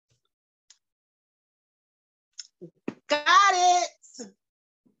Got it.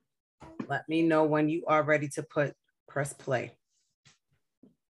 Let me know when you are ready to press play.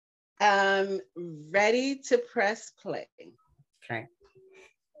 Ready to press play. Okay.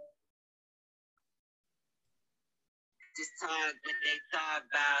 Just talk, but they talk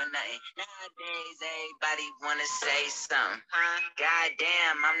about nothing. Nowadays, everybody wanna say something, huh?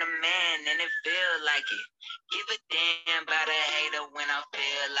 Goddamn, I'm the man, and it feel like it. Give a damn about a hater when I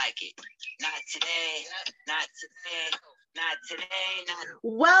feel like it. Not today, not today. Not today, not.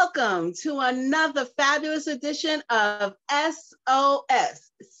 Welcome to another fabulous edition of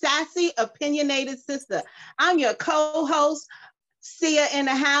SOS, Sassy Opinionated Sister. I'm your co-host, Sia in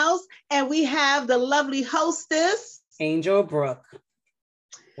the house, and we have the lovely hostess, Angel Brooke.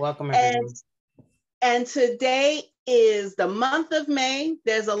 Welcome, everyone. And today is the month of May.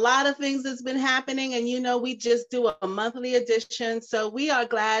 There's a lot of things that's been happening, and you know, we just do a monthly edition. So we are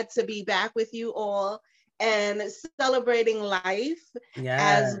glad to be back with you all and celebrating life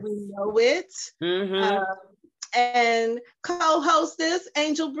as we know it. And co-hostess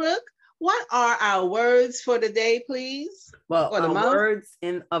Angel Brooke, what are our words for the day, please? Well, our words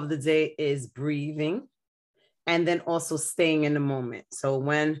of the day is breathing, and then also staying in the moment. So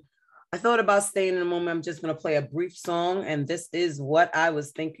when I thought about staying in the moment, I'm just going to play a brief song, and this is what I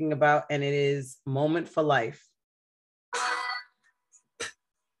was thinking about, and it is Moment for Life.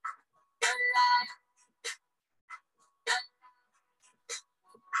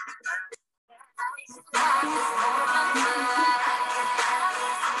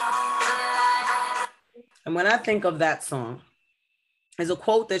 And when I think of that song, there's a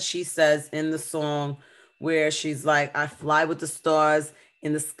quote that she says in the song where she's like, I fly with the stars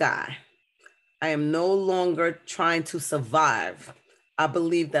in the sky. I am no longer trying to survive. I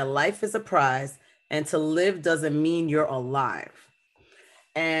believe that life is a prize, and to live doesn't mean you're alive.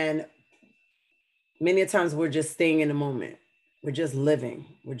 And many times we're just staying in the moment. We're just living.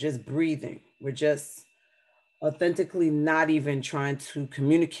 We're just breathing. We're just authentically not even trying to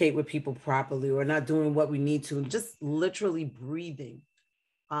communicate with people properly, or not doing what we need to, just literally breathing.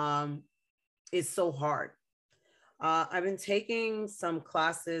 It's so hard. I've been taking some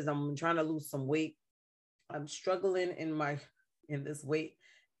classes. I'm trying to lose some weight. I'm struggling in this weight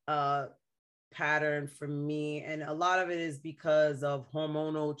pattern for me. And a lot of it is because of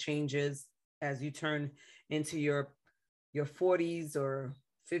hormonal changes as you turn into your 40s or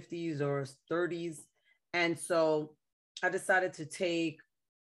 50s or 30s. And so I decided to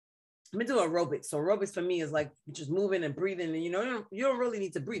I'm gonna do aerobics. So aerobics for me is like just moving and breathing. And you don't really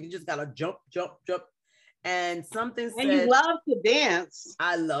need to breathe. You just gotta jump. And something said, and you love to dance.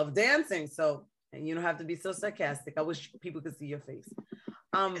 I love dancing. So, and you don't have to be so sarcastic. I wish people could see your face.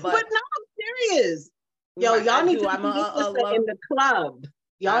 But no, I'm serious. Yo, right, y'all need to see this sister in the club.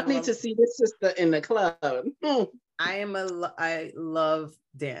 Y'all need to see this sister in the club. I love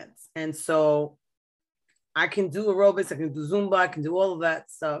dance. And so I can do aerobics, I can do Zumba, I can do all of that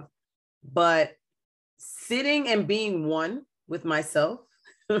stuff. But sitting and being one with myself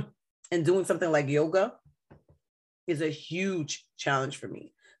and doing something like yoga is a huge challenge for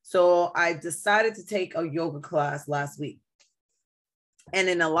me. So I decided to take a yoga class last week. And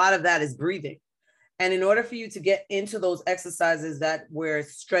then a lot of that is breathing. And in order for you to get into those exercises that we're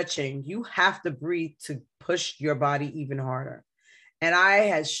stretching, you have to breathe to push your body even harder. And I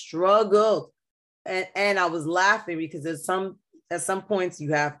had struggled. And I was laughing because at some points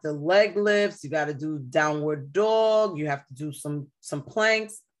you have to leg lifts, you got to do downward dog, you have to do some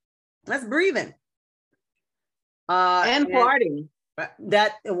planks. That's breathing. And partying.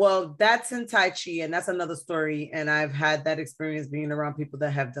 That's in Tai Chi, and that's another story. And I've had that experience being around people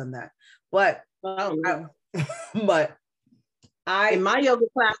that have done that. But in my yoga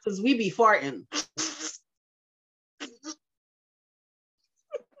classes, we be farting.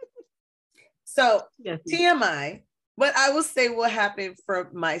 So TMI, but I will say what happened for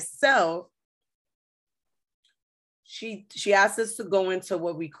myself. She asked us to go into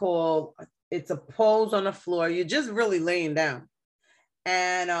what we call, it's a pose on the floor. You're just really laying down.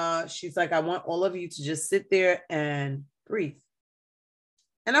 And she's like, I want all of you to just sit there and breathe.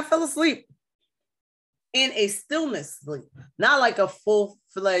 And I fell asleep in a stillness sleep, not like a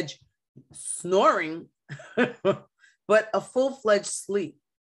full-fledged snoring, but a full-fledged sleep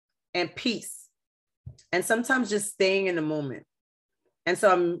and peace. And sometimes just staying in the moment. And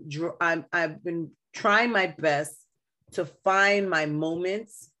so I've been trying my best to find my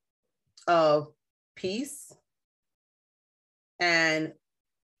moments of peace. And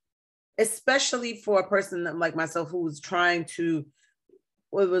especially for a person like myself who was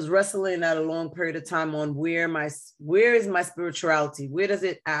was wrestling at a long period of time on where is my spirituality? Where does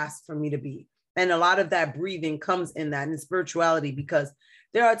it ask for me to be? And a lot of that breathing comes in that, in spirituality, because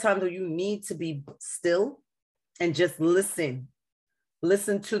there are times where you need to be still and just listen.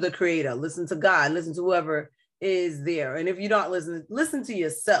 Listen to the creator, listen to God, listen to whoever is there. And if you don't listen, listen to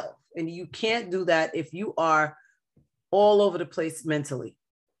yourself. And you can't do that if you are all over the place mentally.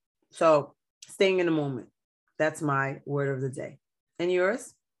 So staying in the moment. That's my word of the day. And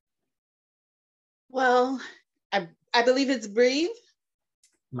yours? Well, I believe it's breathe.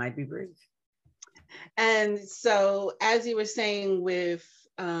 Might be breathe. And so, as you were saying with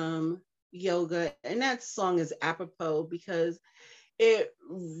yoga, and that song is apropos because it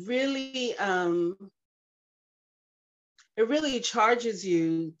really charges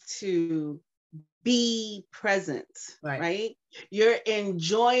you to be present, right? You're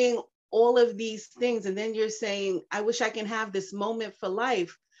enjoying all of these things, and then you're saying, I wish I can have this moment for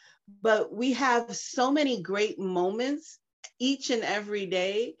life. But we have so many great moments each and every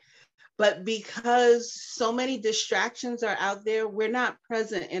day. But because so many distractions are out there, we're not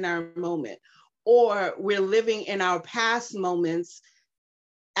present in our moment, or we're living in our past moments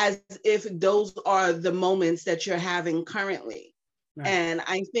as if those are the moments that you're having currently. Right. And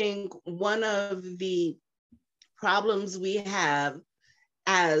I think one of the problems we have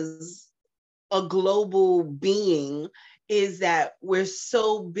as a global being is that we're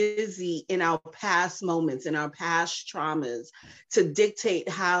so busy in our past moments, in our past traumas, to dictate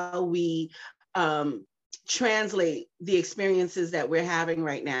how we translate the experiences that we're having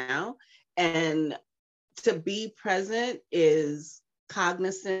right now. And to be present is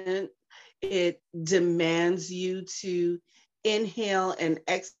cognizant. It demands you to inhale and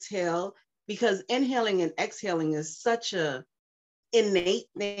exhale, because inhaling and exhaling is such a innate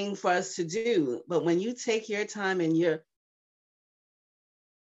thing for us to do. But when you take your time and you're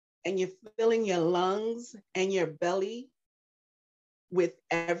filling your lungs and your belly with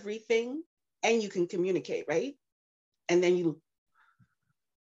everything, and you can communicate, right? And then you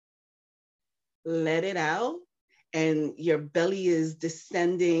let it out, and your belly is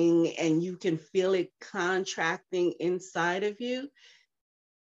descending, and you can feel it contracting inside of you.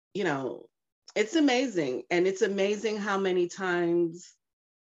 You know, it's amazing. And it's amazing how many times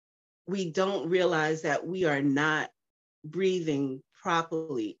we don't realize that we are not breathing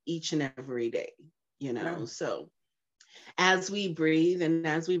properly each and every day, you know? Yeah. So as we breathe and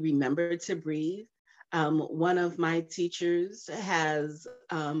as we remember to breathe, one of my teachers has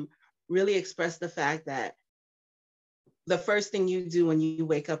really expressed the fact that the first thing you do when you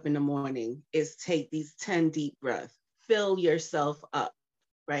wake up in the morning is take these 10 deep breaths, fill yourself up,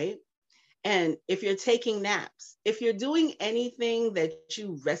 right? And if you're taking naps, if you're doing anything that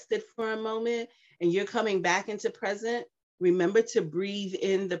you rested for a moment and you're coming back into present, remember to breathe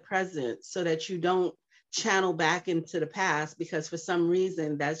in the present so that you don't channel back into the past, because for some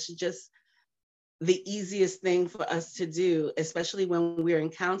reason, that's just the easiest thing for us to do, especially when we're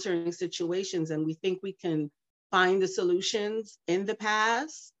encountering situations and we think we can find the solutions in the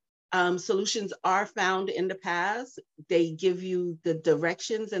past. Solutions are found in the past. They give you the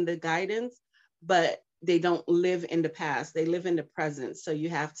directions and the guidance, but they don't live in the past. They live in the present. So you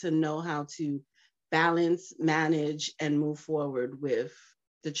have to know how to balance, manage, and move forward with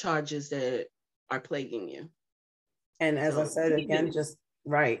the charges that are plaguing you. And as I said again, just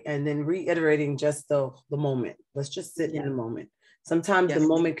right. And then reiterating just the moment. Let's just sit in the moment. Sometimes the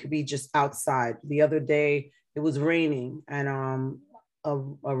moment could be just outside. The other day it was raining and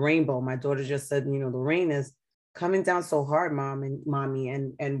a rainbow. My daughter just said, you know, the rain is coming down so hard, mommy,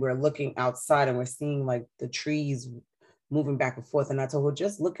 and we're looking outside and we're seeing like the trees moving back and forth. And I told her,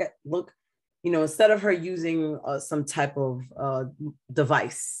 just look, you know, instead of her using some type of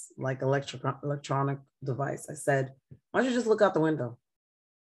device, like electronic device, I said, why don't you just look out the window?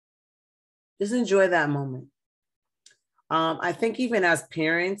 Just enjoy that moment. I think even as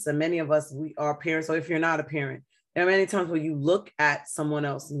parents, and many of us, we are parents, so if you're not a parent, there are many times where you look at someone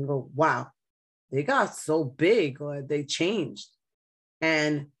else and you go, wow, they got so big or they changed.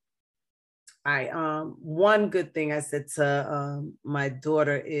 And one good thing I said to my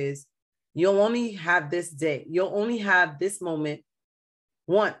daughter is, you'll only have this day. You'll only have this moment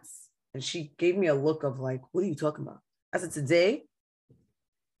once. And she gave me a look of like, what are you talking about? I said, today,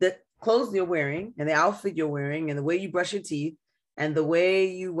 the clothes you're wearing and the outfit you're wearing and the way you brush your teeth and the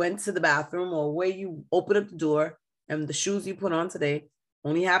way you went to the bathroom or the way you open up the door and the shoes you put on today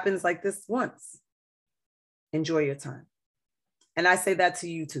only happens like this once. Enjoy your time. And I say that to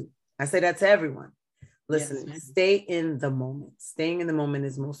you too. I say that to everyone. Listen, yes, stay in the moment. Staying in the moment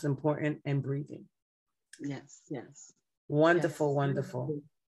is most important, and breathing. Yes, yes. Wonderful, yes. Wonderful.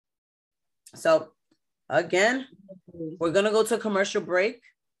 So again, we're going to go to a commercial break.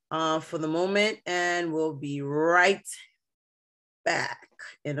 for the moment, and we'll be right back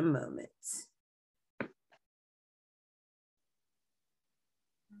in a moment.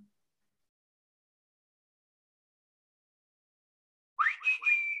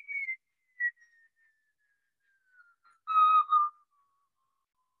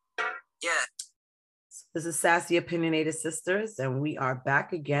 Yeah. This is Sassy Opinionated Sisters, and we are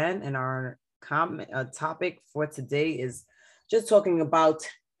back again. And our topic for today is just talking about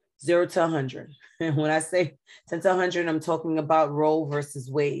 0 to 100. And when I say 10 to 100, I'm talking about Roe versus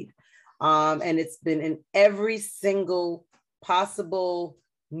Wade. And it's been in every single possible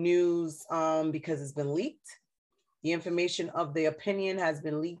news because it's been leaked. The information of the opinion has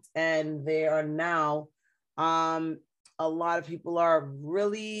been leaked, and there are now a lot of people are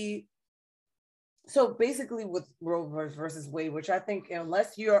really. So basically with Roe versus Wade, which I think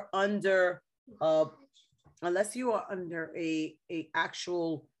unless you are under a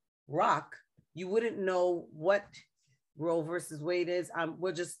actual rock, you wouldn't know what Roe versus Wade is.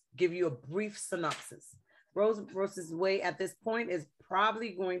 We'll just give you a brief synopsis. Roe versus Wade at this point is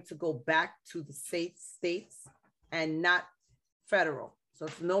probably going to go back to the states and not federal. So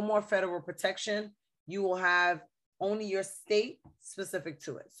it's no more federal protection. You will have only your state specific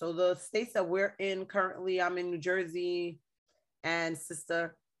to it. So the states that we're in currently, I'm in New Jersey, and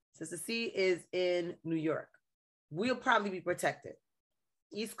Sister C is in New York. We'll probably be protected.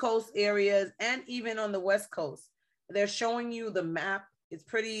 East Coast areas and even on the West Coast, they're showing you the map. It's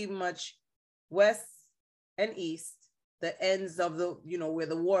pretty much west and east, the ends of the, where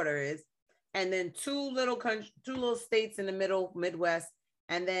the water is. And then two little states in the middle, Midwest,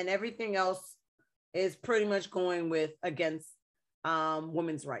 and then everything else is pretty much going against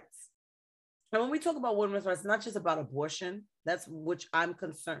women's rights. And when we talk about women's rights, it's not just about abortion. That's which I'm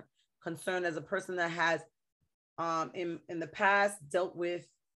concerned as a person that has in the past dealt with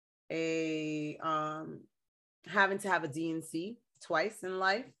a having to have a D&C twice in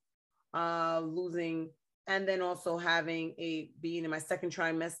life, losing, and then also being in my second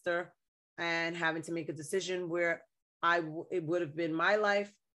trimester and having to make a decision where it would have been my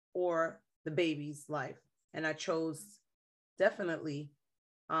life or the baby's life. And I chose definitely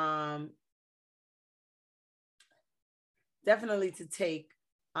to take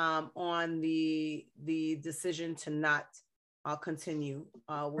on the decision to not continue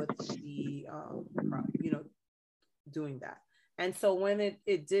with the doing that. And so when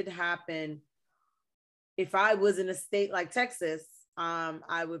it did happen, if I was in a state like Texas,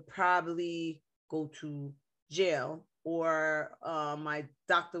 I would probably go to jail, or my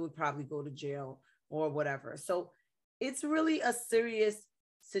doctor would probably go to jail or whatever. So it's really a serious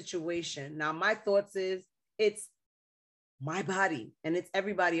situation. Now, my thoughts is it's my body and it's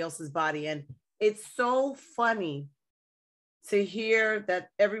everybody else's body. And it's so funny to hear that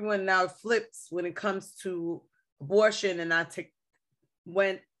everyone now flips when it comes to abortion. And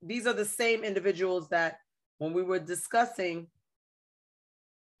when these are the same individuals that when we were discussing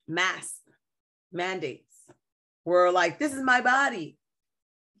mask mandates, were like, this is my body.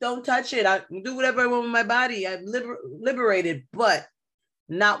 Don't touch it. I do whatever I want with my body. I'm liberated, but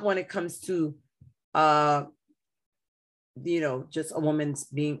not when it comes to, just a woman's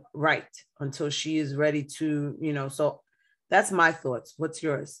being right until she is ready to, so that's my thoughts. What's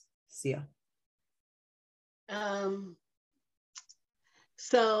yours, Sia?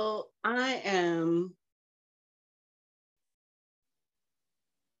 So I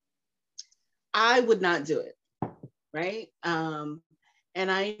would not do it. Right. And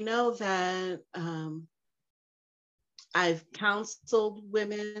I know that I've counseled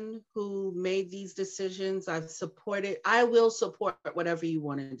women who made these decisions. I will support whatever you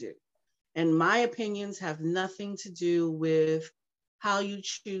want to do. And my opinions have nothing to do with how you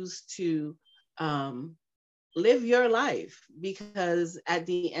choose to live your life, because at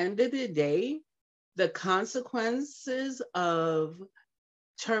the end of the day, the consequences of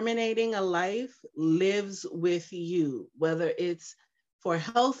terminating a life lives with you, whether it's for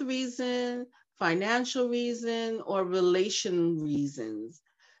health reason, financial reason, or relation reasons.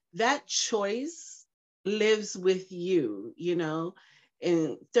 That choice lives with you,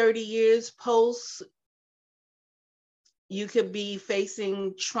 in 30 years post, you could be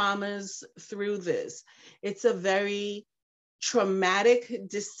facing traumas through this. It's a very traumatic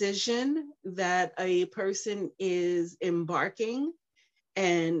decision that a person is embarking.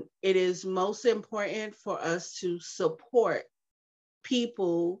 And it is most important for us to support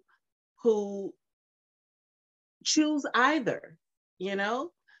people who choose either,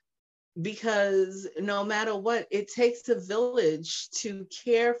 because no matter what, it takes a village to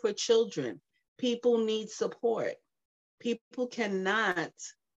care for children. People need support. People cannot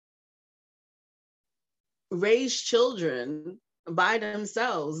raise children by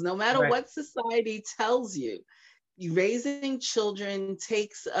themselves, no matter what society tells you. Raising children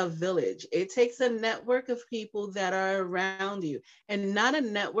takes a village. It takes a network of people that are around you, and not a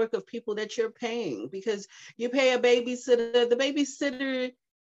network of people that you're paying, because you pay a babysitter. The babysitter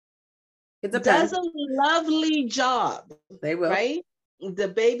does a lovely job. They will. Right? The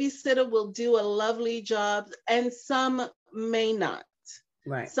babysitter will do a lovely job, and some may not.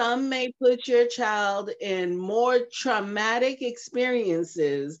 Right. Some may put your child in more traumatic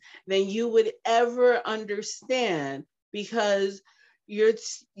experiences than you would ever understand, because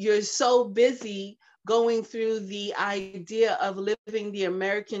you're so busy going through the idea of living the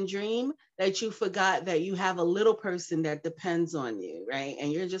American dream that you forgot that you have a little person that depends on you, right?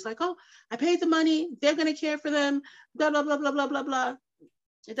 And you're just like, oh, I paid the money, they're going to care for them, blah, blah, blah, blah, blah, blah, blah.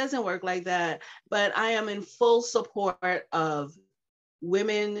 It doesn't work like that. But I am in full support of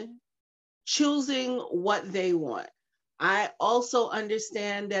women choosing what they want. I also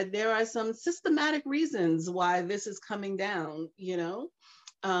understand that there are some systematic reasons why this is coming down, you know.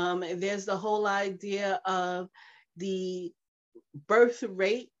 There's the whole idea of the birth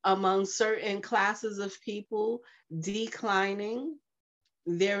rate among certain classes of people declining.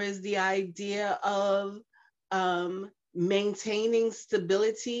 There is the idea of maintaining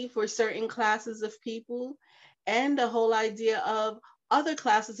stability for certain classes of people, and the whole idea of other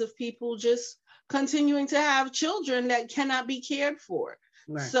classes of people just continuing to have children that cannot be cared for.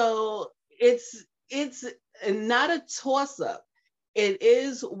 Right. So it's not a toss-up. It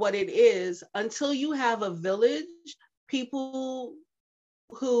is what it is. Until you have a village, people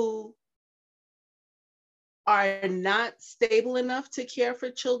who are not stable enough to care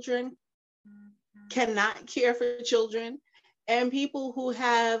for children cannot care for children, and people who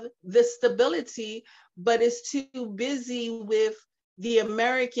have the stability but is too busy with the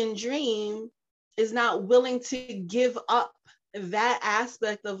American dream is not willing to give up that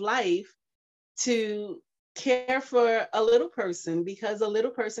aspect of life to care for a little person, because a little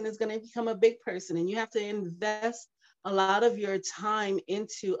person is going to become a big person, and you have to invest a lot of your time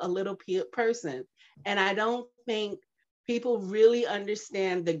into a little person. And I don't think people really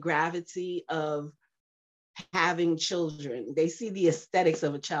understand the gravity of having children. They see the aesthetics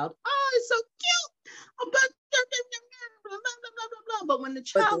of a child. Oh, it's so cute. But when the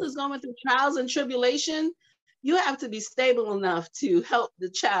child is going through trials and tribulation, you have to be stable enough to help the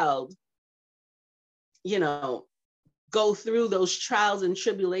child, you know, go through those trials and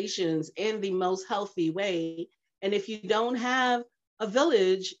tribulations in the most healthy way. And if you don't have a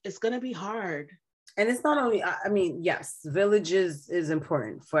village, it's going to be hard. And it's not only, I mean, yes, village is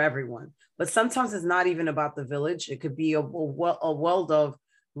important for everyone, but sometimes it's not even about the village. It could be a world of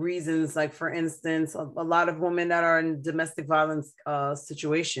reasons. Like, for instance, a lot of women that are in domestic violence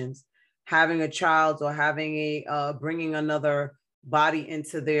situations, having a child or having bringing another body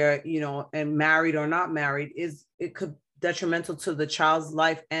into their, you know, and married or not married, it could detrimental to the child's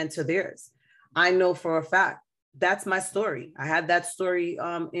life and to theirs. I know for a fact. That's my story. I had that story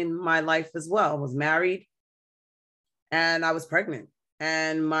in my life as well. I was married and I was pregnant,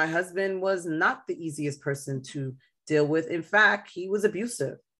 and my husband was not the easiest person to deal with. In fact, he was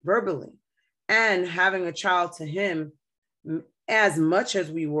abusive verbally, and having a child to him, as much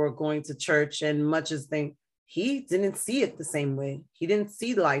as we were going to church and much as he didn't see it the same way. He didn't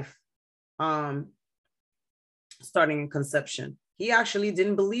see life starting in conception. He actually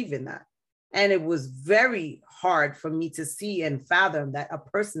didn't believe in that. And it was very hard for me to see and fathom that a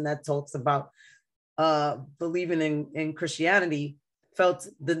person that talks about believing in Christianity felt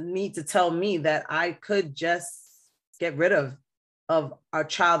the need to tell me that I could just get rid of our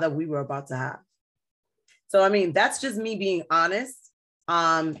child that we were about to have. So, I mean, that's just me being honest.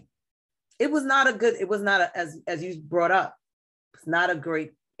 It was not as you brought up,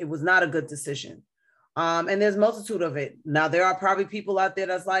 it was not a good decision. And there's multitude of it. Now, there are probably people out there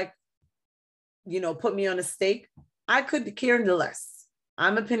that's like, you know, put me on a stake. I could care less.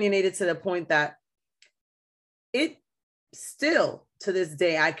 I'm opinionated to the point that it still to this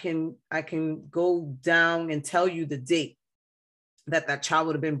day, I can go down and tell you the date that child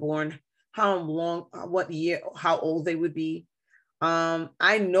would have been born, how long, what year, how old they would be.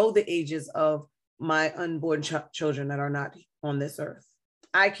 I know the ages of my unborn children that are not on this earth.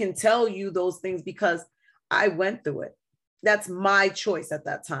 I can tell you those things because I went through it. That's my choice at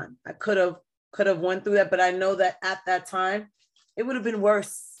that time. I could have went through that, but I know that at that time, it would have been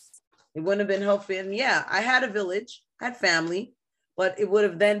worse. It wouldn't have been healthy. And yeah, I had a village, I had family, but it would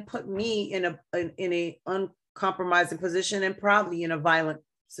have then put me in a uncompromising position and probably in a violent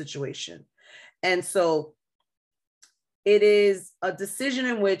situation. And so it is a decision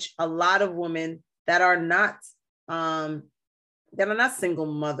in which a lot of women that are not single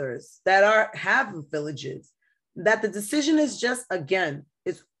mothers, that have villages, that the decision is just, again,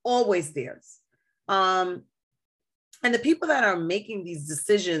 it's always theirs. And the people that are making these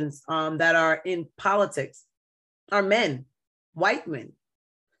decisions that are in politics are men, white men.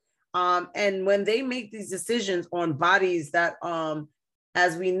 And when they make these decisions on bodies that,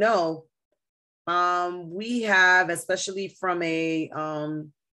 as we know, we have, especially from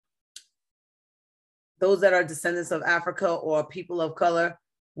those that are descendants of Africa or people of color,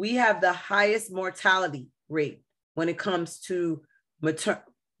 we have the highest mortality rate when it comes to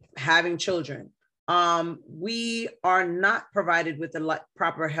having children. We are not provided with the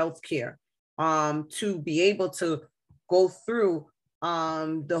proper health care to be able to go through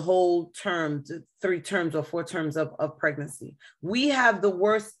the whole term, 3 terms or 4 terms of pregnancy. We have the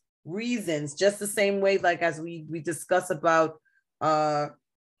worst reasons, just the same way, like as we discuss about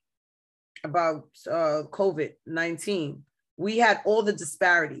COVID-19. We had all the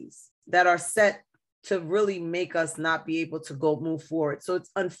disparities that are set to really make us not be able to move forward. So it's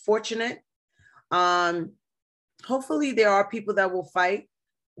unfortunate. Hopefully there are people that will fight.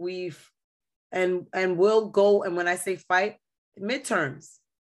 And we'll go. And when I say fight, midterms,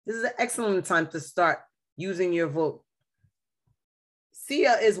 this is an excellent time to start using your vote.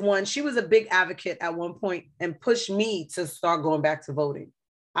 Sia is one. She was a big advocate at one point and pushed me to start going back to voting.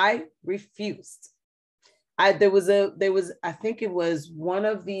 I refused. I think it was one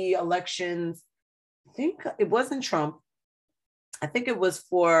of the elections. I think it wasn't Trump. I think it was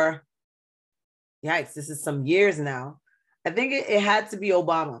for, yikes, this is some years now. I think it had to be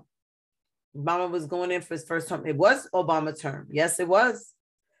Obama. Obama was going in for his first term. It was Obama term. Yes, it was.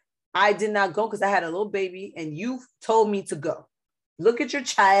 I did not go because I had a little baby and you told me to go. Look at your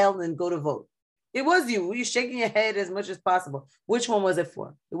child and go to vote. It was you. Were you shaking your head as much as possible? Which one was it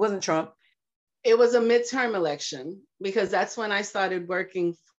for? It wasn't Trump. It was a midterm election because that's when I started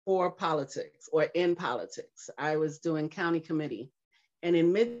working for politics or in politics. I was doing county committee. And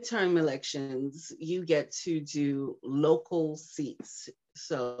in midterm elections, you get to do local seats.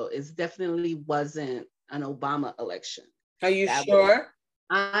 So it definitely wasn't an Obama election. Are you sure?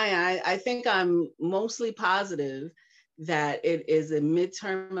 I think I'm mostly positive that it is a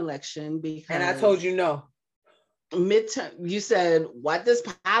midterm election because— And I told you no. Midterm, you said, what does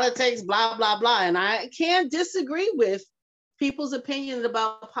politics, blah, blah, blah. And I can't disagree with people's opinions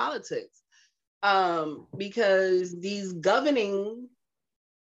about politics because these governing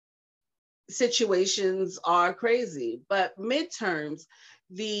situations are crazy. But midterms,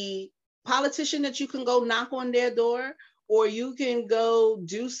 the politician that you can go knock on their door or you can go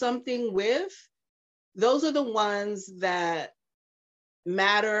do something with, those are the ones that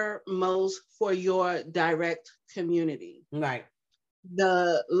matter most for your direct community. Right.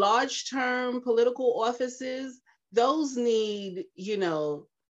 The large term political offices, those need,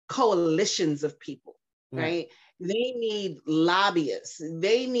 coalitions of people, right? They need lobbyists.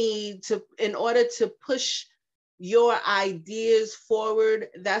 They need to, in order to push your ideas forward,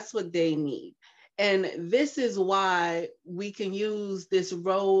 that's what they need. And this is why we can use this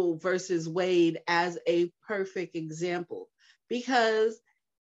Roe versus Wade as a perfect example, because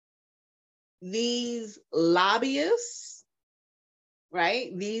these lobbyists,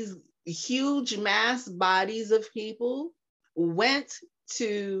 right, these huge mass bodies of people went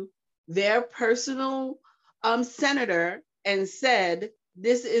to their personal senator and said,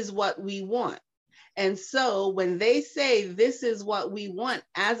 this is what we want. And so when they say this is what we want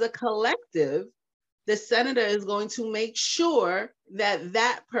as a collective, the senator is going to make sure that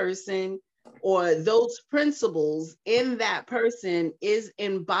that person or those principles in that person is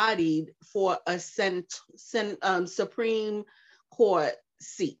embodied for a Supreme Court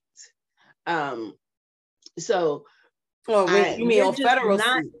seat. You mean a federal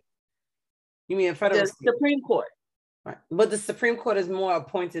seat? You mean a federal seat? Supreme Court. Right. But the Supreme Court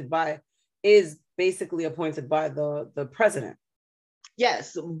is basically appointed by the president.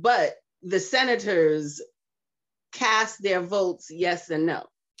 Yes, but the senators cast their votes yes and no.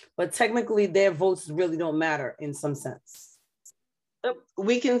 But technically their votes really don't matter in some sense.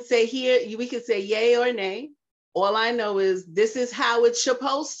 We can say yay or nay. All I know is this is how it's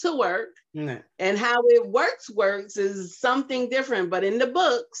supposed to work. And how it works is something different. But in the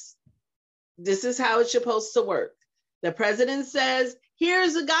books, this is how it's supposed to work. The president says,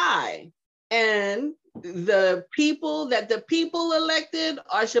 here's a guy. And the people that the people elected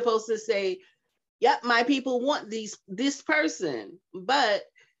are supposed to say, yep, my people want this person. But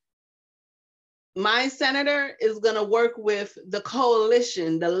my senator is going to work with the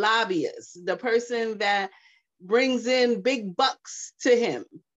coalition, the lobbyists, the person that brings in big bucks to him.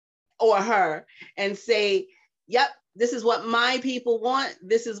 or her and say, yep, this is what my people want.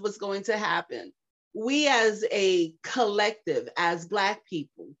 This is what's going to happen. We as a collective, as Black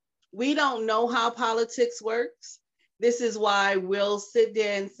people, we don't know how politics works. This is why we'll sit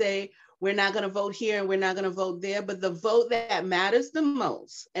there and say, we're not going to vote here and we're not going to vote there. But the vote that matters the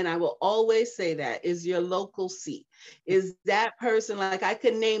most, and I will always say that, is your local seat. Is that person, like I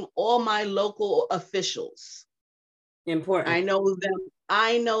could name all my local officials. Important.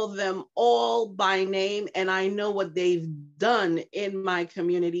 I know them all by name, and I know what they've done in my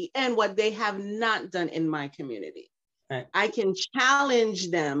community and what they have not done in my community. Right. I can challenge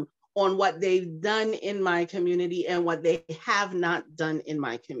them on what they've done in my community and what they have not done in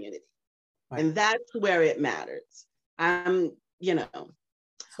my community. Right. And that's where it matters. So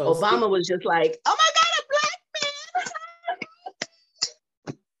Obama was just like, oh my God, a Black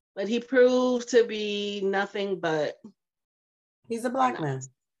man. But he proved to be nothing but. He's a Black man.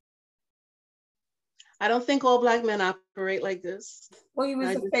 I don't think all Black men operate like this. Well, he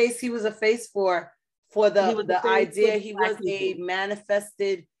was a face. He was a face for the idea. He was a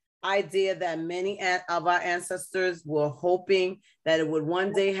manifested idea that many of our ancestors were hoping that it would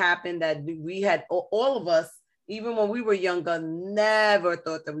one day happen, that we had, all of us, even when we were younger, never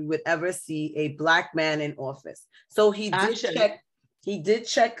thought that we would ever see a Black man in office. So he did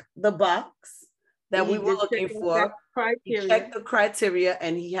check the box that we were looking for. He checked the criteria,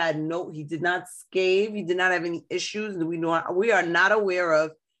 and he did not scathe. He did not have any issues that we are not aware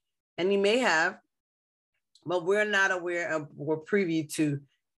of, and he may have, but we're not aware of or privy to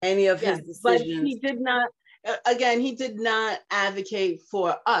any of his decisions. But he did not, he did not advocate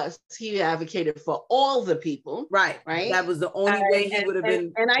for us. He advocated for all the people. Right. That was the only way he would have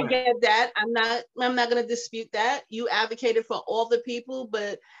been. And I get that. I'm not going to dispute that. You advocated for all the people,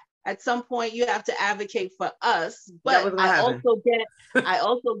 but at some point you have to advocate for us. But I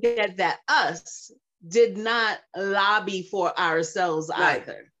also get that us did not lobby for ourselves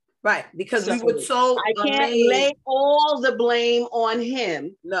either. Right, because we were so I can't lay all the blame on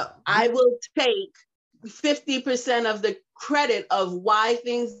him. No. I will take 50% of the credit of why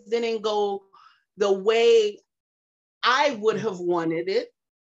things didn't go the way I would have wanted it.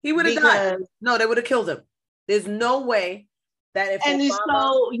 He would have died. No, they would have killed him. There's no way that if Obama,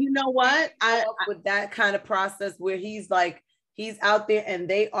 so you know what? With that kind of process where he's out there and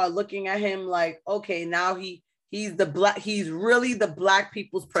they are looking at him like, okay, now he's really the Black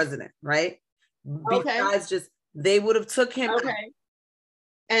people's president, right? Besides just, they would have took him. Okay.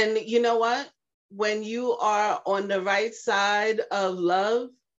 And you know what? When you are on the right side of love,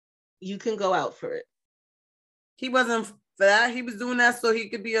 you can go out for it. He wasn't for that. He was doing that so he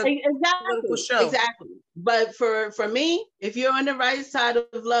could be a political show. Exactly. But for me, if you're on the right side of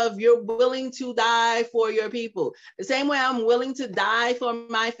love, you're willing to die for your people. The same way I'm willing to die for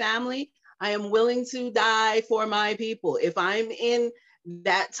my family, I am willing to die for my people. If I'm in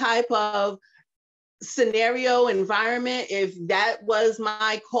that type of scenario, environment, if that was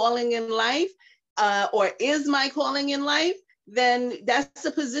my calling in life, or is my calling in life, then that's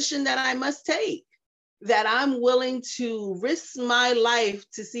the position that I must take. That I'm willing to risk my life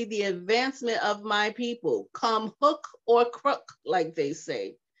to see the advancement of my people, come hook or crook, like they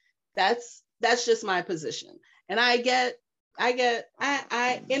say. That's just my position. And I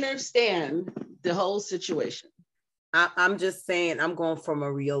understand the whole situation. I'm just saying, I'm going from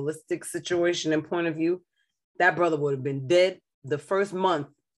a realistic situation and point of view. That brother would have been dead the first month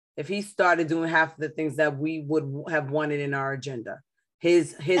if he started doing half of the things that we would have wanted in our agenda.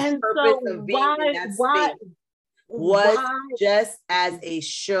 His purpose of being in that state was just as a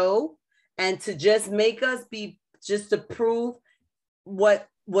show, and to just make us just to prove what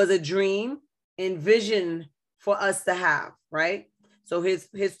was a dream and vision for us to have, right? So his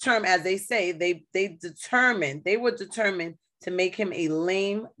term, as they say, they were determined to make him a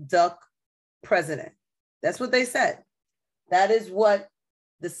lame duck president. That's what they said. That is what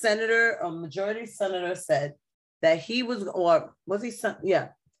the senator, or majority senator, said. That he was, or was he? Yeah,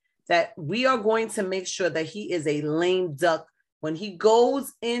 that we are going to make sure that he is a lame duck when he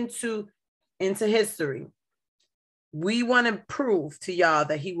goes into history. We want to prove to y'all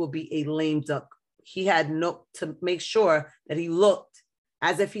that he will be a lame duck. He had to make sure that he looked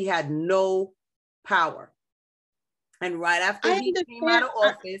as if he had no power. And right after he came out of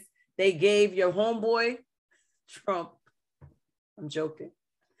office, they gave your homeboy Trump, I'm joking,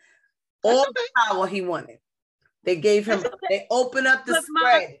 all the power he wanted. They gave him, they opened up the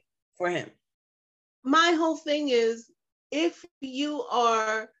spread for him. My whole thing is, if you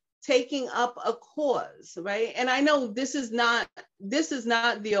are taking up a cause, right? And I know this is not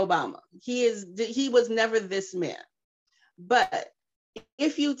the Obama. He was never this man. But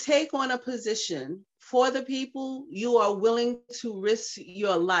if you take on a position for the people, you are willing to risk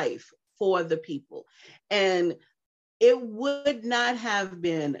your life for the people. And it would not have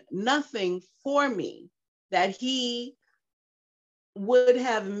been nothing for me that he would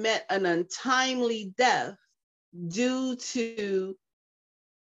have met an untimely death due to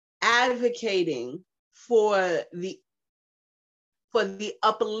advocating for the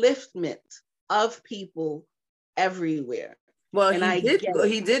upliftment of people everywhere. Well, and he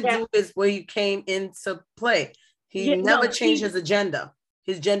did do his where he came into play. He never changed his agenda.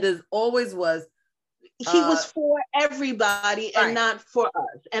 His agenda always was he was for everybody and not for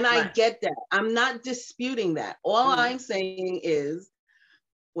us. And I get that. I'm not disputing that. All I'm saying is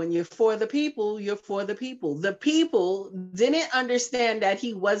when you're for the people, you're for the people. The people didn't understand that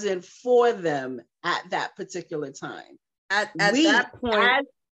he wasn't for them at that particular time. At that point,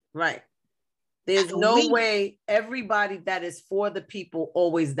 right. There's no way everybody that is for the people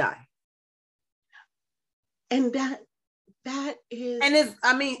always die. And that is... And it's,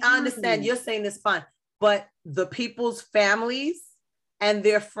 I mean, I understand you're saying it's fine, but the people's families and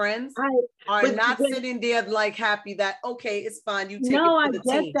their friends are not sitting there like happy that, okay, it's fine, you take it for the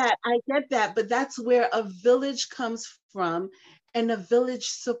team. I get that, but that's where a village comes from. And the village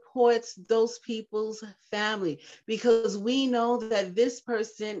supports those people's family because we know that this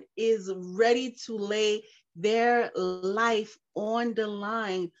person is ready to lay their life on the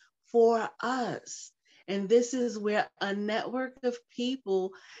line for us. And this is where a network of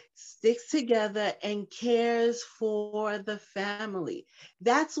people sticks together and cares for the family.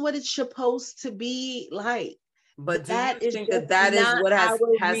 That's what it's supposed to be like. But do you think that is what has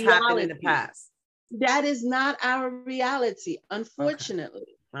happened in the past? That is not our reality,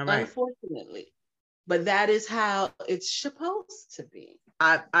 unfortunately. Okay. Right. Unfortunately. But that is how it's supposed to be.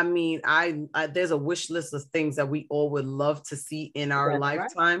 I mean, there's a wish list of things that we all would love to see in our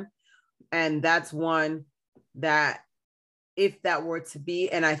lifetime. Right. And that's one that if that were to be,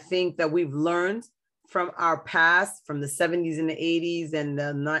 and I think that we've learned from our past, from the 70s and the 80s and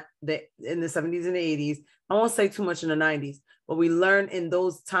in the 70s and the 80s, I won't say too much in the 90s, but we learned in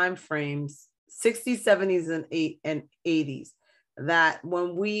those time frames, 60s, 70s, and 80s, that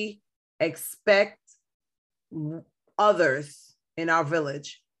when we expect others in our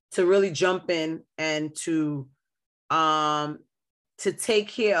village to really jump in and to take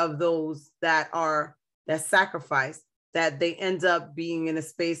care of those that sacrifice, that they end up being in a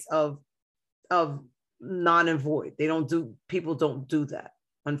space of non and void. People don't do that,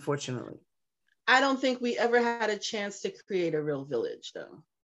 unfortunately. I don't think we ever had a chance to create a real village, though.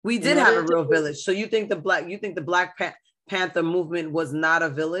 We did have a real village. So you think the Black Panther movement was not a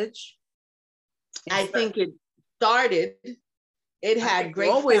village? I think it started. It had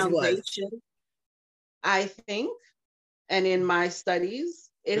great foundation. I think, and in my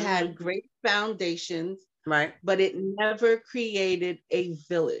studies, it had great foundations. Right. But it never created a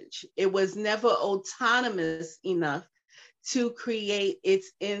village. It was never autonomous enough to create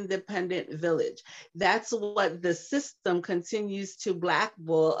its independent village. That's what the system continues to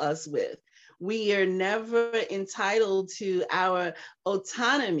blackball us with. We are never entitled to our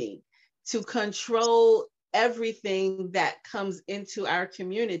autonomy to control everything that comes into our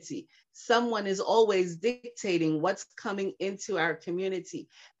community. Someone is always dictating what's coming into our community.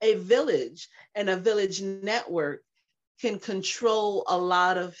 A village and a village network can control a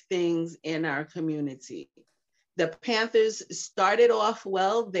lot of things in our community. The Panthers started off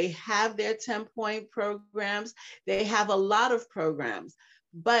well. They have their 10-point programs. They have a lot of programs,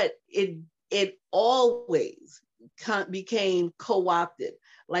 but it always became co-opted,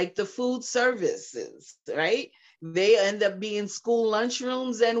 like the food services, right? They end up being school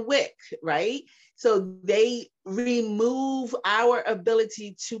lunchrooms and WIC, right? So they remove our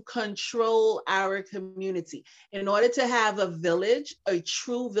ability to control our community. In order to have a village, a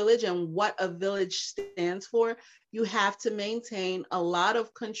true village, and what a village stands for, you have to maintain a lot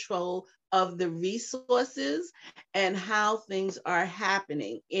of control of the resources and how things are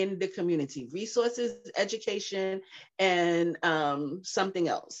happening in the community. Resources, education, and something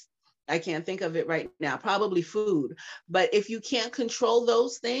else. I can't think of it right now, probably food. But if you can't control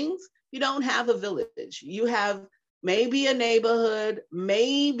those things, you don't have a village. You have maybe a neighborhood,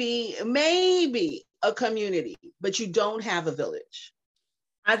 maybe a community, but you don't have a village.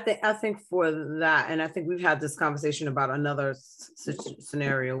 I think for that, and I think we've had this conversation about another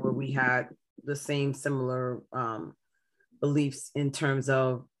scenario where we had the same similar beliefs in terms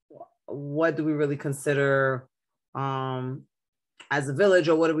of what do we really consider as a village,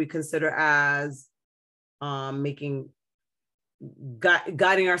 or what do we consider as making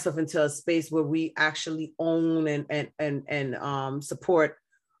guiding ourselves into a space where we actually own and support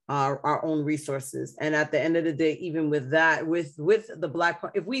our own resources. And at the end of the day, even with that, with the Black,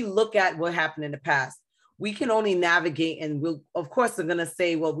 if we look at what happened in the past, we can only navigate, and we'll, of course, they're gonna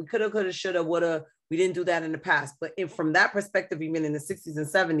say, well, we coulda, shoulda, woulda, we didn't do that in the past. But from that perspective, even in the 60s and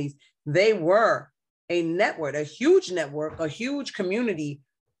 70s, they were a network, a huge network, a huge community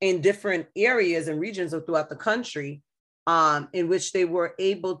in different areas and regions throughout the country, in which they were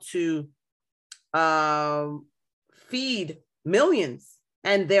able to feed millions.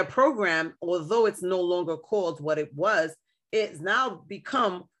 And their program, although it's no longer called what it was, it's now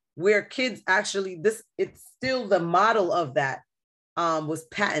become where kids actually, it's still the model of that was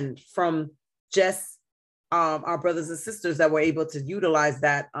patented from just our brothers and sisters that were able to utilize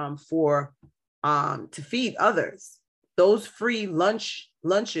that to feed others. Those free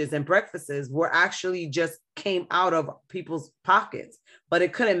lunches and breakfasts were actually just came out of people's pockets, but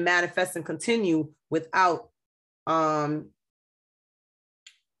it couldn't manifest and continue without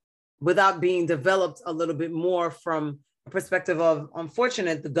being developed a little bit more from a perspective of,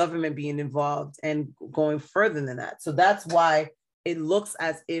 unfortunate, the government being involved and going further than that. So that's why it looks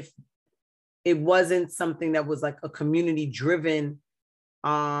as if it wasn't something that was like a community driven,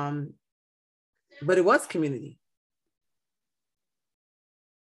 but it was community.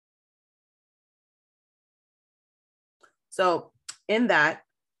 So in that,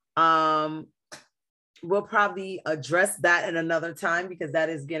 we'll probably address that at another time, because that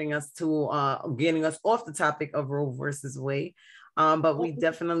is getting us off the topic of Roe versus Wade. But we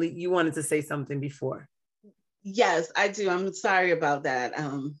definitely, you wanted to say something before. Yes, I do. I'm sorry about that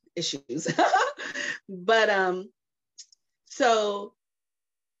issues. But so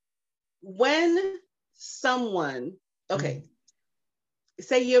when someone,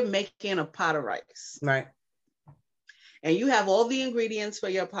 say you're making a pot of rice, right? And you have all the ingredients for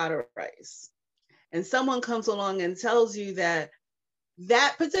your pot of rice, and someone comes along and tells you that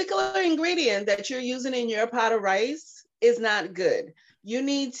that particular ingredient that you're using in your pot of rice is not good. You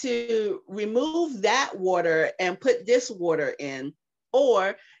need to remove that water and put this water in,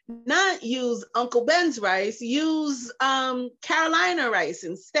 or not use Uncle Ben's rice, use Carolina rice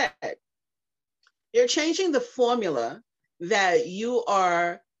instead. You're changing the formula that you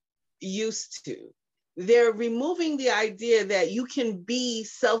are used to. They're removing the idea that you can be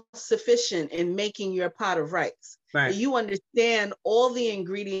self-sufficient in making your pot of rice. Right. You understand all the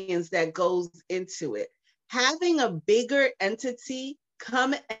ingredients that goes into it. Having a bigger entity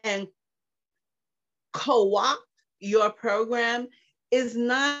come and co-opt your program is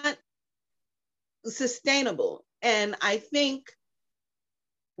not sustainable. And I think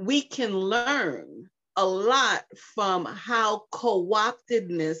we can learn a lot from how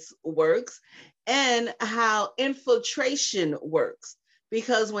co-optedness works and how infiltration works.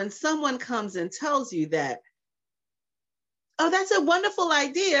 Because when someone comes and tells you that, oh, that's a wonderful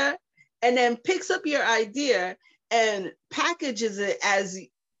idea, and then picks up your idea and packages it as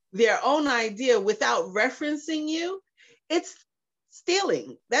their own idea without referencing you, it's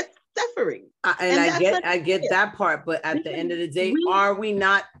stealing. That's thefting. I get that part, but at the end of the day, are we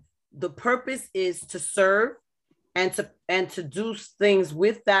not? The purpose is to serve and to do things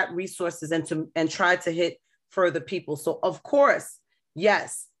with that resources and try to hit further people. So of course,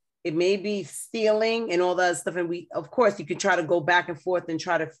 yes, it may be stealing and all that stuff, and of course you can try to go back and forth and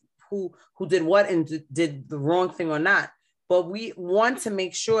try to who did what and did the wrong thing or not. But we want to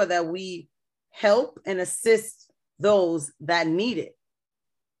make sure that we help and assist those that need it.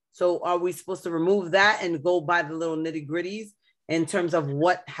 So are we supposed to remove that and go by the little nitty gritties in terms of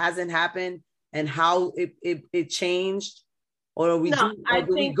what hasn't happened and how it changed? Or we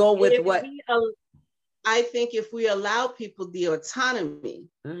go with what? I think if we allow people the autonomy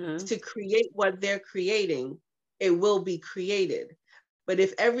to create what they're creating, it will be created. But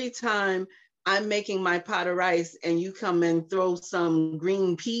if every time I'm making my pot of rice and you come and throw some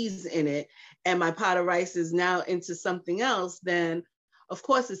green peas in it and my pot of rice is now into something else, then of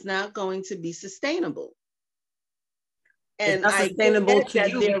course it's not going to be sustainable. And it's not sustainable to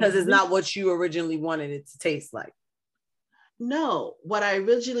you because it's not what you originally wanted it to taste like. No, what I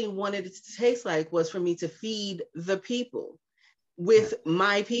originally wanted it to taste like was for me to feed the people with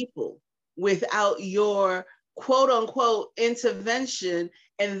my people without your quote unquote intervention.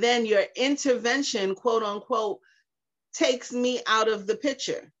 And then your intervention, quote unquote, takes me out of the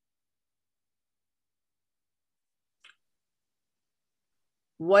picture.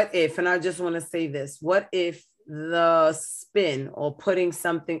 What if, and I just want to say this, what if the spin or putting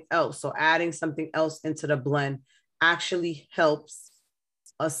something else or adding something else into the blend actually helps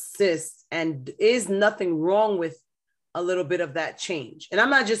assist, and is nothing wrong with a little bit of that change. And I'm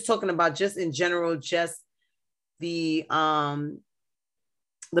not just talking about just in general, just the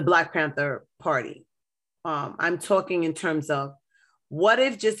Black Panther Party. I'm talking in terms of, what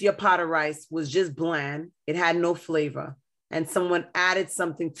if just your pot of rice was just bland, it had no flavor, and someone added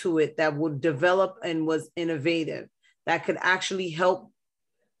something to it that would develop and was innovative, that could actually help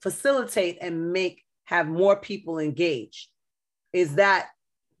facilitate and have more people engaged? Is that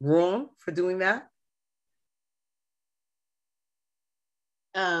wrong for doing that?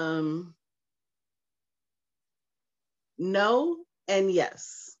 No and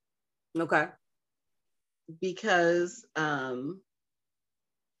yes. Okay. Because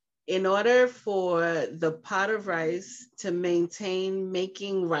in order for the pot of rice to maintain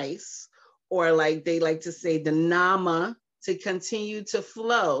making rice, or like they like to say, the nama to continue to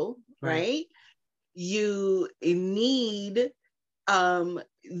flow, right? You need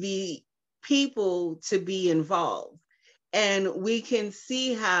the people to be involved. And we can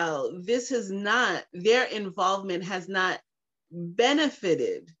see how their involvement has not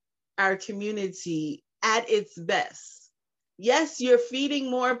benefited our community at its best. Yes, you're feeding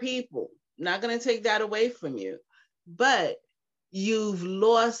more people. Not going to take that away from you. But you've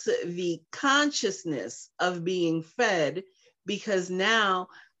lost the consciousness of being fed, because now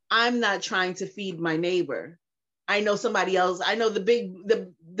I'm not trying to feed my neighbor. I know somebody else. I know the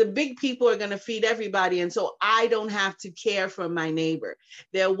big people are going to feed everybody. And so I don't have to care for my neighbor.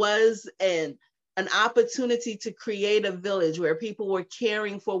 There was an opportunity to create a village where people were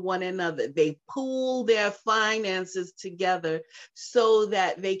caring for one another. They pool their finances together so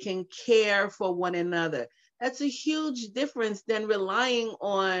that they can care for one another. That's a huge difference than relying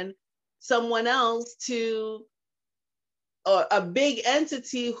on someone else or a big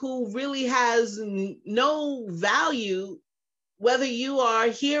entity who really has no value, whether you are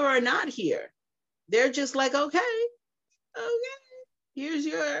here or not here. They're just like, okay, here's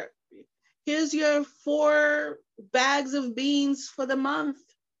your 4 bags of beans for the month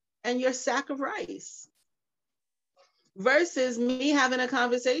and your sack of rice. Versus me having a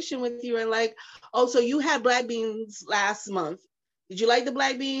conversation with you and like, oh, so you had black beans last month. Did you like the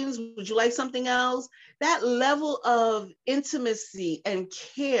black beans? Would you like something else? That level of intimacy and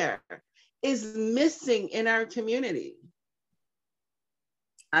care is missing in our community.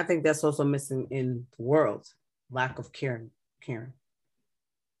 I think that's also missing in the world, lack of caring.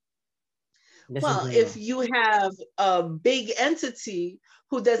 Well, if you have a big entity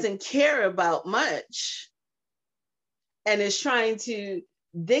who doesn't care about much and is trying to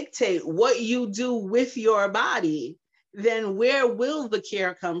dictate what you do with your body, then where will the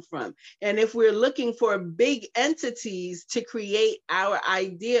care come from? And if we're looking for big entities to create our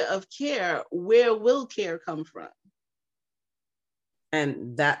idea of care, where will care come from?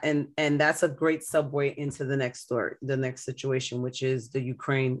 And that's a great segue into the next story, the next situation, which is the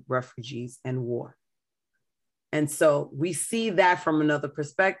Ukraine refugees and war. And so we see that from another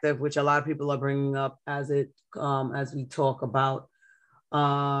perspective, which a lot of people are bringing up as we talk about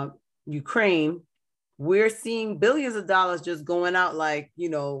Ukraine. We're seeing billions of dollars just going out like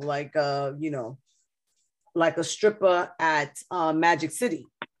a stripper at Magic City,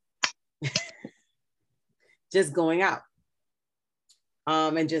 just going out.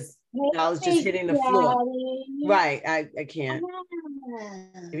 And just dollars just hitting the floor. Right. I can't.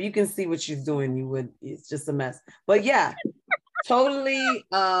 If you can see what she's doing, you would. It's just a mess. But yeah, totally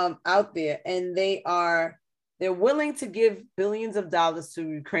out there. And they're willing to give billions of dollars to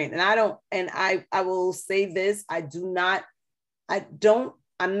Ukraine. And I will say this, it's not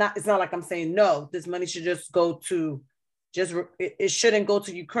like I'm saying, no, this money should just go to, it shouldn't go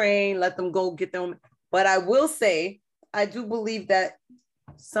to Ukraine, let them go get them. But I will say, I do believe that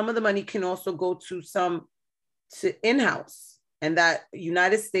some of the money can also go to in-house, and that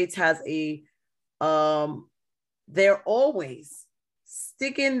United States has they're always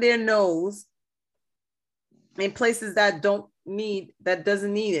sticking their nose in places that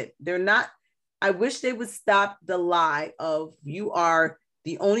doesn't need it. They're not, I wish they would stop the lie of you are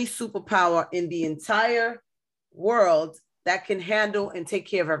the only superpower in the entire world that can handle and take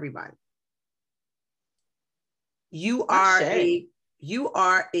care of everybody. You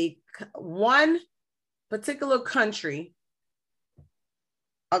are one particular country,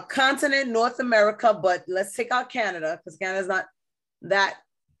 a continent, North America, but let's take out Canada, because Canada's not, that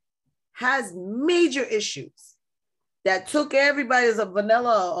has major issues, that took everybody as a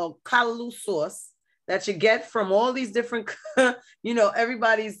vanilla or callaloo sauce that you get from all these different,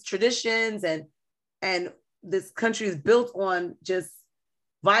 everybody's traditions, and this country is built on just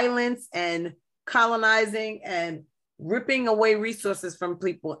violence and colonizing and ripping away resources from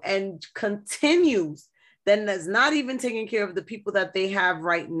people, and continues then that's not even taking care of the people that they have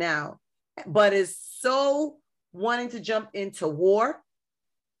right now, but is so wanting to jump into war.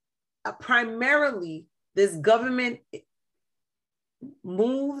 Primarily, this government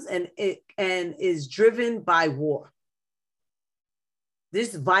moves and is driven by war.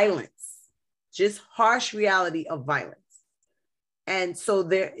 This violence, just harsh reality of violence. And so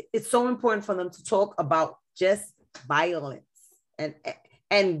it's so important for them to talk about just violence.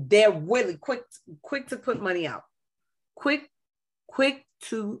 And they're really quick to put money out. Quick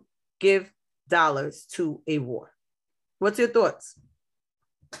to give dollars to a war. What's your thoughts?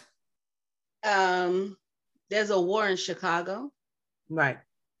 There's a war in Chicago. Right.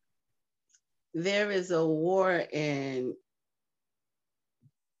 There is a war in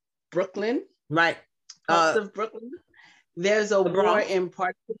Brooklyn. Right. Parts of Brooklyn. There's a war in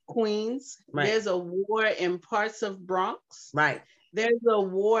parts of Queens. Right. There's a war in parts of Bronx. Right. There's a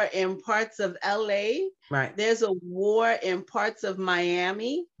war in parts of LA. Right. There's a war in parts of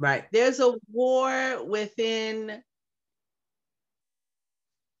Miami. Right. There's a war within,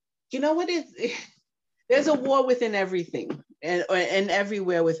 you know what is, there's a war within everything and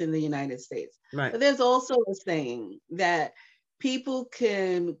everywhere within the United States. Right. But there's also a saying that people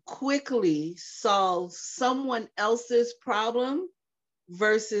can quickly solve someone else's problem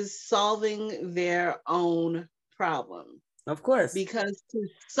versus solving their own problem. Of course. Because to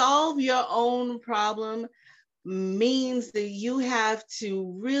solve your own problem means that you have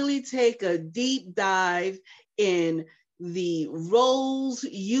to really take a deep dive in the roles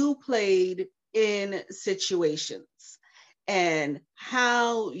you played in situations and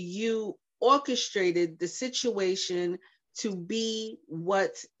how you orchestrated the situation to be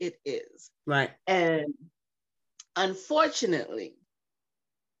what it is. Right. And unfortunately,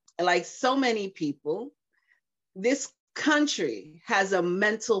 like so many people, this country has a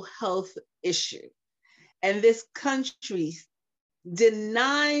mental health issue. And this country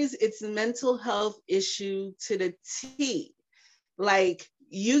denies its mental health issue to the T. Like,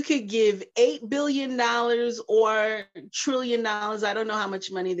 you could give $8 billion or $1 trillion. I don't know how much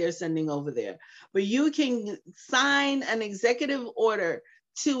money they're sending over there, but you can sign an executive order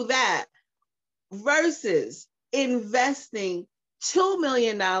to that versus investing $2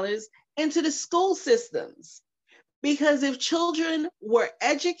 million into the school systems. Because if children were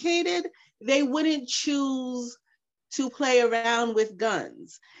educated, they wouldn't choose to play around with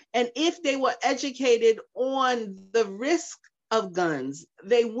guns. And if they were educated on the risk of guns,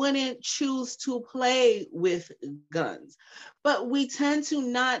 they wouldn't choose to play with guns. But we tend to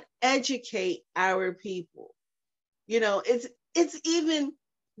not educate our people. You know, it's even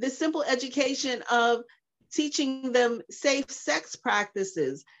the simple education of teaching them safe sex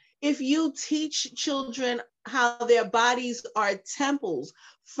practices. If you teach children how their bodies are temples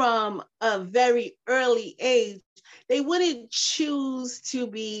from a very early age, they wouldn't choose to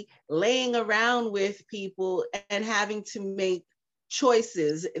be laying around with people and having to make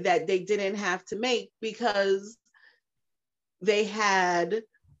choices that they didn't have to make because they had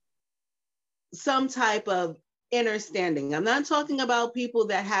some type of understanding. I'm not talking about people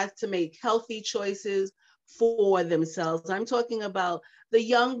that had to make healthy choices for themselves. I'm talking about the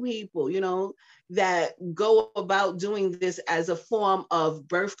young people, you know, that go about doing this as a form of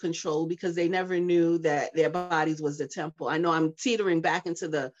birth control because they never knew that their bodies was the temple. I know I'm teetering back into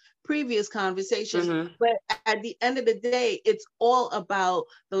the previous conversation, but at the end of the day, it's all about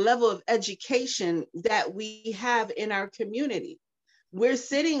the level of education that we have in our community. We're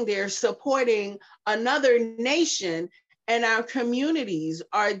sitting there supporting another nation and our communities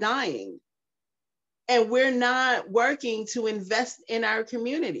are dying. And we're not working to invest in our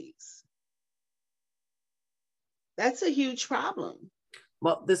communities. That's a huge problem.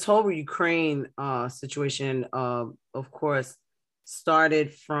 Well, this whole Ukraine situation, of course,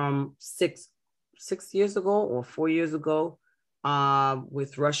 started from six years ago or 4 years ago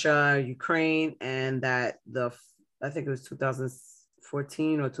with Russia, Ukraine, and that I think it was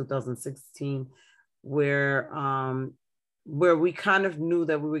 2014 or 2016, where we kind of knew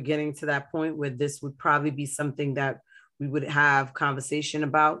that we were getting to that point where this would probably be something that we would have conversation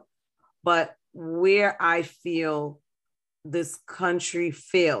about. But where I feel this country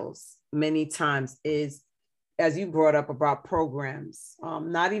fails many times is, as you brought up, about programs,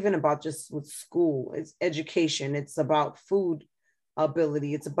 not even about just with school, it's education, it's about food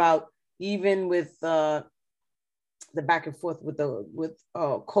ability, it's about even with the back and forth with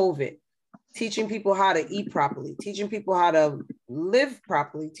COVID, teaching people how to eat properly, teaching people how to live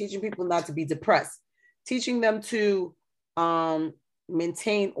properly, teaching people not to be depressed, teaching them to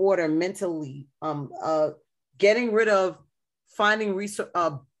maintain order mentally, getting rid of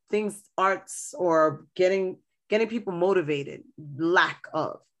things, arts, or getting people motivated, lack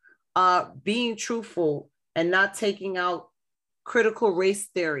of being truthful and not taking out critical race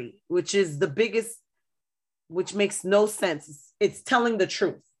theory, which is the biggest, which makes no sense. It's telling the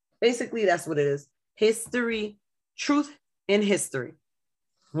truth. Basically, that's what it is. History, truth in history,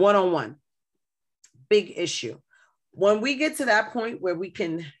 one-on-one. Big issue. When we get to that point where we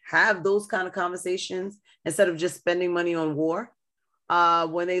can have those kind of conversations instead of just spending money on war,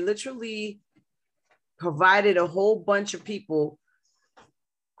 when they literally provided a whole bunch of people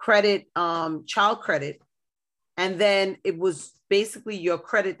credit, child credit, and then it was basically your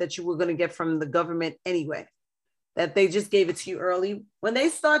credit that you were going to get from the government anyway, that they just gave it to you early. When they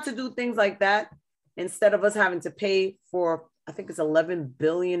start to do things like that, instead of us having to pay for, I think it's $11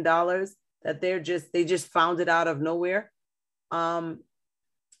 billion that they just found it out of nowhere, and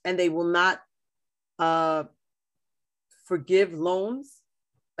they will not forgive loans,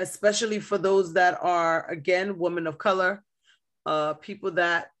 especially for those that are, again, women of color, people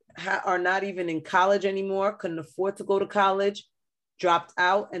that are not even in college anymore, couldn't afford to go to college, dropped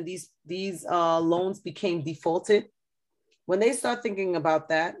out, and these loans became defaulted. When they start thinking about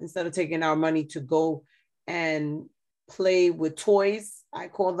that, instead of taking our money to go and play with toys, I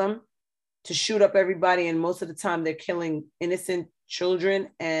call them, to shoot up everybody, and most of the time they're killing innocent children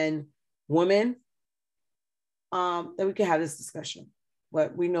and women, then we can have this discussion.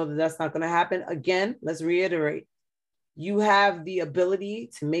 But we know that that's not going to happen. Again, let's reiterate. You have the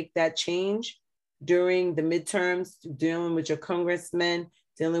ability to make that change during the midterms, dealing with your congressmen,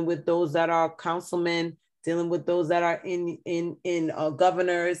 dealing with those that are councilmen, dealing with those that are in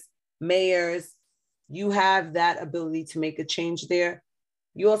governors, mayors. You have that ability to make a change there.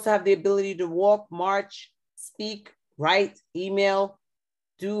 You also have the ability to walk, march, speak, write, email,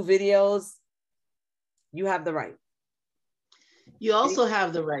 do videos. You have the right. You also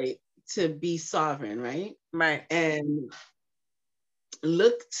have the right to be sovereign, right? Right. And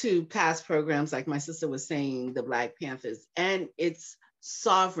look to past programs, like my sister was saying, the Black Panthers, and its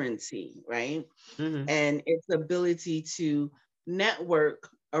sovereignty, right? Mm-hmm. And its ability to network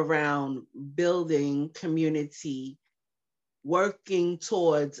around building community, working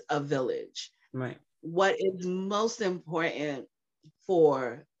towards a village. Right. What is most important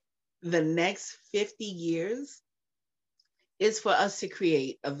for the next 50 years is for us to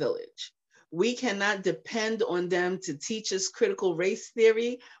create a village. We cannot depend on them to teach us critical race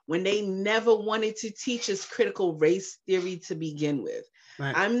theory when they never wanted to teach us critical race theory to begin with.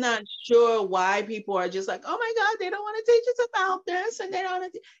 Right. I'm not sure why people are just like, oh my God, they don't want to teach us about this. And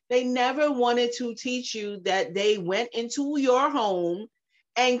they never wanted to teach you that they went into your home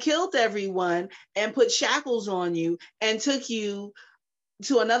and killed everyone and put shackles on you and took you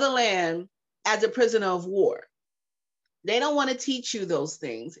to another land as a prisoner of war. They don't want to teach you those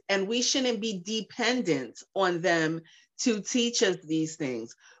things, and we shouldn't be dependent on them to teach us these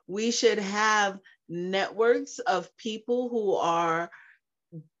things. We should have networks of people who are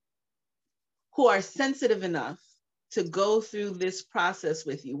sensitive enough to go through this process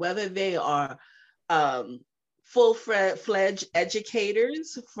with you, whether they are full-fledged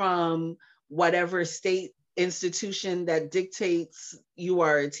educators from whatever state institution that dictates you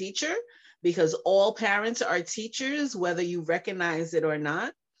are a teacher, because all parents are teachers, whether you recognize it or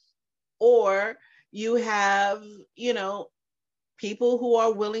not. Or you have, people who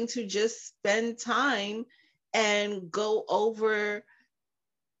are willing to just spend time and go over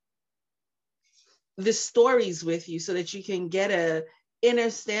the stories with you so that you can get a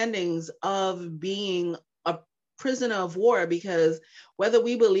understandings of being a prisoner of war, because whether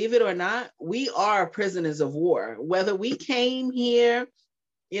we believe it or not, we are prisoners of war. Whether we came here,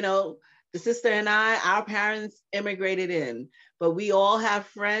 the sister and our parents immigrated in, but we all have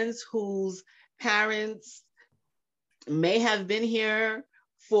friends whose parents may have been here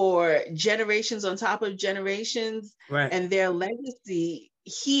for generations on top of generations, right. And their legacy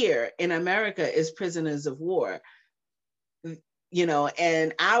here in America is prisoners of war.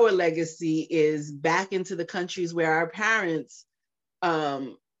 And our legacy is back into the countries where our parents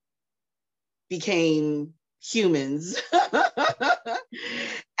became humans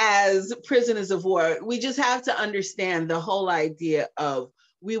as prisoners of war. We just have to understand the whole idea of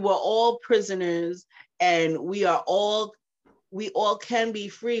we were all prisoners, and we all can be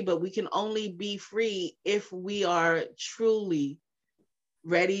free, but we can only be free if we are truly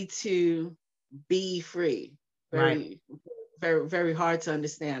ready to be free. Very, very, very hard to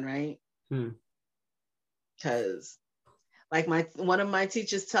understand, right? Because like one of my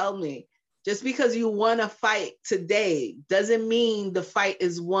teachers told me, just because you won a fight today doesn't mean the fight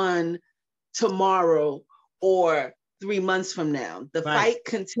is won tomorrow or 3 months from now. The Right. fight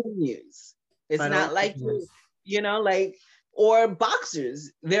continues. It's Fight not all like continues. like, or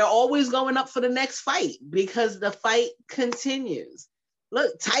boxers, they're always going up for the next fight because the fight continues.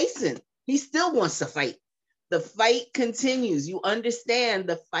 Look, Tyson, he still wants to fight. The fight continues. You understand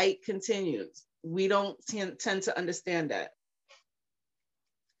the fight continues. We don't tend to understand that.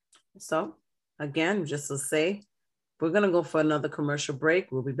 So again, just to say, we're going to go for another commercial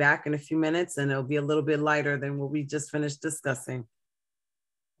break. We'll be back in a few minutes and it'll be a little bit lighter than what we just finished discussing.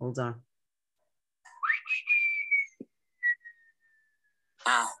 Hold on.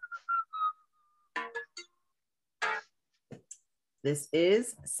 This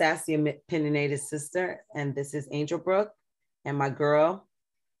is Sassy Opinionated Sister, and this is Angel Brooke and my girl.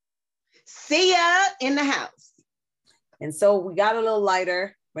 See ya in the house. And so we got a little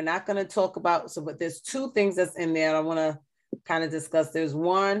lighter. We're not going to talk about, but there's two things that's in there I want to kind of discuss. There's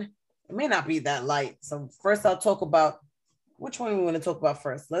one, it may not be that light. So first I'll talk about, which one we want to talk about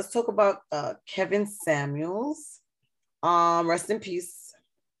first? Let's talk about Kevin Samuels. Rest in peace,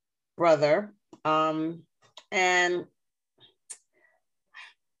 brother. And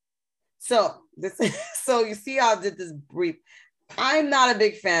so you see how I did this brief. I'm not a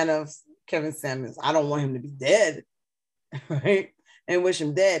big fan of Kevin Samuels. I don't want him to be dead, right? And wish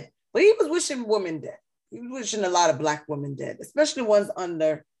him dead. But he was wishing women dead. He was wishing a lot of Black women dead, especially ones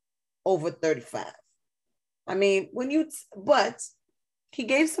over 35. I mean, but he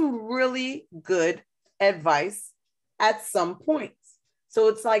gave some really good advice at some points. So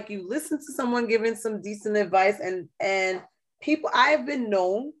it's like you listen to someone giving some decent advice, and people, I've been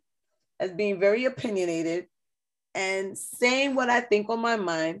known as being very opinionated and saying what I think on my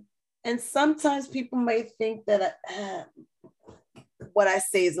mind. And sometimes people may think that what I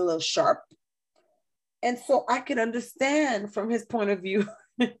say is a little sharp. And so I can understand from his point of view,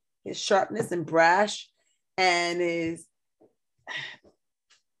 his sharpness and brash and his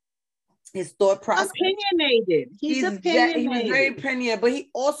thought process. Opinionated. He's opinionated. He was very opinionated, but he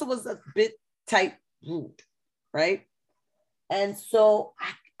also was a bit type rude, right? And so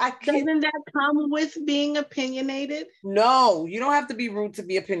I can't. Doesn't that come with being opinionated? No, you don't have to be rude to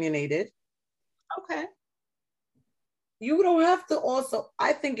be opinionated. Okay. You don't have to also,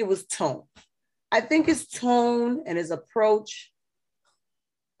 I think it was tone. I think his tone and his approach,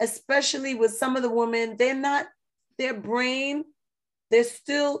 especially with some of the women, their brain, it's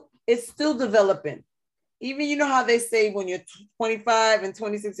still developing. Even, you know how they say when you're 25 and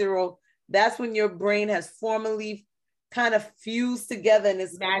 26-year-old, that's when your brain has formally kind of fused together and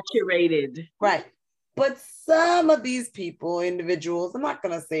is saturated. Right. But some of these people, individuals, I'm not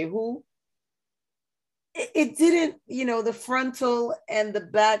going to say who, it didn't, the frontal and the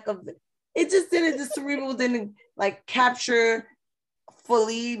back of the cerebral didn't like capture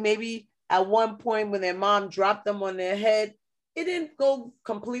fully. Maybe at one point when their mom dropped them on their head, it didn't go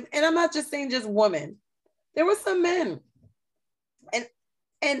complete. And I'm not just saying just women. There were some men.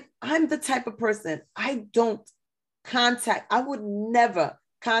 And I'm the type of person, I would never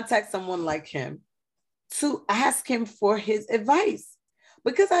contact someone like him to ask him for his advice,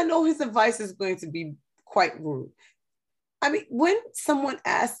 because I know his advice is going to be quite rude. I mean, when someone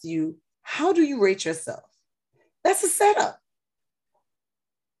asks you, how do you rate yourself? That's a setup.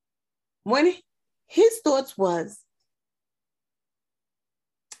 When his thoughts was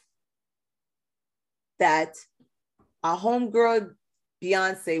that our homegirl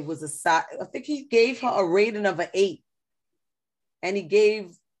Beyonce was I think he gave her a rating of an 8, and he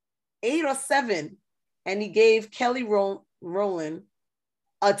gave 8 or 7, and he gave Kelly Rowland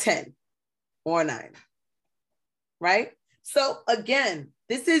a 10 or a 9, right? So again,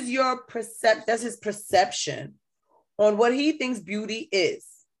 this is that's his perception on what he thinks beauty is.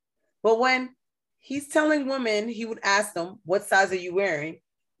 But when he's telling women, he would ask them, what size are you wearing?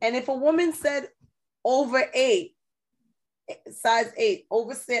 And if a woman said over 8, size 8,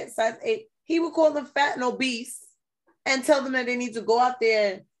 over size 8, he would call them fat and obese and tell them that they need to go out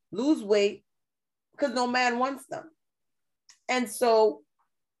there and lose weight because no man wants them. And so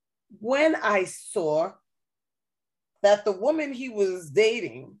when I saw that the woman he was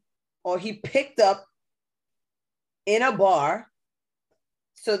dating or he picked up in a bar,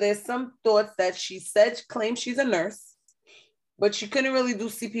 so there's some thoughts that she claimed she's a nurse, but she couldn't really do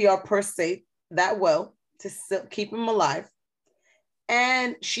CPR per se that well to keep him alive.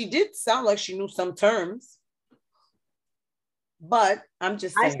 And she did sound like she knew some terms, but I'm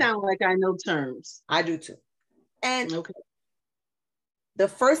just saying. I sound like I know terms. I do too. And okay. The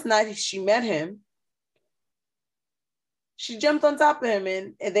first night she met him, she jumped on top of him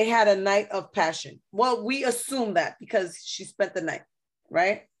and they had a night of passion. Well, we assume that because she spent the night,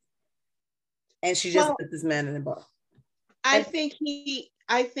 right? And she just put this man in the bar. I think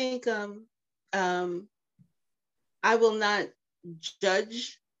I will not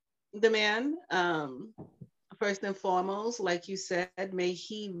judge the man. First and foremost, like you said, may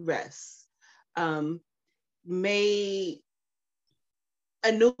he rest. May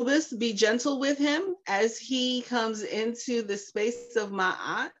Anubis be gentle with him as he comes into the space of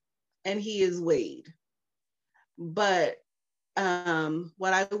Ma'at and he is weighed. But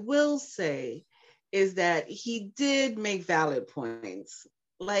what I will say is that he did make valid points.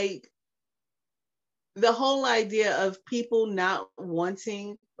 Like the whole idea of people not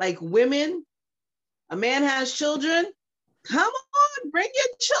wanting, like women, a man has children, come on, bring your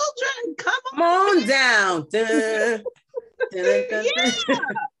children, come on down. Yeah. You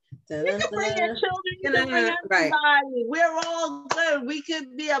can bring your children, you can bring everybody. Right. We're all good. We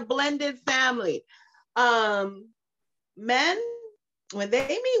could be a blended family. Men, when they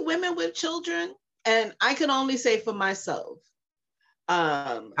meet women with children, and I can only say for myself,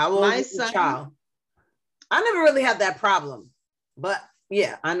 how old is the child? I never really had that problem, but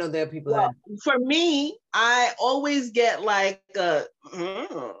yeah, I know there are people that. For me, I always get like like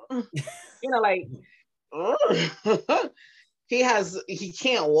he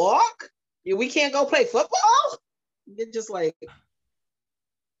can't walk. We can't go play football. You're just like,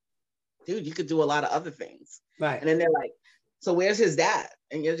 dude, you could do a lot of other things. Right. And then they're like, so where's his dad?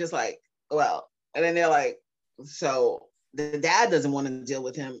 And you're just like, well, and then they're like, so the dad doesn't want to deal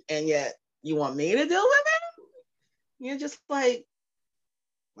with him, and yet you want me to deal with him? You're just like,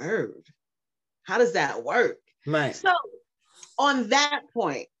 word. How does that work? Right. So on that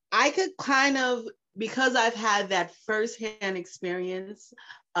point, I could kind of, because I've had that firsthand experience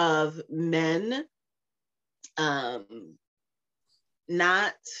of men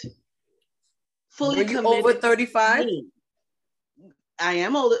not fully committed. Were you over 35? I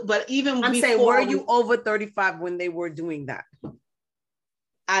am older, but even I'm saying, were you over 35 when they were doing that?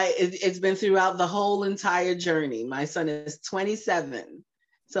 It's been throughout the whole entire journey. My son is 27.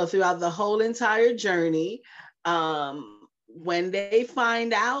 So throughout the whole entire journey, when they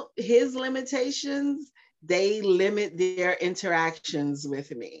find out his limitations, they limit their interactions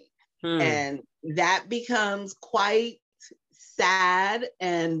with me. And that becomes quite sad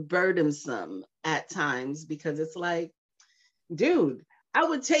and burdensome at times, because it's like, dude, I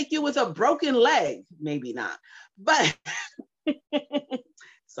would take you with a broken leg. Maybe not, but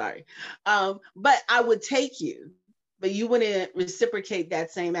sorry. But I would take you, but you wouldn't reciprocate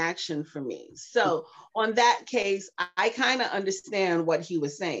that same action for me. So on that case, I kind of understand what he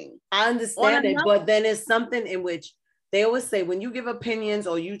was saying. I understand it, but then it's something in which they always say, when you give opinions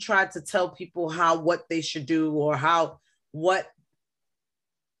or you try to tell people what they should do, or what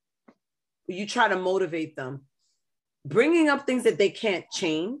you try to motivate them, bringing up things that they can't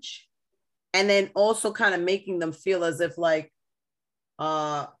change, and then also kind of making them feel as if like,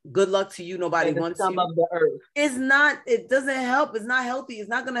 good luck to you, nobody wants you. Of the earth. It doesn't help. It's not healthy. It's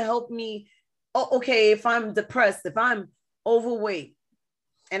not going to help me. Oh, okay, if I'm depressed, if I'm overweight,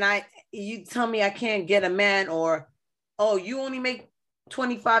 and you tell me I can't get a man, or, oh, you only make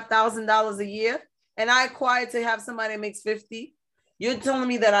 $25,000 a year, and I acquired to have somebody that makes 50. You're telling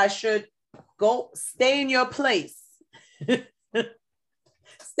me that I should stay in your place.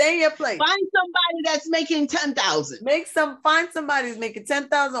 Stay in your place. Find somebody that's making 10,000. Find somebody who's making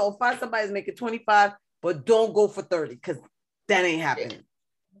 10,000, or find somebody who's making 25, but don't go for 30, because that ain't happening.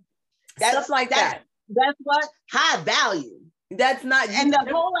 Stuff like that. That's what high value. That's not. And the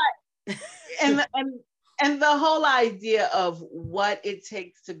whole and the whole idea of what it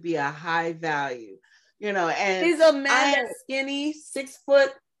takes to be a high value, and he's a man that's skinny, 6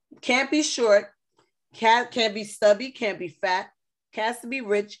 foot, can't be short, can't be stubby, can't be fat, has to be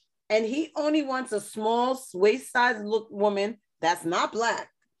rich, and he only wants a small waist-sized woman that's not Black,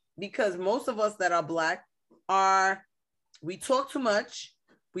 because most of us that are Black we talk too much,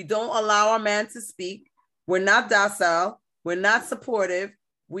 we don't allow our man to speak, we're not docile, we're not supportive,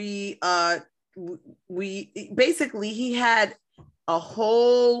 we basically, he had a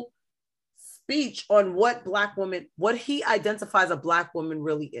whole speech on what he identifies a Black woman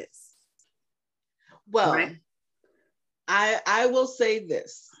really is. Well, right? I will say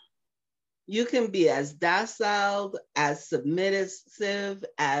this. You can be as docile, as submissive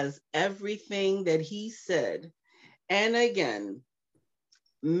as everything that he said. And again,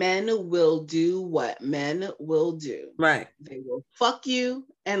 men will do what men will do. Right. They will fuck you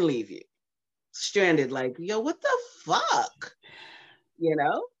and leave you stranded, like, yo, what the fuck?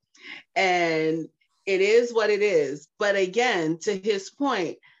 And it is what it is. But again, to his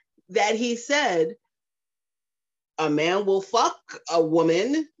point that he said, a man will fuck a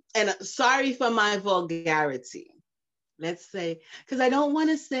woman, and sorry for my vulgarity, let's say, because I don't want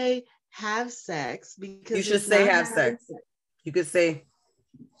to say have sex, because you should say have sex. You could say,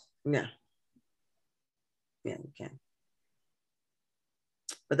 yeah. Yeah, you can.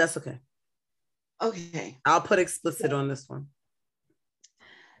 But that's okay. Okay. I'll put explicit on this one.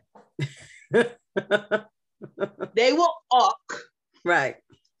 They will uck. Right.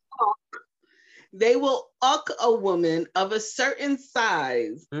 They will uck a woman of a certain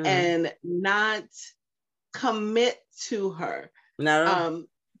size and not commit to her. No.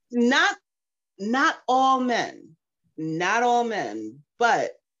 Not all men. Not all men,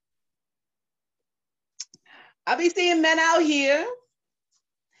 but I be seeing men out here.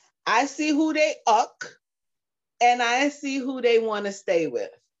 I see who they uck, and I see who they want to stay with.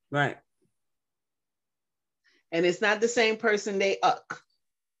 Right. And it's not the same person they uck.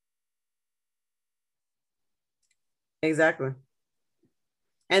 Exactly.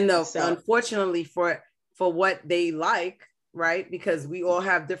 And unfortunately for what they like, right? Because we all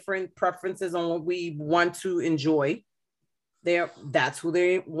have different preferences on what we want to enjoy. That's who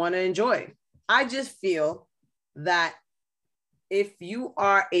they want to enjoy. I just feel that if you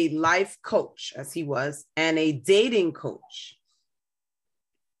are a life coach, as he was, and a dating coach,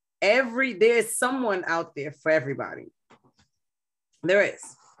 there's someone out there for everybody. There is.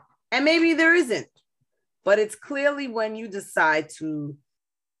 And maybe there isn't. But it's clearly when you decide to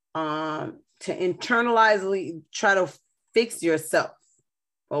internalizely try to fix yourself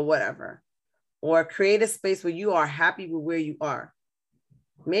or whatever, or create a space where you are happy with where you are.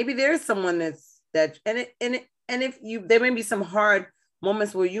 Maybe there's someone there may be some hard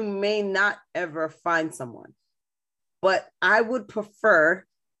moments where you may not ever find someone, but I would prefer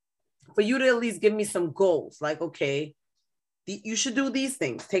for you to at least give me some goals. Like, okay, you should do these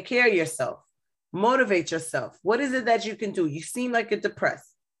things. Take care of yourself. Motivate yourself. What is it that you can do? You seem like you're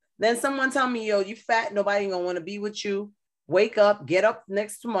depressed. Then someone tell me, yo, you fat, nobody gonna want to be with you. Wake up, get up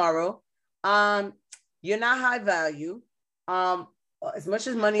next tomorrow. You're not high value. As much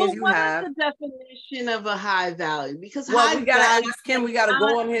as money as you have. What is the definition of a high value? Because we gotta ask him, we gotta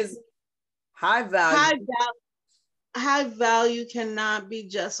go on his high value. High value cannot be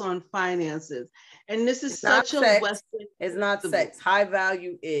just on finances. And this is such a Western. It's not sex. High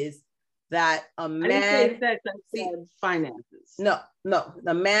value is that a man. I didn't say sex, I said finances. No.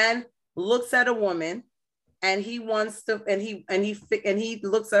 The man looks at a woman and he wants to, and he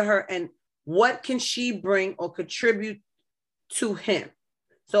looks at her and what can she bring or contribute to him?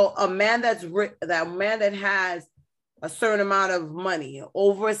 So a man that has a certain amount of money,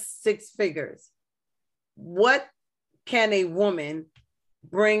 over 6 figures, what can a woman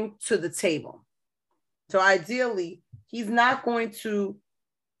bring to the table? So ideally, he's not going to,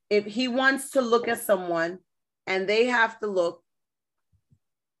 if he wants to look at someone and they have to look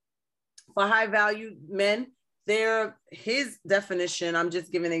for high value men, his definition, I'm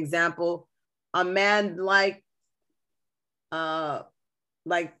just giving an example, a man like an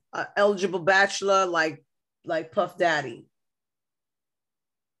eligible bachelor, like Puff Daddy.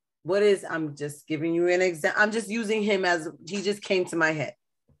 I'm just giving you an example. I'm just using him as, he just came to my head.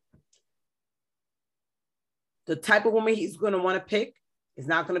 The type of woman he's going to want to pick is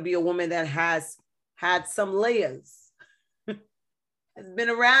not going to be a woman that has had some layers, has been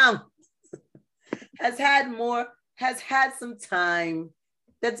around, has had some time,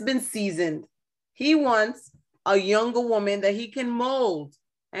 that's been seasoned. He wants a younger woman that he can mold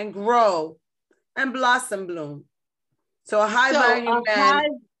and grow and blossom bloom. So a high value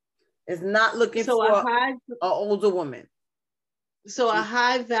man is not looking for an older woman. So a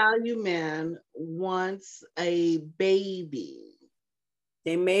high value man wants a baby.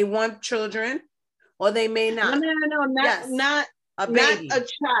 They may want children or they may not. No, not a baby. Not a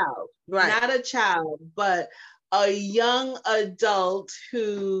child. Right. Not a child, but a young adult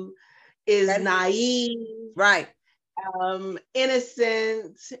who is naive. Right.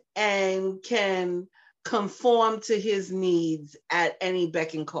 Innocent and can conform to his needs at any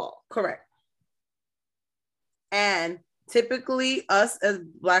beck and call. Correct. And typically us as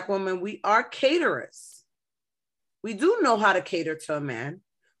Black women, we are caterers. We do know how to cater to a man.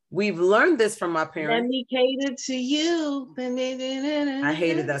 We've learned this from our parents. Let me cater to you. I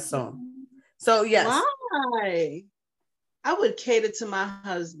hated that song. So yes. Why? I would cater to my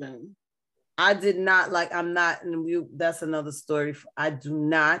husband. I did not that's another story. I'm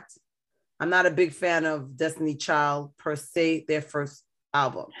not a big fan of Destiny Child per se, their first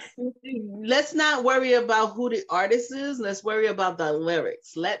album. Let's not worry about who the artist is. Let's worry about the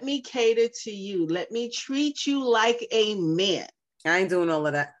lyrics. Let me cater to you. Let me treat you like a man. I ain't doing all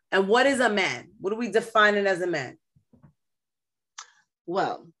of that. And what is a man? What are we defining as a man?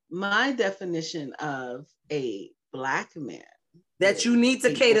 Well, my definition of a Black man that you need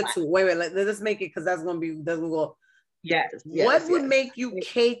to a cater black- to. Wait, let's make it, because that's gonna go. Yes. What would make you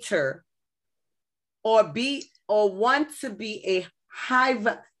cater or want to be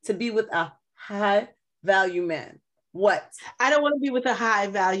with a high value man? What? I don't want to be with a high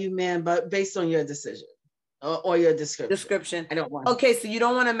value man, but based on your decision or your description. I don't want. Okay, so you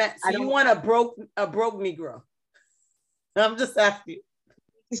don't want to. So you want a broke Negro? I'm just asking.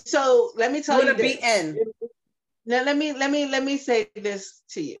 So let me tell you. Be N. Now let me say this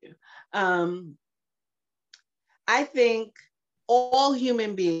to you. I think all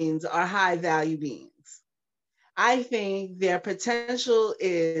human beings are high value beings. I think their potential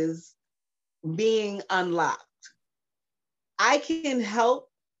is being unlocked. I can help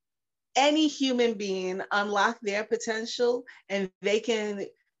any human being unlock their potential, and they can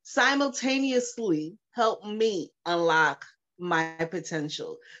simultaneously help me unlock my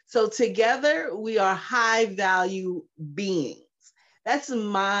potential. So together we are high value beings. That's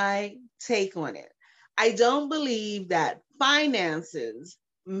my take on it. I don't believe that finances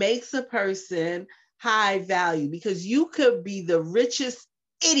makes a person high value, because you could be the richest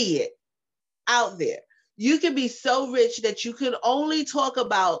idiot out there. You could be so rich that you could only talk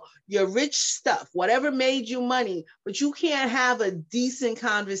about your rich stuff, whatever made you money, but you can't have a decent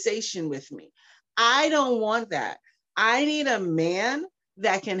conversation with me. I don't want that. I need a man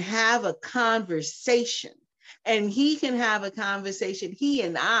that can have a conversation, and he can have a conversation, he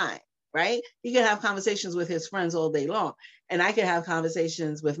and I, right? He can have conversations with his friends all day long, and I can have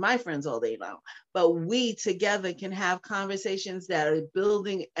conversations with my friends all day long. But we together can have conversations that are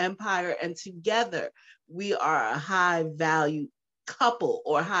building empire, and together we are a high value couple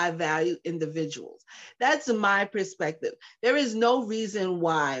or high value individuals. That's my perspective. There is no reason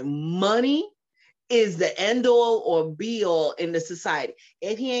why money is the end all or be all in the society.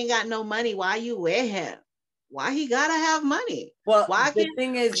 If he ain't got no money, why you with him? Why he gotta have money? Well, why the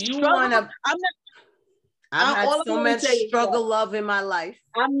thing is, you want to. I've had so much struggle love in my life.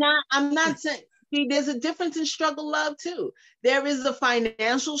 I'm not saying. See, there's a difference in struggle love too. There is a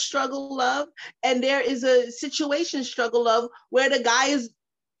financial struggle love, and there is a situation struggle love where the guy is,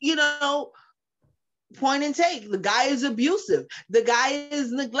 point and take. The guy is abusive. The guy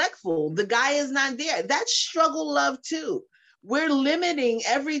is neglectful. The guy is not there. That's struggle love too. We're limiting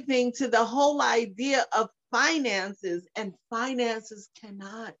everything to the whole idea of finances, and finances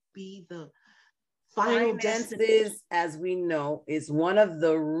cannot be the final destination. As we know, is one of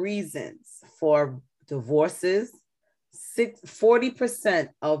the reasons for divorces. 40%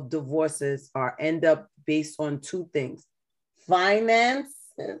 of divorces end up based on two things: finances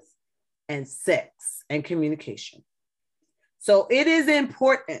and sex and communication. So it is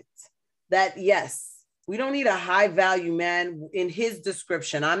important that, yes, we don't need a high value man in his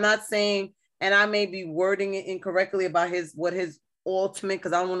description. I'm not saying, and I may be wording it incorrectly about what his ultimate,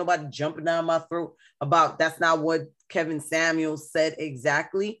 because I don't want nobody jumping down my throat about that's not what Kevin Samuels said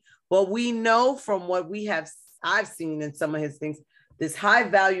exactly. But we know from what I've seen in some of his things, this high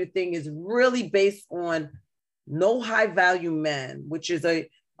value thing is really based on no high value man, which is a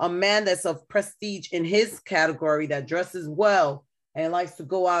man that's of prestige in his category, that dresses well and likes to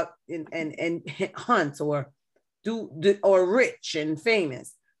go out and hunt or rich and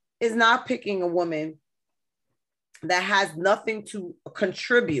famous, is not picking a woman that has nothing to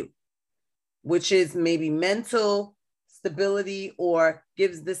contribute, which is maybe mental stability or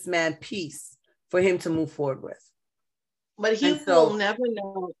gives this man peace for him to move forward with. But he will never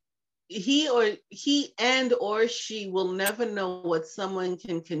know. He or she will never know what someone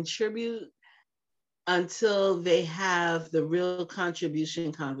can contribute until they have the real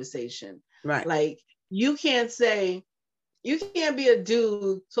contribution conversation. Right. Like, you can't be a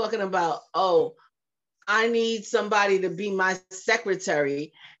dude talking about, oh, I need somebody to be my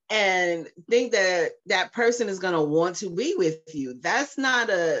secretary, and think that person is going to want to be with you. That's not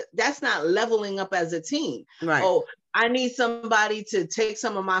leveling up as a team. Right. Oh, I need somebody to take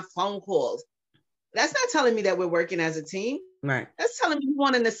some of my phone calls. That's not telling me that we're working as a team. Right. That's telling me you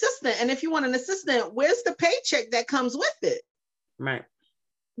want an assistant. And if you want an assistant, where's the paycheck that comes with it? Right.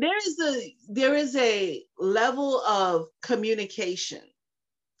 There is a level of communication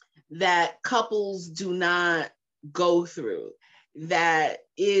that couples do not go through that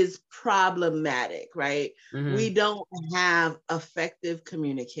is problematic, right? Mm-hmm. We don't have effective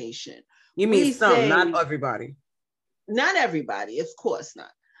communication. You mean not everybody. Not everybody, of course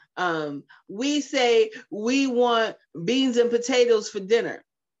not. We say we want beans and potatoes for dinner.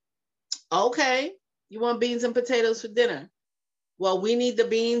 Okay, you want beans and potatoes for dinner. Well, we need the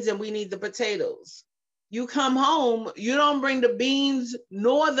beans and we need the potatoes. You come home, you don't bring the beans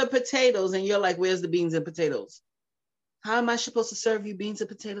nor the potatoes, and you're like, where's the beans and potatoes? How am I supposed to serve you beans and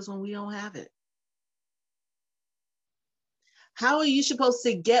potatoes when we don't have it? How are you supposed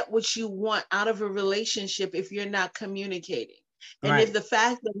to get what you want out of a relationship if you're not communicating? And Right. if the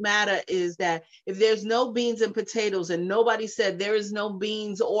fact of the matter is that if there's no beans and potatoes and nobody said there is no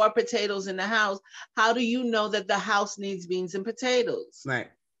beans or potatoes in the house, how do you know that the house needs beans and potatoes? Right.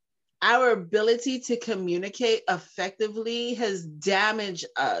 Our ability to communicate effectively has damaged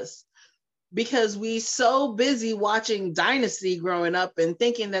us because we so busy watching Dynasty growing up and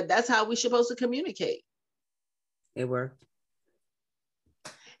thinking that that's how we're supposed to communicate. It worked.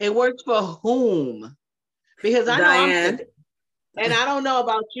 It worked for whom? Because I know Diane. I'm sick. And I don't know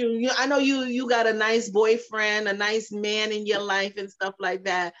about you. I know you got a nice boyfriend, a nice man in your life and stuff like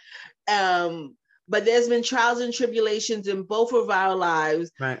that. But there's been trials and tribulations in both of our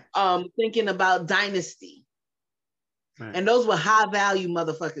lives, right. Thinking about Dynasty. Right. And those were high value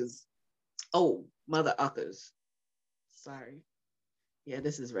motherfuckers. Oh, mother uckers. Sorry. Yeah,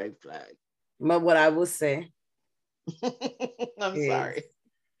 this is red flag. But what I will say, I'm sorry.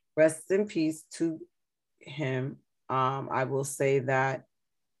 Rest in peace to him. I will say that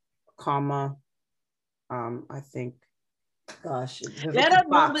Karma, I think, gosh, let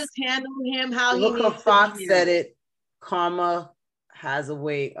us handle him how he needs Fox to be. said it. Karma has a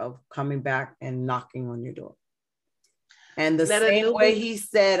way of coming back and knocking on your door. And the same way he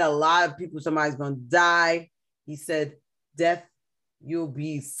said, a lot of people, somebody's going to die. He said, death, you'll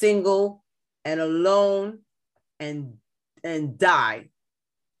be single and alone and die.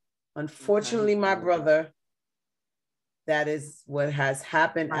 Unfortunately, my brother, that is what has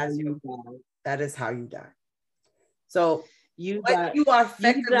happened. That is how you die. So you died in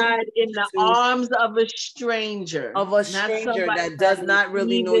the arms of a stranger. That does not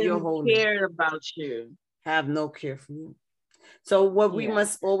really know your whole name. Care about you. Have no care for you. So what we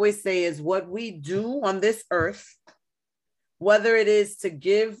must always say is what we do on this earth, whether it is to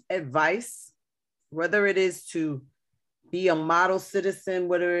give advice, whether it is to be a model citizen,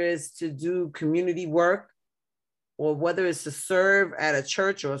 whether it is to do community work, or whether it's to serve at a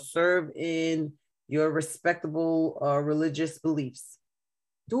church or serve in your respectable religious beliefs.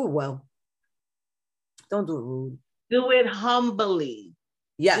 Do it well. Don't do it rude. Do it humbly.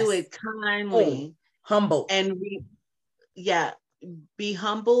 Yes. Do it kindly. Humble. And be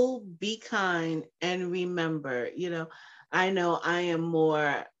humble, be kind, and remember, I know I am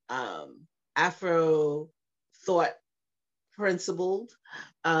more Afro thought principled.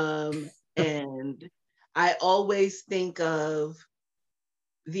 And I always think of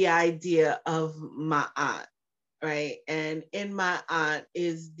the idea of my aunt, right? And in my aunt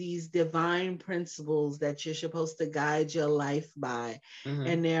is these divine principles that you're supposed to guide your life by. Mm-hmm.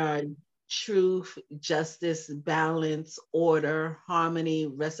 And there are truth, justice, balance, order, harmony,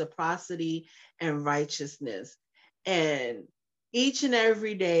 reciprocity, and righteousness. And each and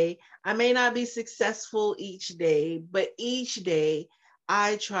every day, I may not be successful each day, but each day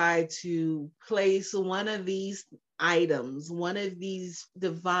I try to place one of these items, one of these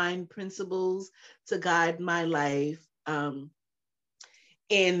divine principles to guide my life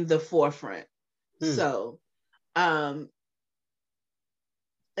in the forefront. So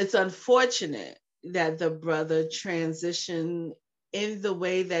it's unfortunate that the brother transitioned in the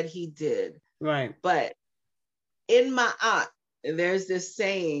way that he did. Right. But in my aunt, there's this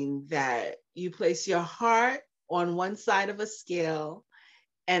saying that you place your heart on one side of a scale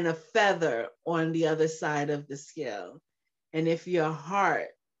and a feather on the other side of the scale. And if your heart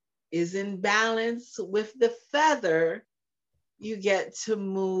is in balance with the feather, you get to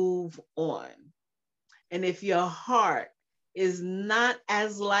move on. And if your heart is not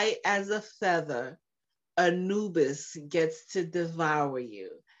as light as a feather, Anubis gets to devour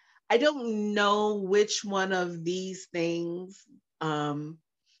you. I don't know which one of these things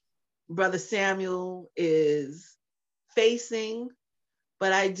Brother Samuel is facing,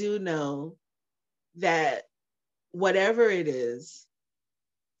 but I do know that whatever it is,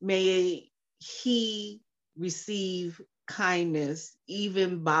 may he receive kindness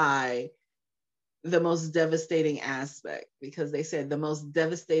even by the most devastating aspect, because they said the most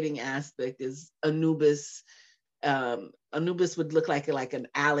devastating aspect is Anubis. Anubis would look like an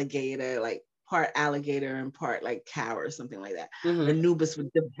alligator, like part alligator and part like cow or something like that. Mm-hmm. Anubis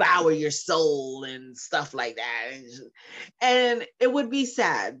would devour your soul and stuff like that. And it would be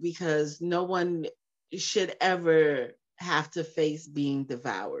sad because no one should ever have to face being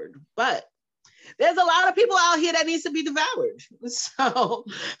devoured. But there's a lot of people out here that needs to be devoured. So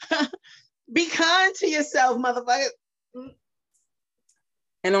be kind to yourself, motherfucker.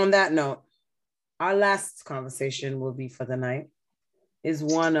 And on that note, our last conversation will be for the night is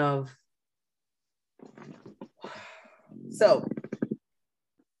one of So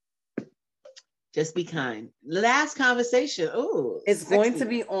just be kind. Last conversation. Oh, it's going to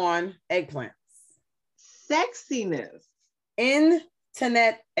be on eggplants. Sexiness.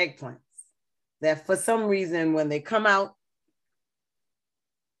 Internet eggplants. That for some reason, when they come out,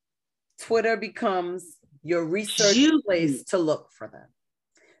 Twitter becomes your research place to look for them.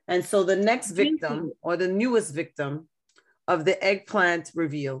 And so the next victim or the newest victim of the eggplant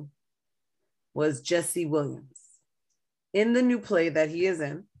reveal was Jesse Williams in the new play that he is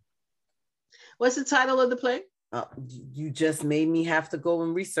in. What's the title of the play? You just made me have to go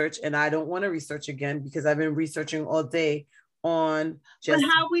and research, and I don't want to research again because I've been researching all day on Jesse.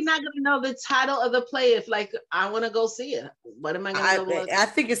 But how are we not going to know the title of the play if, like, I want to go see it? What am I going to go? I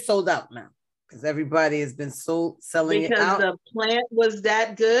think it's sold out now because everybody has been selling it out. Because the plant was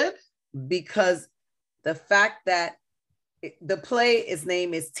that good? Because the fact that the play, its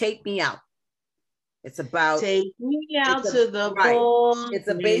name is Take Me Out. It's about Take me out to the ball. It's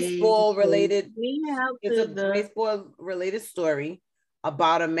a baseball related. It's a baseball related story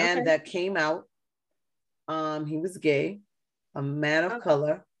about a man that came out. He was gay, a man of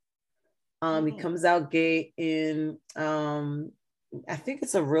color. He comes out gay in. I think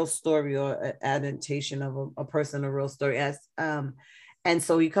it's a real story or an adaptation of a person, a real story. And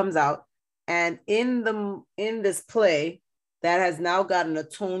so he comes out, and in this play that has now gotten a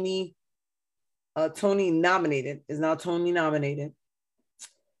Tony nominated, is now Tony nominated.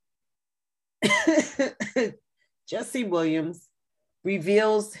 Jesse Williams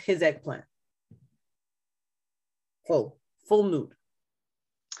reveals his eggplant. Full nude.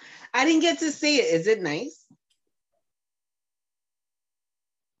 I didn't get to see it. Is it nice?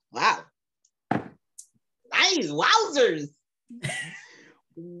 Wow. Nice. Wowzers.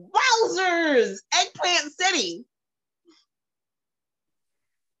 Wowzers. Eggplant City.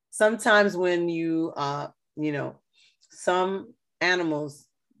 Sometimes when you, some animals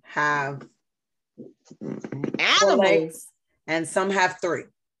have 4 legs and some have 3.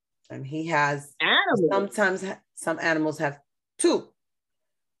 And he has, sometimes some animals have 2,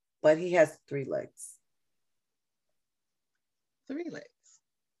 but he has 3 legs. 3 legs.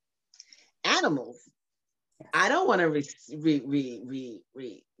 Animals. I don't want to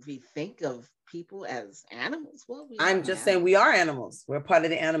rethink of people as animals. Well, I'm just saying we are animals. We're part of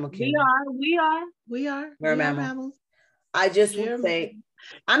the animal kingdom. We are. We're mammals. I just would say,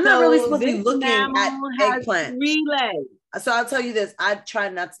 I'm not really supposed to be looking at eggplant. 3 legs. So I'll tell you this. I try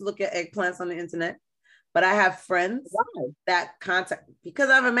not to look at eggplants on the internet, but I have friends that contact because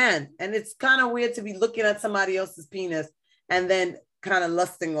I'm a man, and it's kind of weird to be looking at somebody else's penis and then kind of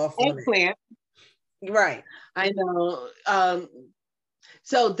lusting off eggplant. Right. I know.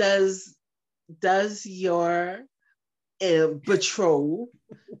 So does your betrothed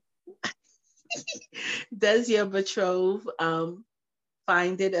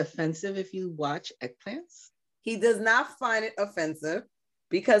find it offensive if you watch eggplants? He does not find it offensive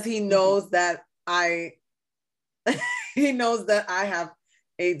because he knows that I have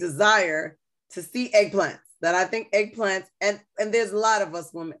a desire to see eggplants, that I think eggplants, and there's a lot of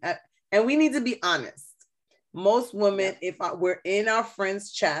us women, and we need to be honest. Most women, we're in our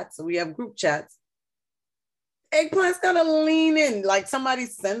friends' chats, so we have group chats, eggplant's gotta lean in. Like somebody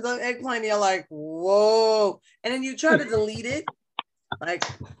sends an eggplant, you're like, whoa. And then you try to delete it. Like,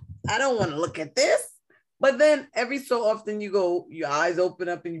 I don't want to look at this. But then every so often you go, your eyes open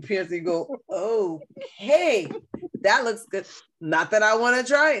up and you pierce and you go, oh, hey, that looks good. Not that I want to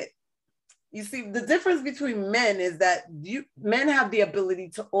try it. You see, the difference between men is that men have the ability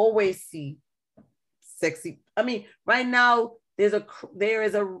to always see sexy. I mean, right now there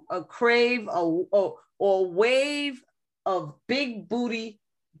is a crave or wave of big booty,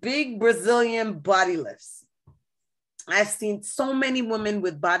 big Brazilian body lifts. I've seen so many women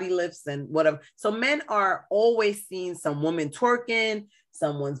with body lifts and whatever. So men are always seeing some woman twerking,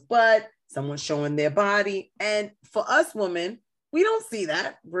 someone's butt, someone showing their body. And for us women, we don't see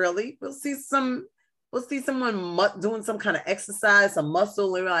that really. We'll see someone doing some kind of exercise, some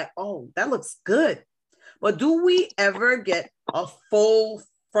muscle, and we're like, oh, that looks good. But do we ever get a full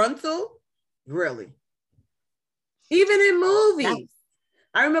frontal? Really? Even in movies. Yeah.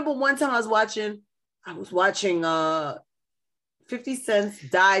 I remember one time I was watching 50 Cent's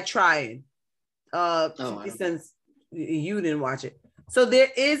Die Trying. 50 Cent's, you didn't watch it. So there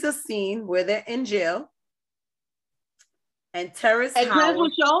is a scene where they're in jail and Terrence Howard. Eggplant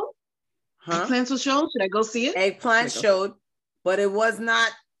was shown? Huh? Eggplant was shown? Should I go see it? Eggplant showed, but it was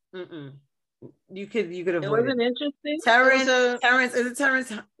not. You could avoid it. Wasn't interesting. Terrence, is it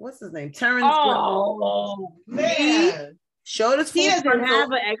Terrence? What's his name? Terrence. Oh man, Showed his He full doesn't frontal,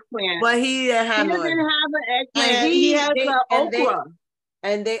 have an eggplant. but he didn't He have doesn't none. have an And eggplant. He has they- an and they- okra.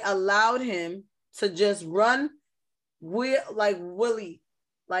 And they allowed him to just run like Willie,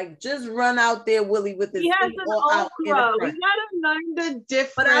 like just run out there, Willie, with his He has feet an all out in the okra. We front. gotta learn the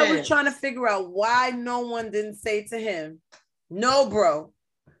difference. But I was trying to figure out why no one didn't say to him, "No, bro,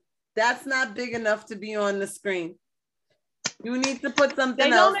 that's not big enough to be on the screen. You need to put something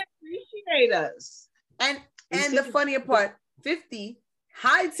They else." don't appreciate us. And the funnier part, 50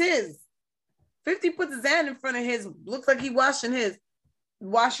 hides his. 50 puts his hand in front of his, looks like he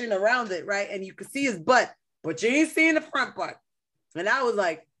washing around it, right? And you can see his butt, but you ain't seeing the front part. And I was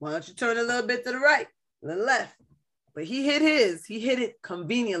like, why don't you turn a little bit to the right, the left? But he hit it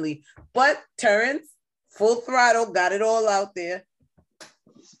conveniently. But Terrence, full throttle, got it all out there.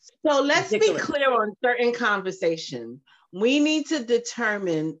 So let's Ridiculous. be clear on certain conversation. We need to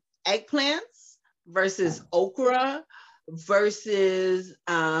determine eggplants versus okra versus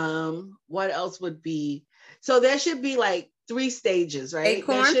what else would be? So there should be like 3 stages, right?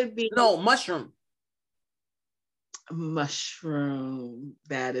 Acorn? There should be Mushroom. Mushroom.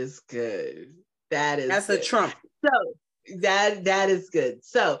 That is good. That's good. A trump. So that is good.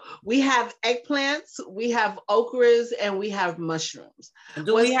 So we have eggplants, we have okras, and we have mushrooms.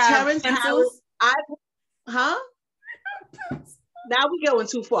 Do we have pencils? Huh? Now we're going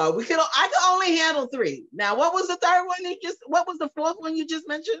too far. I can only handle 3. Now, what was the third one? What was the fourth one you just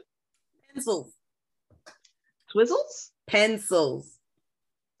mentioned? Pencils. Twizzles? Pencils.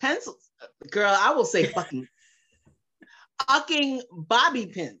 Girl, I will say fucking bobby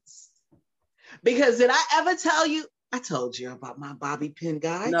pins. Because did I ever tell you? I told you about my bobby pin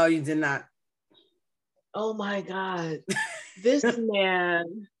guy. No, you did not. Oh my God. This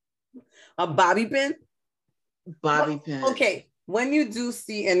man. A bobby pin? Bobby pin. Okay. When you do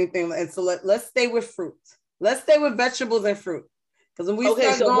see anything, and so let's stay with fruit. Let's stay with vegetables and fruit. Because when we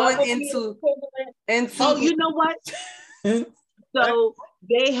start going into oh, you know what? So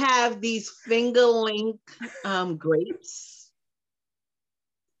they have these finger-link grapes.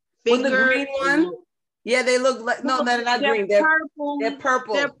 The green one? Yeah, they look like they're not green. They're purple. They're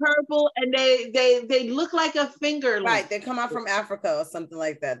purple. They're purple, and they look like a finger link. Right, they come out from Africa or something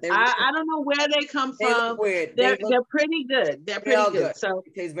like that. I don't know where they come from. They look weird. They're pretty good. They're pretty good. So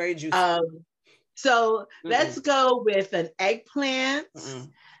it tastes very juicy. So let's go with an eggplant.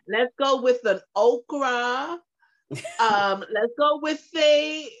 Let's go with an okra. Let's go with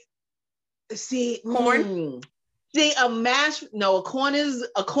corn. See, a corn is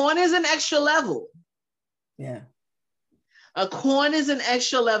an extra level. Yeah. A corn is an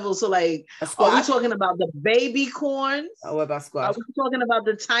extra level. So like, are we talking about the baby corn? Oh, what about squash? Are we talking about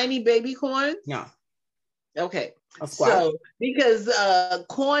the tiny baby corn? No. Okay. A squash. So because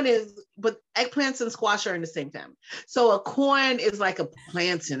corn but eggplants and squash are in the same family. So a corn is like a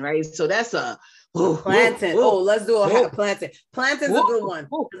plantain, right? So that's a plantain. Let's do a plantain. Plantain's a good one.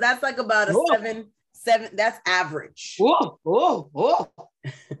 That's like about a 7. That's average.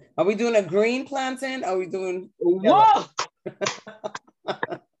 Are we doing a green plantain? Are we doing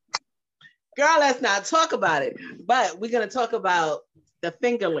Girl, let's not talk about it. But we're gonna talk about the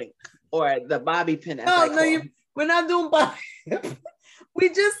finger link or the bobby pin. We're not doing bobby. We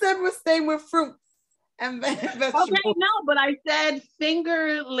just said we're staying with fruit and vegetables. Okay, no, but I said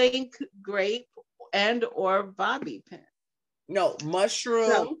finger link grape and or bobby pin. No,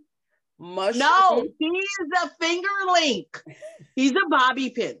 mushroom. No, he's a finger link. He's a bobby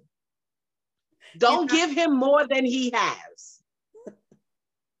pin. Don't give him more than he has.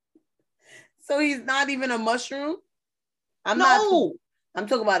 So he's not even a mushroom? I'm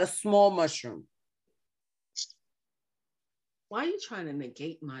talking about a small mushroom. Why are you trying to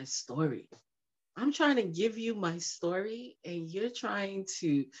negate my story? I'm trying to give you my story and you're trying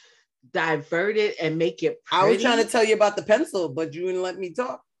to divert it and make it pretty. I was trying to tell you about the pencil, but you didn't let me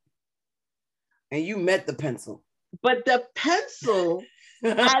talk. And you met the pencil. But the pencil,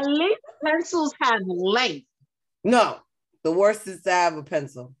 at least pencils have length. No, the worst is to have a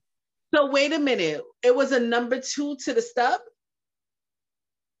pencil. So wait a minute. It was a number 2 to the stub?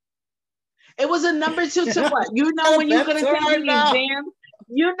 It was a number 2 to what? You know when you're going to take the exam?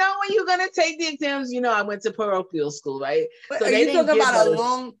 You know when you're going to take the exams? You know I went to parochial school, right? But so are you talking about a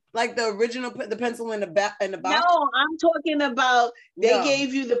long, like the original, the pencil in the back? No, I'm talking about they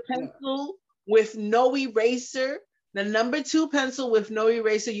gave you the pencil with no eraser. The number 2 pencil with no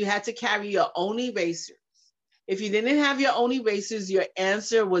eraser, you had to carry your own erasers. If you didn't have your own erasers, your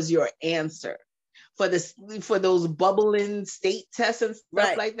answer was your answer for those bubbling state tests and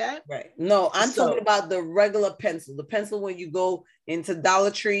stuff like that. Right. No, I'm talking about the regular pencil. The pencil when you go into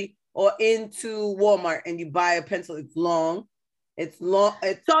Dollar Tree or into Walmart and you buy a pencil, it's long. It's long. So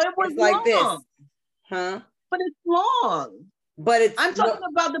it was it's like this. long. Huh? But it's long. But it's I'm talking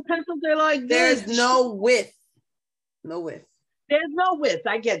about the pencils. They're like there's this. no width. No width. There's no width.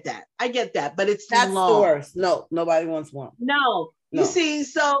 I get that. But it's That's long. the worst. No, nobody wants one. No. You see,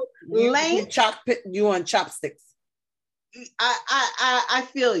 so length. You want chopsticks. I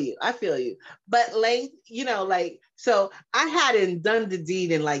feel you. But length, like, so I hadn't done the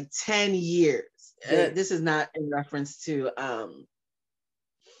deed in like 10 years. This is not in reference to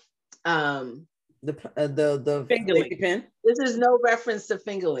the fingering. pen. This is no reference to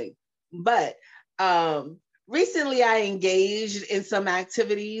fingering. But recently I engaged in some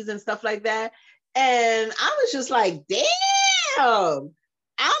activities and stuff like that. And I was just like, damn,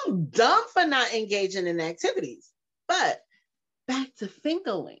 I'm dumb for not engaging in activities. But back to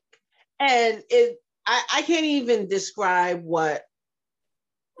fingering. And I can't even describe what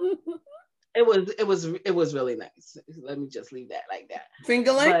it was really nice. Let me just leave that like that.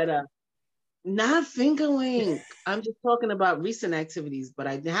 Fingering? But not fingering. I'm just talking about recent activities, but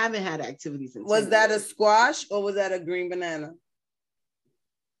I haven't had activities in. Was that a squash or was that a green banana?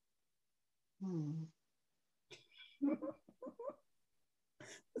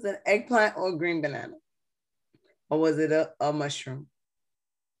 Was it an eggplant or a green banana? Or was it a mushroom?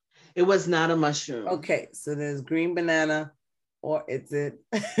 It was not a mushroom. Okay, so there's green banana, or is it?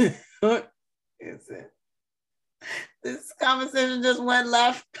 Is it? This conversation just went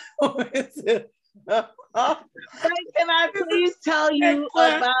left. Or is it? Can I please tell you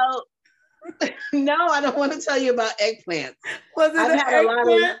about? No, I don't want to tell you about eggplants. Was it I've had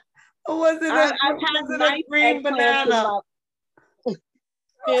eggplant? A lot of. Or was it a green banana?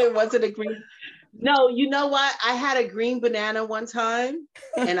 Was it a green? No, you know what? I had a green banana one time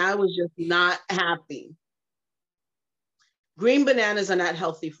and I was just not happy. Green bananas are not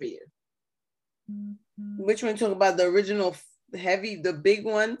healthy for you. Which one you talking about? The original heavy, the big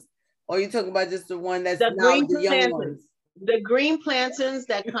ones? Or you talking about just the one that's the green the young plantains. Ones? The green plantains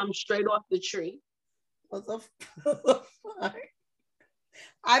that come straight off the tree.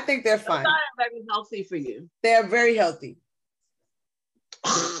 I think they're fine. They're not very healthy for you. They're very healthy.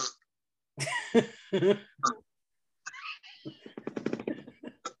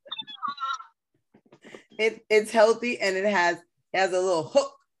 It's healthy and it has a little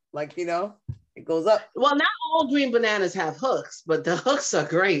hook, like, it goes up. Well, not all green bananas have hooks, but the hooks are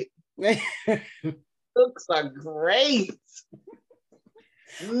great. Hooks are great.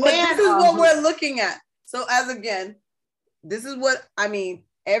 Man, but this is what we're looking at. So this is what I mean.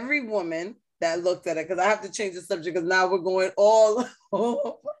 Every woman that looked at it, because I have to change the subject because now we're going all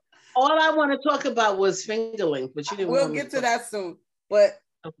I want to talk about was fingering, but you didn't. We'll get to that soon. But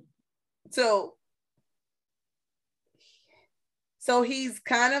okay. So he's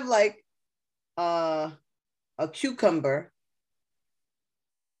kind of like a cucumber,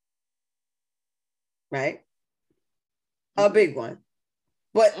 right? A big one,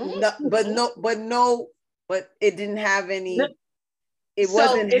 but it didn't have any. It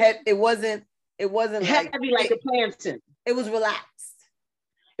wasn't heavy like a plantain. It was relaxed.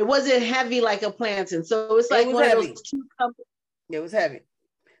 It wasn't heavy like a plantain. So it's like one heavy. Of those cucumbers. It was heavy,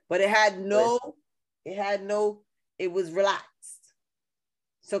 but it was relaxed.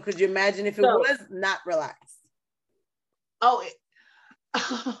 So could you imagine if it was not relaxed? Oh,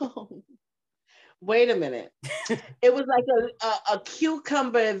 wait a minute. It was like a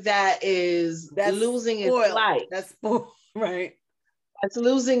cucumber that's losing spoiled. Its life. That's spoiled, right? That's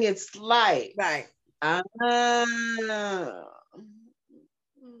losing its life. Right.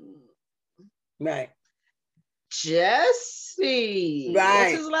 Right. Jesse.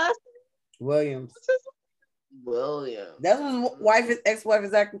 Right. What's his last name? Williams. Williams. That's when his ex-wife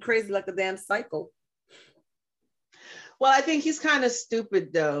is acting crazy like a damn psycho. Well, I think he's kind of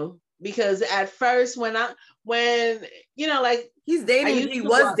stupid though, because at first when he's dating, he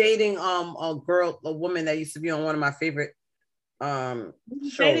was dating a woman that used to be on one of my favorite shows.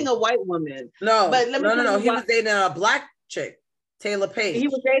 Dating a white woman. No, but no. He was dating a black chick. Taylor Page. He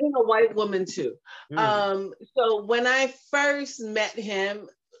was dating a white woman too. So when I first met him,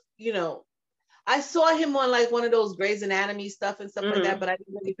 I saw him on like one of those Grey's Anatomy stuff and stuff like that, but I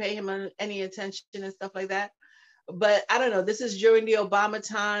didn't really pay him any attention and stuff like that. But I don't know, this is during the Obama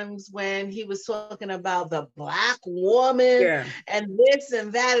times when he was talking about the Black woman and this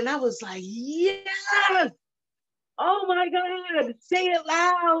and that. And I was like, yes, oh my God, say it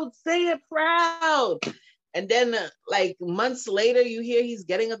loud, say it proud. And then like months later, you hear he's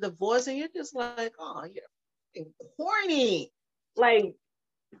getting a divorce and you're just like, oh, you're corny. Like,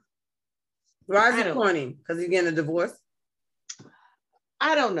 why is he corny? Because he's getting a divorce?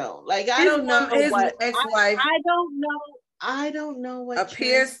 I don't know. Like, I don't know his what ex-wife I don't know what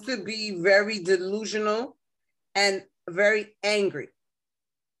appears to be very delusional and very angry.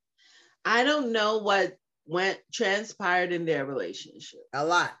 I don't know what transpired in their relationship. A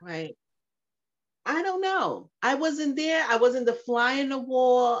lot. Right. I don't know. I wasn't there. I wasn't the fly in the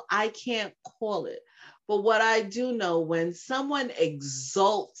wall. I can't call it. But what I do know, when someone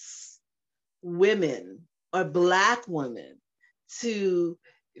exalts women or Black women to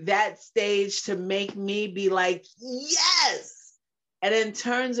that stage to make me be like, yes, and then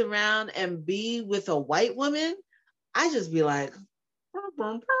turns around and be with a white woman, I just be like, I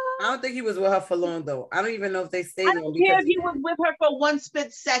don't think he was with her for long, though. I don't even know if they stayed I don't care if he was with her for one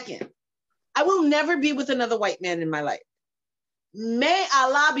split second. I will never be with another white man in my life. May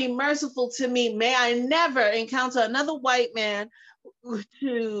Allah be merciful to me. May I never encounter another white man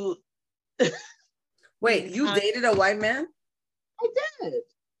to... Wait, you dated a white man? I did.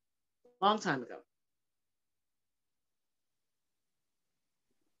 Long time ago.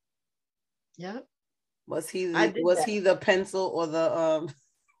 Yep. Was he the pencil or the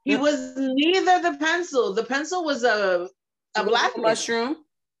He was neither the pencil. The pencil was a Black mushroom.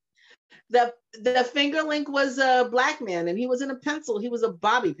 The finger link was a Black man, and he wasn't a pencil. He was a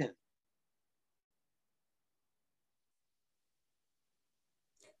bobby pin.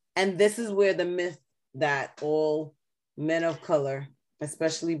 And this is where the myth that all men of color,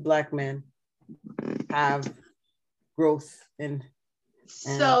 especially Black men, have growth in.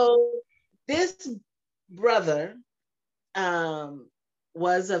 So this brother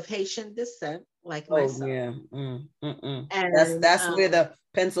was of Haitian descent, like myself. Yeah. And that's where the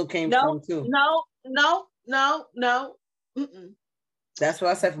pencil came from too. No. That's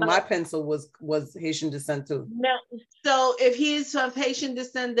what I said. My pencil was Haitian descent too. No. So if he's of Haitian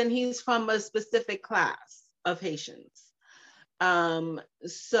descent, then he's from a specific class of Haitians.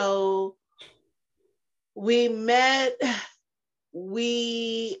 So we met.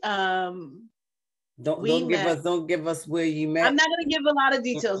 Don't give us where you met. I'm not gonna give a lot of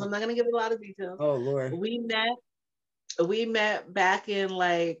details. Oh Lord. We met back in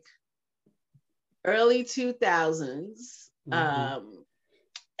like early 2000s.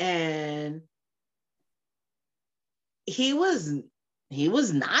 And he was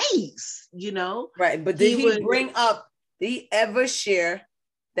nice, you know. Right, but did he ever share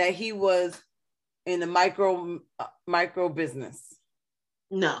that he was in the micro business?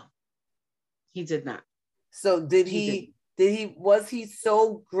 No, he did not. So was he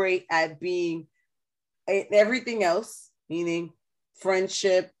so great at being everything else, meaning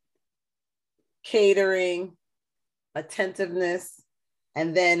friendship, catering, attentiveness,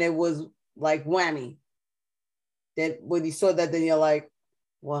 and then it was like whammy? Then when you saw that, then you're like,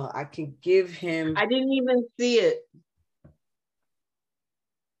 well, I can give him. I didn't even see it.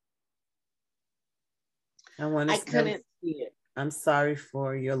 I couldn't see it. I'm sorry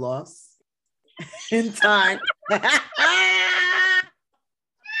for your loss in time.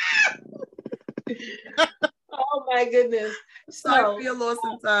 Oh my goodness. Sorry for your loss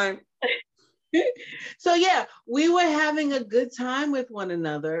in time. So yeah, we were having a good time with one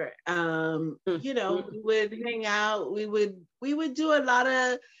another. You know, we would hang out, we would do a lot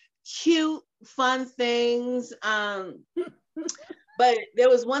of cute, fun things. But there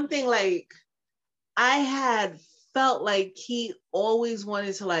was one thing, like, I had felt like he always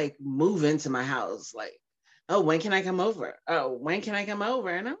wanted to like move into my house. Like, oh, when can I come over? Oh, when can I come over?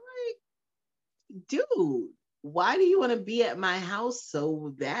 And I'm like, dude, why do you want to be at my house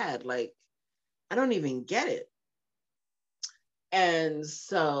so bad? Like, I don't even get it. And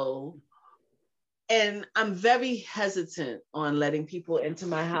so, and I'm very hesitant on letting people into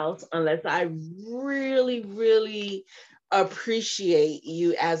my house unless I really, really appreciate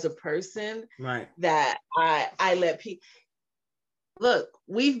you as a person. Right. That I let people. Look,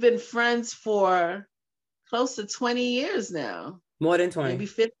 we've been friends for close to 20 years now. More than 20. Maybe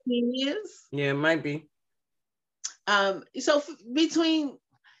 15 years. Yeah, it might be. So between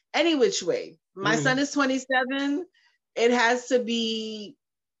any which way, my son is 27. It has to be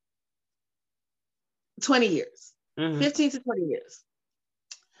 20 years, 15 to 20 years.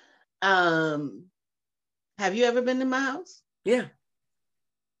 Have you ever been in my house? Yeah.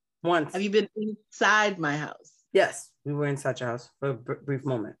 Once. Have you been inside my house? Yes. We were inside your house for a brief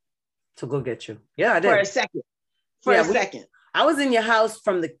moment to go get you. Yeah, I did. For a second. For a second. I was in your house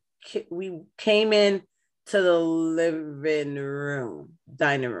we came in to the living room,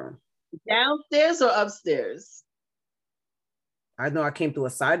 dining room. Downstairs or upstairs? I know I came through a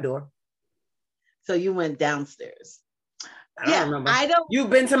side door. So you went downstairs. I don't remember. You've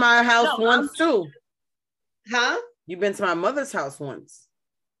been to my house once too. Huh? You've been to my mother's house once.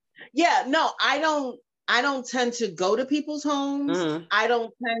 Yeah, no, I don't tend to go to people's homes. Mhm. I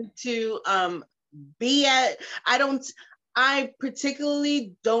don't tend to be at I don't I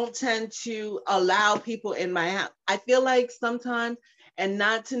particularly don't tend to allow people in my house. I feel like sometimes, and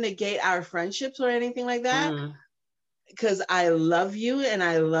not to negate our friendships or anything like that, Mhm. because I love you and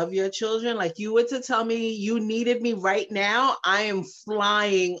I love your children. Like, you were to tell me you needed me right now, I am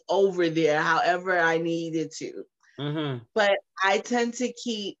flying over there however I needed to. Mhm. But I tend to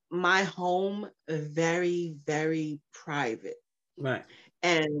keep my home very, very private. Right.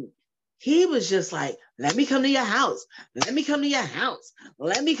 And he was just like, let me come to your house. Let me come to your house.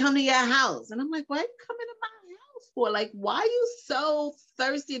 Let me come to your house. And I'm like, why are you coming to my house for? Like, why are you so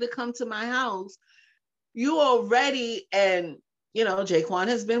thirsty to come to my house? You already, and you know, Jaquan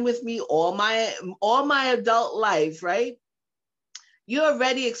has been with me all my adult life, right? You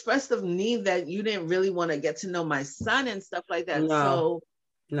already expressed of me that you didn't really want to get to know my son and stuff like that. No.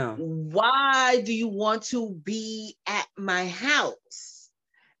 So why do you want to be at my house?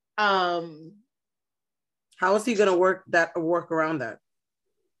 How is he gonna work around that?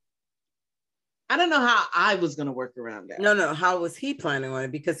 I don't know how I was gonna work around that. No. How was he planning on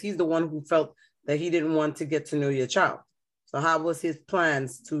it? Because he's the one who felt that he didn't want to get to know your child. So how was his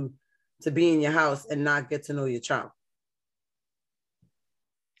plans to be in your house and not get to know your child?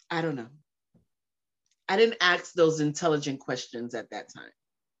 I don't know. I didn't ask those intelligent questions at that time.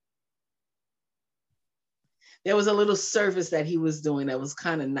 There was a little service that he was doing that was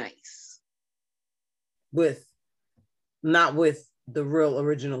kind of nice. Not with the real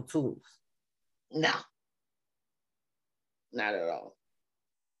original tools. No, not at all.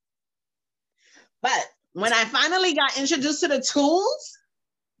 But when I finally got introduced to the tools,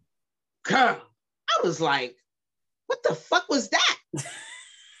 girl, I was like, what the fuck was that?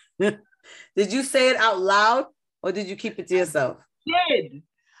 Did you say it out loud or did you keep it to yourself?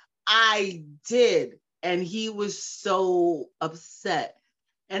 I did. And he was so upset.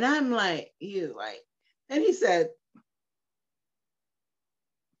 And I'm like, and he said,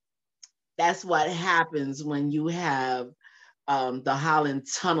 that's what happens when you have the Holland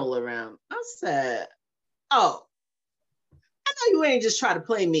Tunnel around. I said, oh, I know you ain't just trying to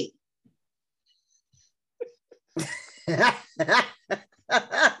play me.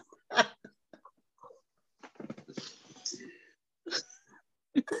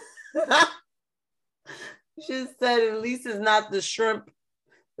 She said, at least it's not the shrimp,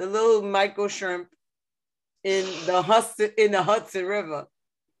 the little micro shrimp in the Hudson River.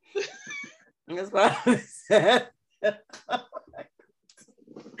 That's what I said. And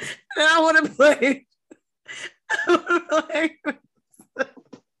I want to play. What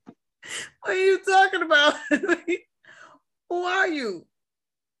are you talking about? Who are you?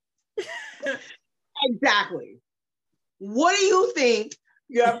 Exactly. What do you think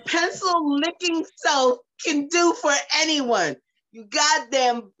your pencil licking self can do for anyone? You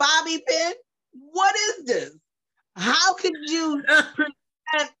goddamn bobby pin? What is this? How could you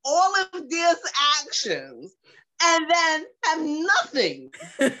present all of these actions and then have nothing?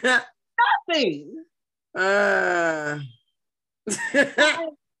 Nothing. I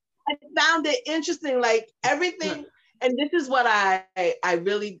found it interesting, like everything. And this is what I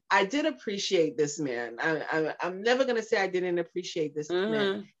did appreciate this man. I'm never gonna say I didn't appreciate this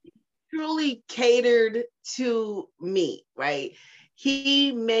man. He truly catered to me, right?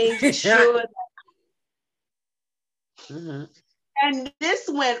 He made sure that, and this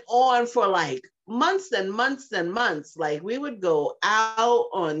went on for like months and months and months. Like, we would go out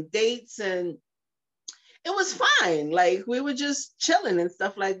on dates and it was fine. Like, we were just chilling and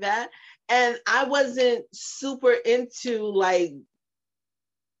stuff like that. And I wasn't super into like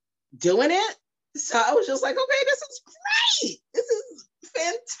doing it. So I was just like, okay, this is great. This is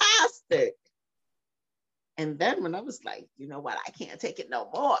fantastic. And then when I was like, you know what? I can't take it no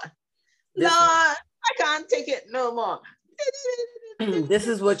more. Lord, I can't take it no more. This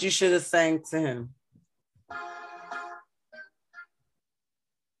is what you should have sang to him.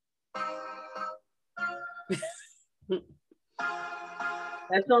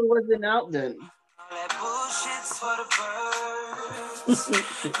 That song wasn't out then.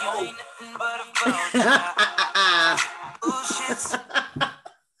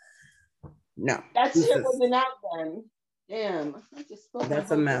 No. That shit wasn't out then. Damn.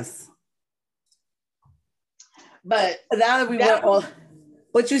 That's a mess. But now that we went all,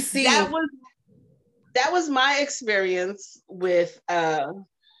 but you see, that was my experience with but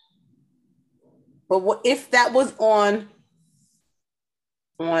what if that was on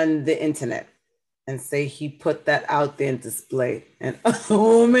the internet and say he put that out there and display and a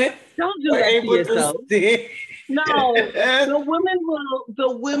woman don't do that to yourself. No,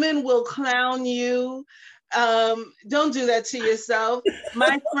 the women will clown you. Don't do that to yourself.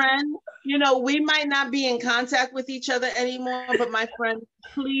 My friend, we might not be in contact with each other anymore, but my friend,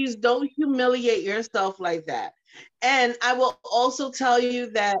 please don't humiliate yourself like that. And I will also tell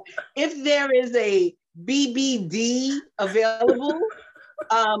you that if there is a BBD available,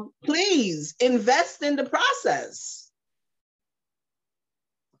 please invest in the process.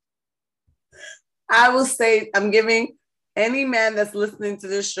 I will say, I'm giving any man that's listening to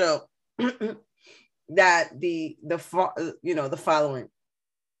this show that the following.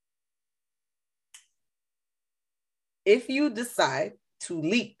 If you decide to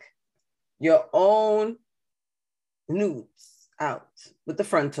leak your own nudes out with the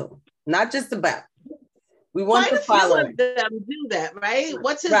frontal, not just the back, we want the following. Quite a few of them do that, right?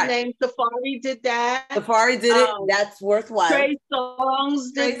 What's his name? Safari did that. Safari did it. That's worthwhile. Trey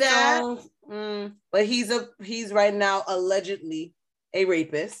Songz did that. But he's right now allegedly a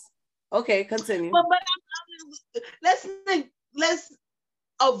rapist. Okay, continue. But let's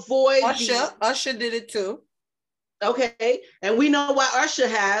avoid. Usher did it too. Okay, and we know what Usher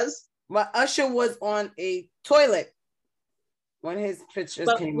has. Well, Usher was on a toilet when his pictures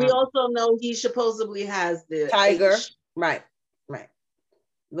came out. We also know he supposedly has the Tiger. H. Right.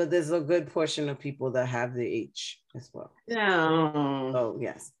 But there's a good portion of people that have the H as well. No. Oh,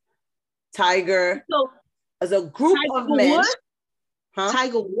 yes. Tiger. So, as a group of men. Woods? Huh?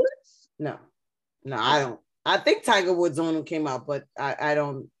 Tiger Woods? No, I don't. I think Tiger Woods one came out, but I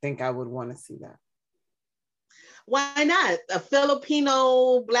don't think I would want to see that. Why not? A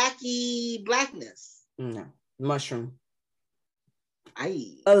Filipino blackness. No. Mushroom.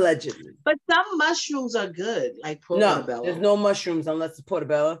 Aye. Allegedly. But some mushrooms are good, like portobello. No, there's no mushrooms unless it's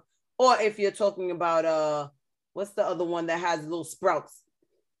portobello. Or if you're talking about what's the other one that has little sprouts?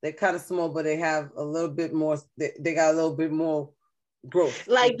 They're kind of small, but they have a little bit more. They got a little bit more growth.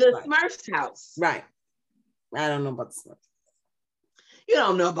 Like the Smurfs house. Right. I don't know about the Smurfs. You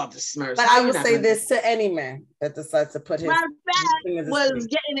don't know about the Smurfs. But I will say this to any man that decides to put his was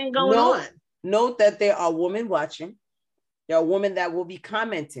getting it going on. Note that there are women watching. There are women that will be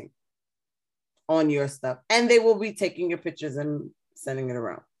commenting on your stuff, and they will be taking your pictures and sending it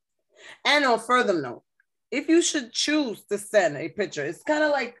around. And on further note, if you should choose to send a picture, it's kind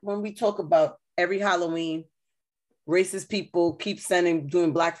of like when we talk about every Halloween, racist people keep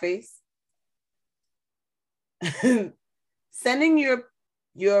doing blackface. Sending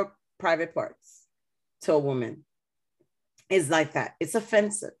your private parts to a woman is like that. It's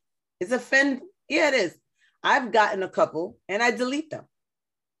offensive. Yeah, it is. I've gotten a couple and I delete them.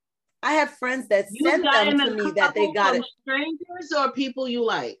 I have friends that send them to me that they got it. Strangers or people you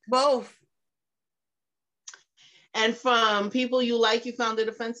like? Both. And from people you like, you found it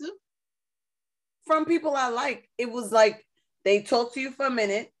offensive? From people I like, it was like they talk to you for a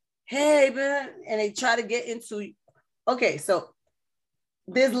minute. Hey, man, and they try to get into. Okay, so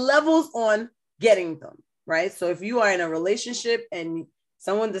there's levels on getting them, right? So if you are in a relationship and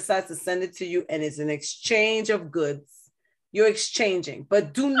someone decides to send it to you and it's an exchange of goods, you're exchanging,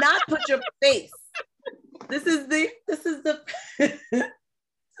 but do not put your face. This is the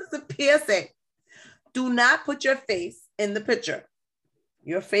PSA. Do not put your face in the picture.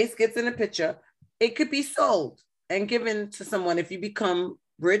 Your face gets in the picture. It could be sold and given to someone if you become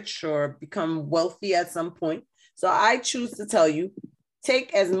rich or become wealthy at some point. So I choose to tell you,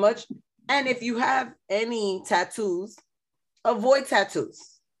 take as much. And if you have any tattoos, avoid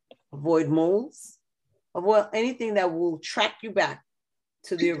tattoos, avoid moles, avoid anything that will track you back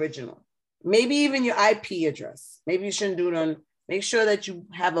to the original. Maybe even your IP address. Maybe you shouldn't do it on, make sure that you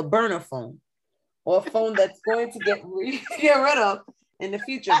have a burner phone or a phone that's going to get rid of in the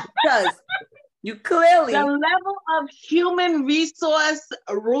future, because you clearly. The level of human resource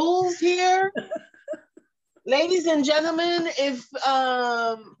rules here. Ladies and gentlemen, if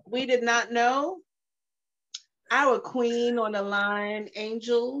we did not know, our queen on the line,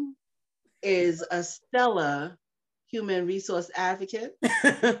 Angel, is a stellar human resource advocate.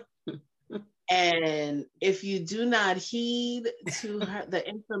 And if you do not heed to the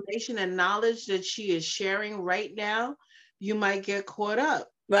information and knowledge that she is sharing right now, you might get caught up.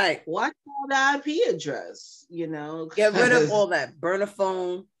 Right. Watch out the IP address, Get rid of all that. Burn a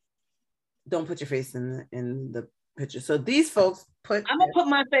phone. Don't put your face in the picture. So these folks I'm gonna put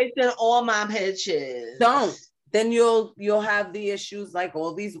my face in all my pictures. Don't. Then you'll have the issues like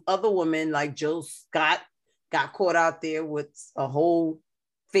all these other women, like Jill Scott got caught out there with a whole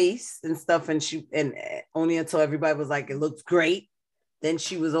face and stuff, and only until everybody was like, it looks great, then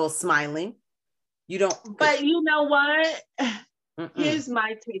she was all smiling. You don't. But you know what? Here's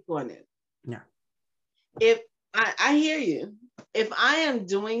my take on it. No. If I hear you. If I am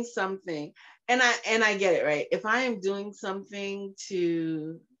doing something, and I get it, right? If I am doing something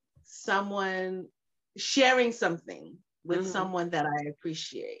to someone, sharing something with someone that I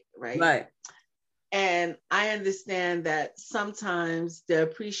appreciate, right? Right. And I understand that sometimes the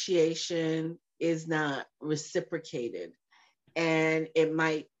appreciation is not reciprocated and it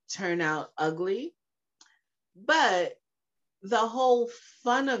might turn out ugly. But the whole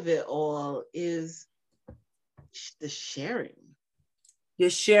fun of it all is the sharing. You're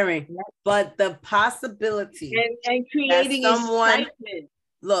sharing, but the possibility and creating someone, excitement.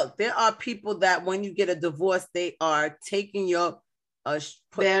 Look, there are people that when you get a divorce, they are taking your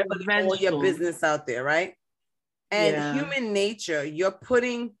putting all your business out there, right? And human nature, you're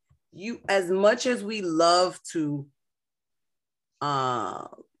putting you, as much as we love to have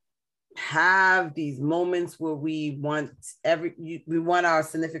these moments where we want our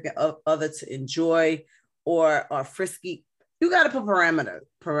significant other to enjoy or are frisky, you got to put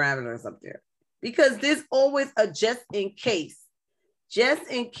parameters up there, because there's always a just in case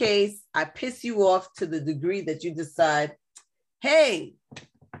I piss you off to the degree that you decide, hey,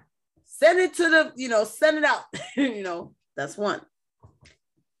 send it to the, send it out. That's one.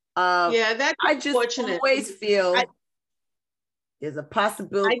 That's I just always feel there's a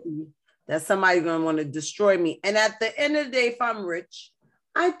possibility that somebody's going to want to destroy me. And at the end of the day, if I'm rich,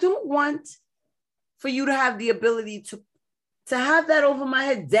 I don't want for you to have the ability to have that over my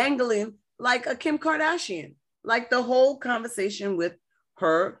head dangling like a Kim Kardashian. Like the whole conversation with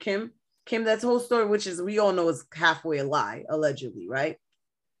her, Kim, that's the whole story, which is, we all know is halfway a lie, allegedly, right?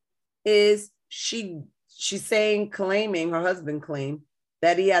 Is she's saying, claiming, her husband claimed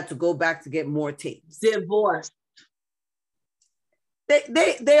that he had to go back to get more tapes. Divorced.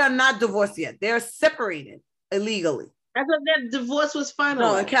 They are not divorced yet. They are separated illegally. I thought that divorce was final.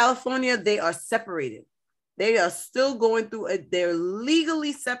 No, in California, they are separated. They are still going through it. They're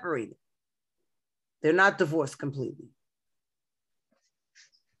legally separated. They're not divorced completely.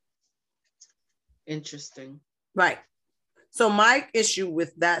 Interesting. Right. So my issue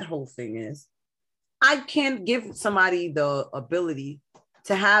with that whole thing is I can't give somebody the ability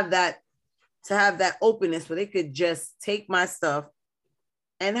to have that openness where they could just take my stuff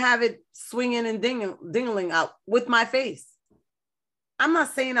and have it swinging and dingling out with my face. I'm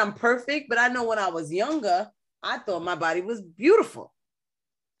not saying I'm perfect, but I know when I was younger, I thought my body was beautiful.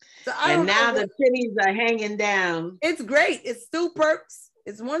 So and now the titties are hanging down. It's great. It's still perks.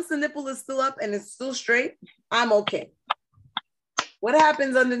 It's once the nipple is still up and it's still straight, I'm okay. What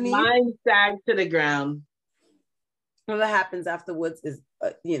happens underneath? Mine sags to the ground. What happens afterwards is,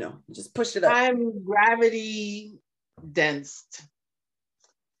 just push it up. I'm gravity densed.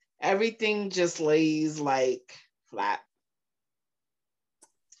 Everything just lays like flat.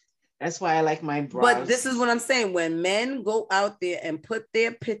 That's why I like my bras. But this is what I'm saying. When men go out there and put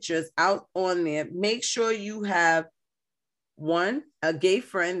their pictures out on there, make sure you have a gay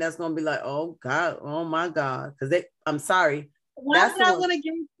friend that's going to be like, oh God, oh my God. Because I'm sorry. Why would I want a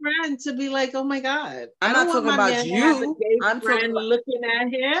gay friend to be like, oh my God? I'm not talking about you. I'm talking about looking at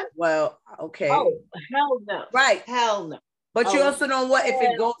him. Well, okay. Oh, hell no. Right. Hell no. But you also know what? If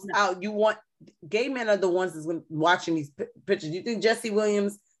it goes out, you want gay men are the ones that's watching these pictures. You think Jesse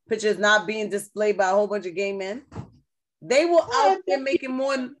Williams' picture is not being displayed by a whole bunch of gay men? They were out there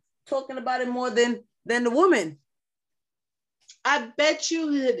talking about it more than the woman. I bet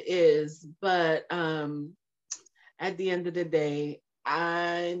you it is, but at the end of the day,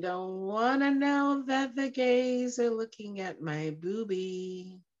 I don't want to know that the gays are looking at my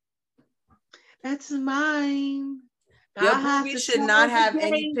boobie. That's mine. Your boobie should not have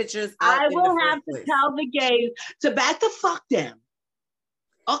any pictures out. I will have to tell the gays to back the fuck down.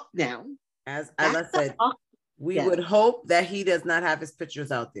 Up down. As I said, we would hope that he does not have his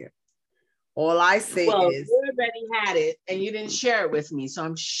pictures out there. All I say is, you already had it and you didn't share it with me, so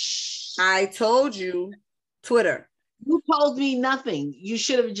I'm I told you, Twitter. You told me nothing. You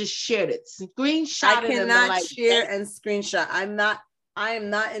should have just shared it. Screenshot it. I cannot share and screenshot. I am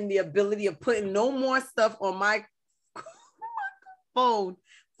not in the ability of putting no more stuff on my phone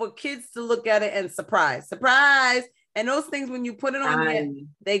for kids to look at it and surprise. And those things, when you put it on there,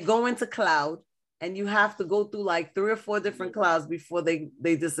 they go into cloud and you have to go through like 3 or 4 different clouds before they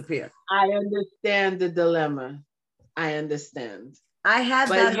disappear. I understand the dilemma. I understand. I had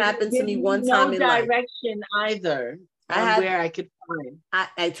that happen to me one time in life. No direction either where I could find.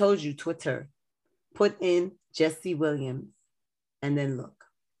 I told you, Twitter. Put in Jesse Williams and then look.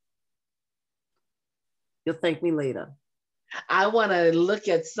 You'll thank me later. I want to look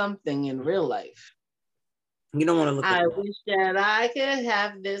at something in real life. You don't want to look at I wish that I could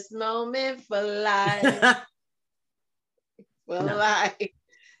have this moment for life. Well, No.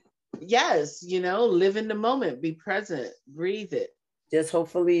 yes, live in the moment, be present, breathe it. Just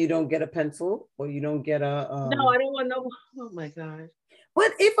hopefully you don't get a pencil or you don't get a. No, I don't want no. Oh my God.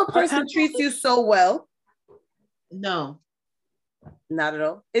 But if a person treats you so well, no, not at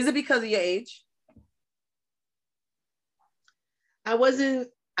all. Is it because of your age? I wasn't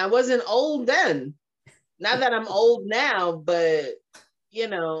old then. Not that I'm old now, but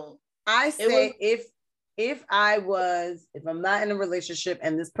I say if I'm not in a relationship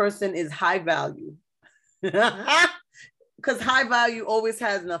and this person is high value, because high value always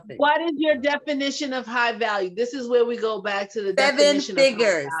has nothing. What is your definition of high value? This is where we go back to the 7 definition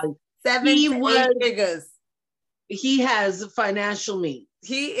figures. of high value. 7 to 8 figures. He has financial means.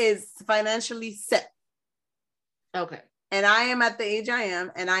 He is financially set. Okay. And I am at the age I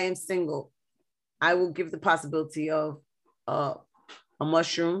am, and I am single. I will give the possibility of a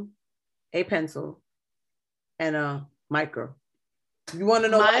mushroom, a pencil, and a micro. You want to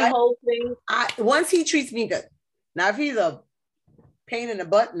know my whole thing? Once he treats me good. Now, if he's a pain in the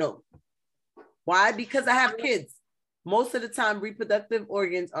butt, no. Why? Because I have kids. Most of the time, reproductive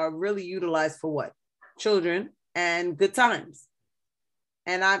organs are really utilized for what? Children and good times.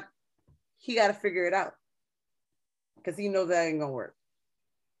 And he got to figure it out because he knows that ain't gonna work.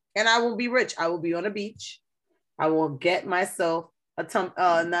 And I will be rich. I will be on a beach. I will get myself not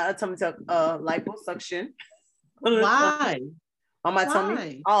a tummy tuck, liposuction. Why? On my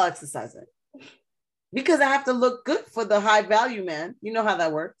tummy. I'll exercise it. Because I have to look good for the high value man. You know how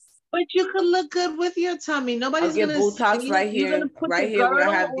that works. But you could look good with your tummy. Nobody's gonna get Botox right here where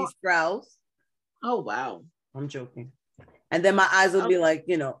I have these brows. Oh wow. I'm joking. And then my eyes will be like,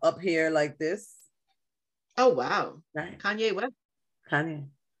 up here like this. Oh wow. Right. Kanye West. Kanye.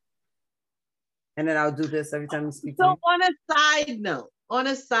 And then I'll do this every time you speak to me. me. On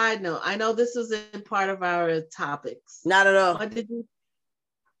a side note, I know this was in part of our topics. Not at all. What did you?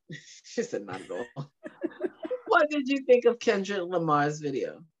 She said not at all. What did you think of Kendrick Lamar's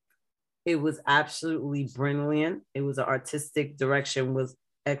video? It was absolutely brilliant. It was an artistic direction, was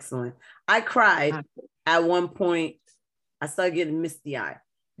excellent. I cried at one point. I started getting misty-eyed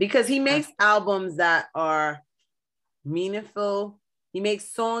because he makes albums that are meaningful. He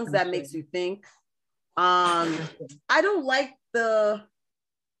makes songs that makes you think. I don't like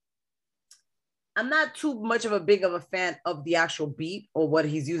I'm not too much of a fan of the actual beat or what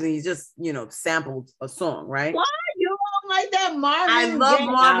he's using. He's just, sampled a song, right? Why you don't like that Marvin Gaye? I love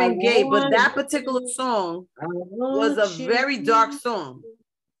Marvin Gaye, but that particular song was a very dark song.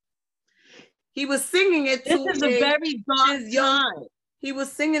 He was singing it to a very dark time. He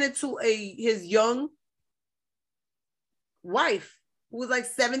was singing it to his young wife who was like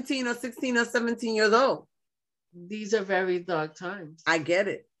 17 or 16 or 17 years old. These are very dark times. I get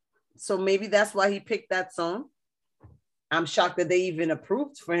it. So maybe that's why he picked that song. I'm shocked that they even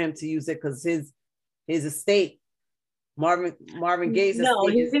approved for him to use it because his estate, Marvin Gaye's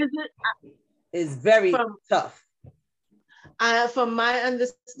estate is very tough. From my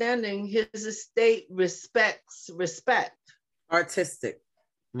understanding, his estate respects respect. Artistic.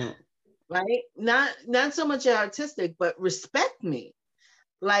 No. Right? Not so much artistic, but respect me.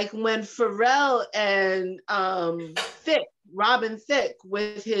 Like when Pharrell and Robin Thicke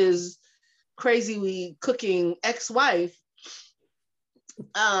with his crazy cooking ex-wife,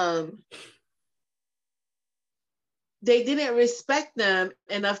 they didn't respect them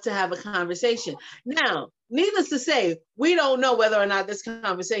enough to have a conversation. Now, needless to say, we don't know whether or not this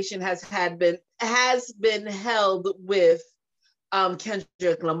conversation has been held with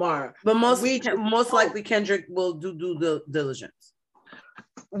Kendrick Lamar. But most likely Kendrick will do the diligence.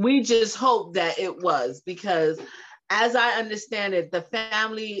 We just hope that it was, because as I understand it, the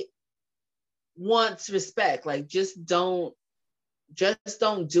family wants respect. Like, just don't do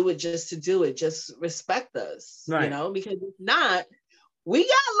it just to do it. Just respect us, right. Because if not, we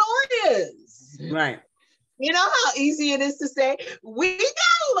got lawyers. Right. You know how easy it is to say, we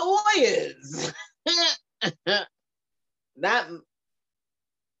got lawyers.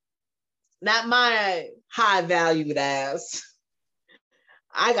 Not my high valued ass.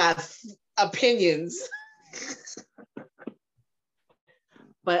 I got opinions.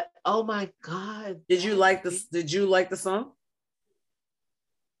 But oh my God. Did you like the song?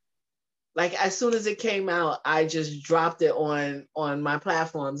 Like, as soon as it came out, I just dropped it on my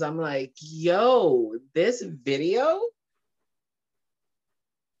platforms. I'm like, yo, this video,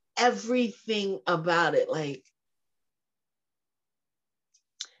 everything about it, like,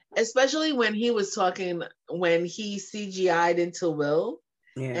 especially when he was talking, when he CGI'd into Will,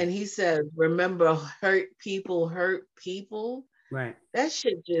 and he said, remember, hurt people hurt people. Right. That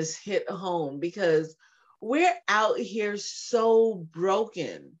shit just hit home, because we're out here so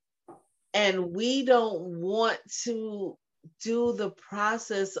broken, and we don't want to do the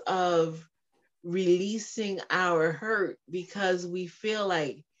process of releasing our hurt, because we feel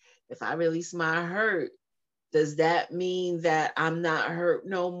like, if I release my hurt, does that mean that I'm not hurt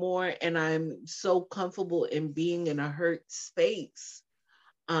no more and I'm so comfortable in being in a hurt space?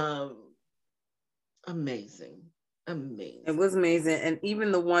 Um, amazing. Amazing. It was amazing. And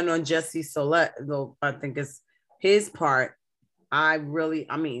even the one on Jesse Smollett, though I think it's his part, I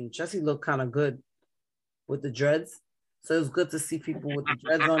mean, Jesse looked kind of good with the dreads. So it was good to see people with the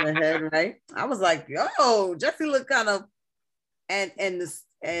dreads on their head, right? I was like, yo, Jesse looked kind of, and it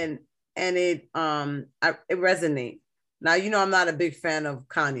resonate. Now, you know, I'm not a big fan of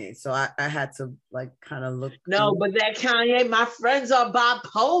Kanye, so I had to like kind of look. No, but that Kanye, my friends are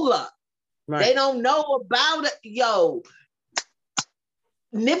bipolar. Right. They don't know about it. Yo,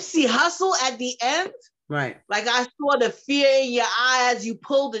 Nipsey Hussle at the end. Right. Like, I saw the fear in your eye as you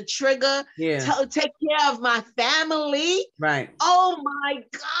pulled the trigger. Yeah. Take care of my family. Right. Oh my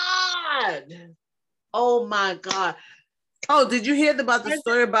God. Oh my God. Oh, did you hear about the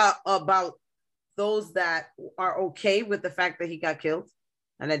story about those that are okay with the fact that he got killed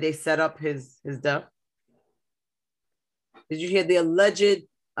and that they set up his death? Did you hear the alleged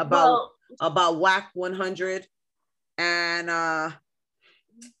about Whack 100 and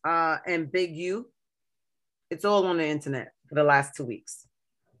Big U? It's all on the internet for the last 2 weeks.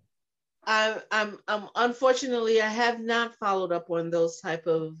 I'm unfortunately, I have not followed up on those type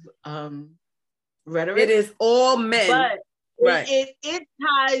of rhetoric. It is all men, but right? It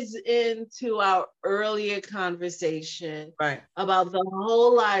ties into our earlier conversation, right, about the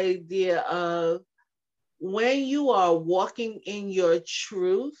whole idea of when you are walking in your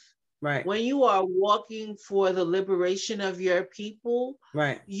truth, right? When you are walking for the liberation of your people,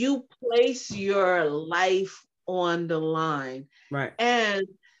 right? You place your life on the line, right? And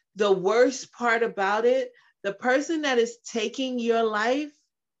the worst part about it, the person that is taking your life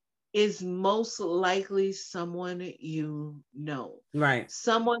is most likely someone you know. Right.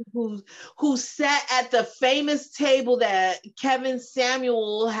 Someone who sat at the famous table that Kevin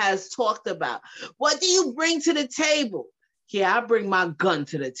Samuel has talked about. What do you bring to the table? Yeah, I bring my gun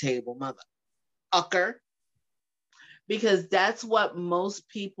to the table, mother ucker. Because that's what most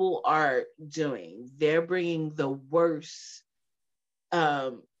people are doing. They're bringing the worst.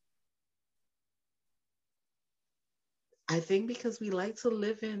 I think because we like to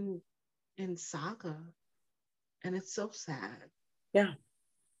live in saga, and it's so sad. Yeah.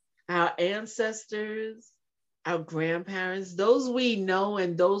 Our ancestors, our grandparents, those we know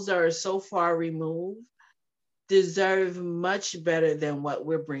and those that are so far removed, deserve much better than what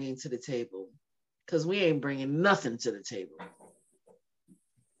we're bringing to the table, because we ain't bringing nothing to the table.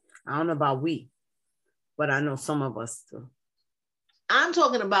 I don't know about we, but I know some of us do. I'm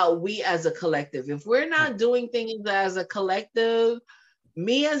talking about we as a collective. If we're not doing things as a collective,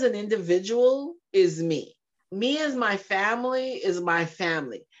 me as an individual is me. Me as my family is my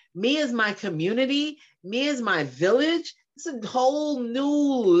family. Me as my community, me as my village, it's a whole new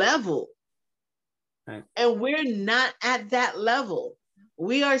level. Right. And we're not at that level.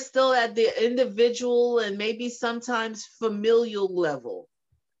 We are still at the individual and maybe sometimes familial level,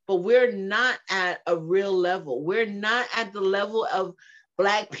 but we're not at a real level. We're not at the level of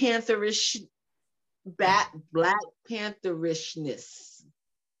Black Pantherishness.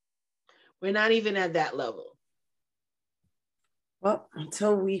 We're not even at that level. Well,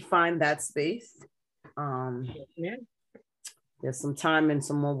 until we find that space, there's some time and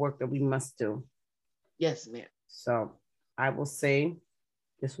some more work that we must do. Yes, ma'am. So I will say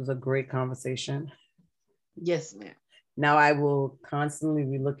this was a great conversation. Yes, ma'am. Now I will constantly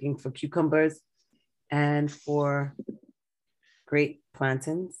be looking for cucumbers and for great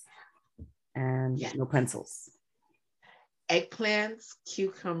plantains and no pencils. Eggplants,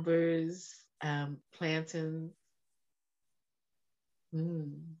 cucumbers, plantains. I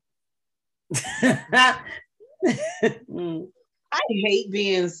hate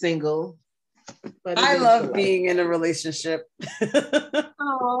being single. But I love being in a relationship.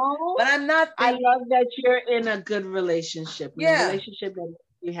 Oh, but I'm not. I love that you're in a good relationship. Yeah, a relationship that makes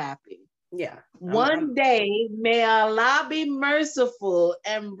you happy. Yeah. One day, may Allah be merciful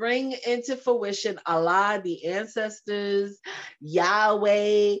and bring into fruition Allah, the ancestors,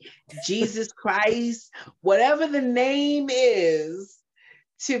 Yahweh, Jesus Christ, whatever the name is,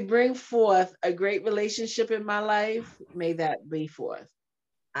 to bring forth a great relationship in my life. May that be forth.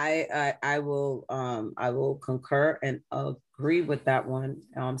 I will concur and agree with that one,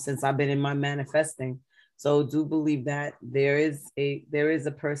 since I've been in my manifesting. So do believe that there is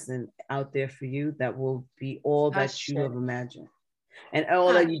a person out there for you that will be all that you have imagined and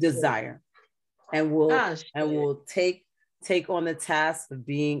all that you desire, and will take on the task of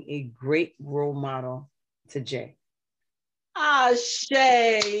being a great role model to Jay.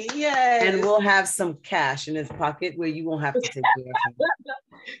 Shay, yes. And we'll have some cash in his pocket where you won't have to take care of him.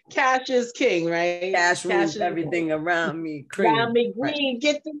 Cash is king, right? Cash rules everything king. Around me. Cream. Around me, green. Right.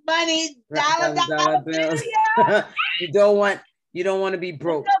 Get the money. Dollar bills. You don't want to be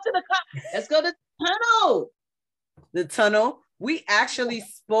broke. Let's go to the tunnel. The tunnel. We actually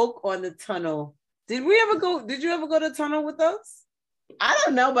spoke on the tunnel. Did you ever go to the tunnel with us? I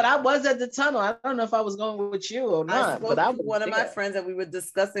don't know, but I was at the tunnel. I don't know if I was going with you or not. But I was one of my friends that we were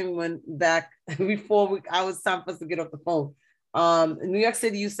discussing before I was time for us to get off the phone. New York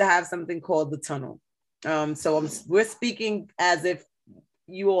City used to have something called the tunnel. So we're speaking as if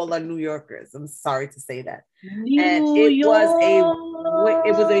you all are New Yorkers. I'm sorry to say that. It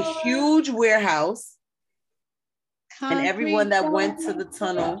was a huge warehouse. And everyone that went to the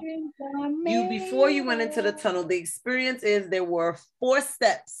tunnel, before you went into the tunnel, the experience is there were 4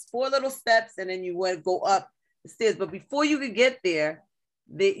 little steps, and then you would go up the stairs. But before you could get there,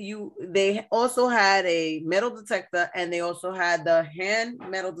 they also had a metal detector, and they also had the hand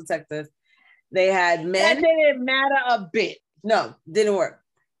metal detectors. They had men. That didn't matter a bit. No, didn't work.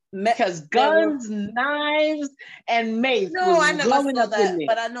 Because guns, knives, and mace. No, I never saw that.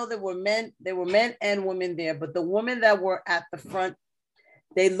 But I know there were men and women there. But the women that were at the front,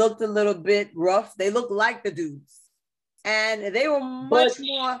 they looked a little bit rough. They looked like the dudes, and they were much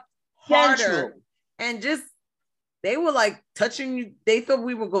more harder. And they were like touching you. They thought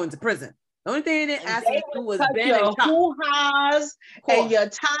we were going to prison. The only thing they didn't ask me to do was bend your hoo-has and your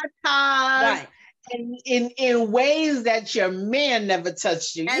tatas. Right. And in ways that your man never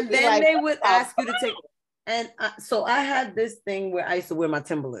touched you. And then they would ask you to take. And so I had this thing where I used to wear my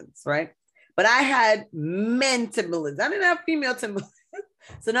Timberlands, right? But I had men Timberlands. I didn't have female Timberlands.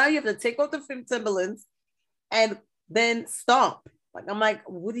 So now you have to take off the Timberlands and then stomp. Like, I'm like,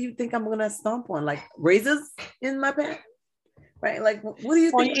 what do you think I'm gonna stomp on? Like razors in my pants, right? Like, what do you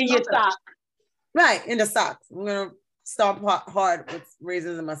think? In your sock. Right, in the socks. I'm gonna stomp hard with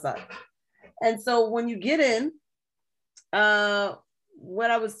razors in my socks. And so when you get in, what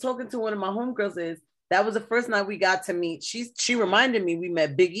I was talking to one of my homegirls is that was the first night we got to meet. She reminded me we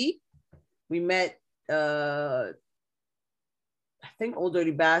met Biggie, we met I think Old Dirty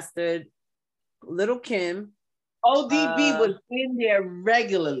Bastard, Little Kim. ODB was in there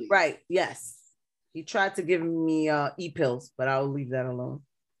regularly. Right. Yes. He tried to give me e-pills, but I'll leave that alone.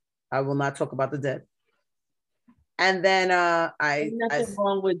 I will not talk about the dead. And then nothing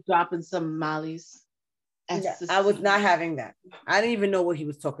wrong with dropping some Molly's. I was not having that. I didn't even know what he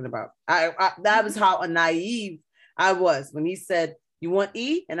was talking about. That was how naive I was when he said, "You want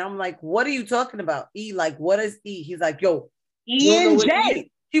E?" And I'm like, "What are you talking about? E? Like, what is E?" He's like, "Yo, E and J."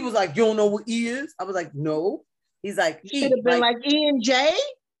 He was like, "You don't know what E is?" I was like, "No." He's like, "E." Should have been like E and J.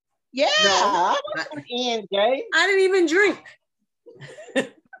 Yeah, no, E and J. I didn't even drink.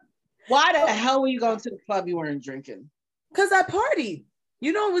 Why the hell were you going to the club you weren't drinking? Because I partied.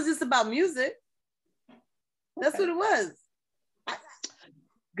 You know, it was just about music. That's what it was.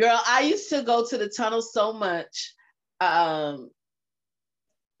 Girl, I used to go to the tunnel so much.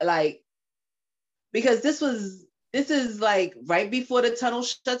 Like, because this is like right before the tunnel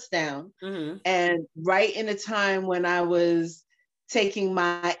shuts down. Mm-hmm. And right in the time when I was taking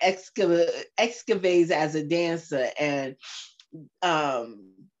my excavates as a dancer. And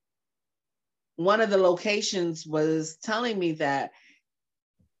one of the locations was telling me that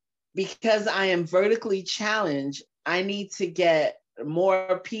because I am vertically challenged, I need to get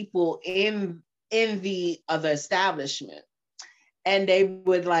more people in the other establishment. And they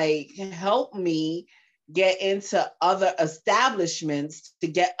would like help me get into other establishments to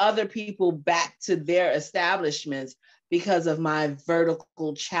get other people back to their establishments because of my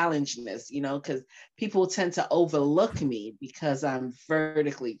vertical challengeness, you know, because people tend to overlook me because I'm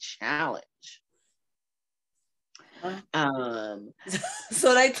vertically challenged.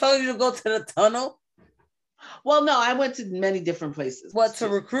 So they told you to go to the tunnel? Well, no, I went to many different places. What, to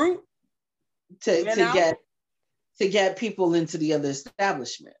recruit? To get people into the other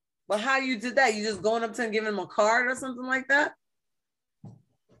establishment. But how you did that? You just going up to and giving them a card or something like that?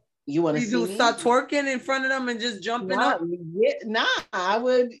 You want to see me? Start twerking in front of them and just jumping up? Nah, I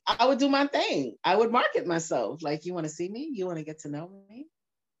would do my thing. I would market myself. Like, you want to see me? You want to get to know me?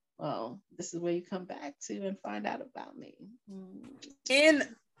 Well, this is where you come back to and find out about me. In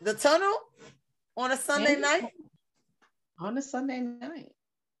the tunnel? On a Sunday night? On a Sunday night.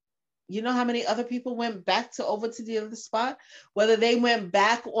 you know how many other people went back to over to the other spot? Whether they went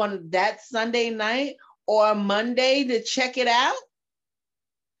back on that Sunday night or Monday to check it out,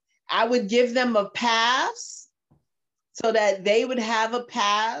 I would give them a pass so that they would have a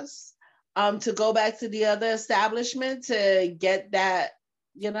pass to go back to the other establishment to get that,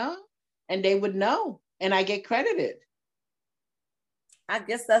 and they would know, and I get credited. I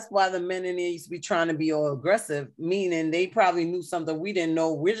guess that's why the men in there used to be trying to be all aggressive, meaning they probably knew something we didn't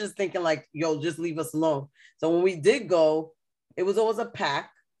know. We're just thinking like, yo, just leave us alone. So when we did go, it was always a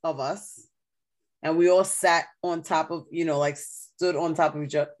pack of us. And we all sat on top of, like stood on top of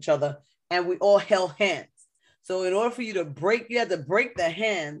each other. And we all held hands. So in order for you to break, you had to break the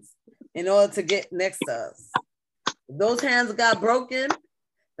hands in order to get next to us. If those hands got broken,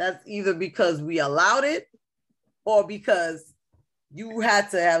 that's either because we allowed it or because you had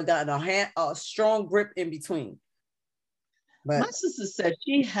to have gotten a strong grip in between. But my sister said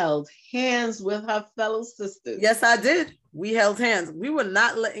she held hands with her fellow sisters. Yes, I did. We held hands. We were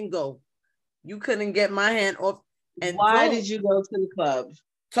not letting go. You couldn't get my hand off. And why did you go to the club?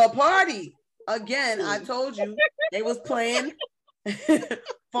 To party. Again, I told you they was playing.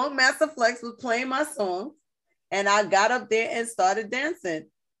 Funk Master Flex was playing my songs, and I got up there and started dancing.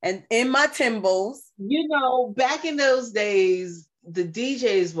 And in my Timbos. Back in those days, the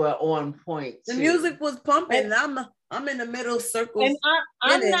DJs were on point. The music was pumping, and I'm in the middle circle. And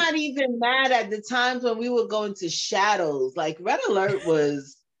I'm not even mad at the times when we were going to Shadows. Like Red Alert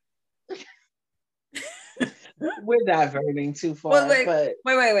was. We're diverting too far.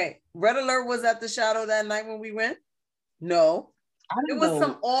 Wait. Red Alert was at the Shadow that night when we went? No. It was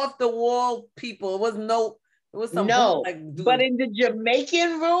some off the wall people. It was some but in the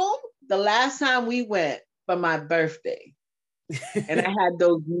Jamaican room, the last time we went for my birthday, and I had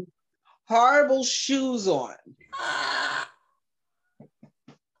those horrible shoes on.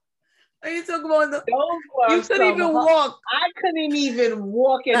 Are you talking about you couldn't even walk? I couldn't even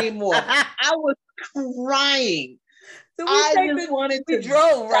walk anymore. I was crying. So we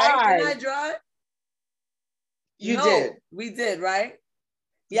drove, right? Did I drive? You did. We did, right?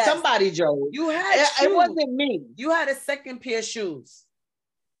 Yes. Somebody drove. You had shoes. It wasn't me. You had a second pair of shoes.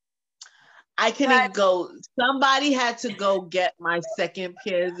 I couldn't go. Somebody had to go get my second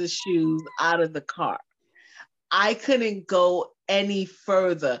pairs of shoes out of the car. I couldn't go any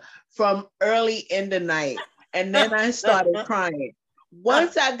further from early in the night. And then I started crying.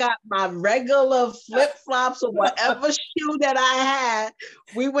 Once I got my regular flip-flops or whatever shoe that I had,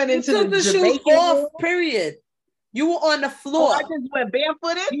 we went into the Jamaican shoes off, period. You were on the floor. I just went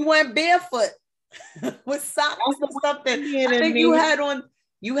barefooted? You went barefoot with socks or something. I think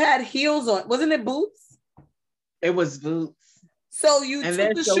you had heels on. Wasn't it boots? It was boots. So you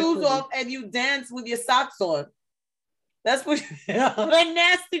took the shoes off and you danced with your socks on. That's what a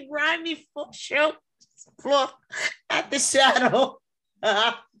nasty, grimy shoe floor at the Shadow.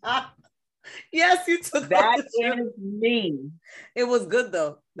 Yes, you took that. Is me. It was good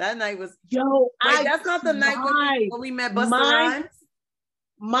though. That night was. That's not the night when we met Busta Rhymes.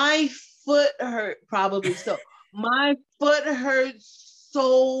 My foot hurt. Probably so. My foot hurt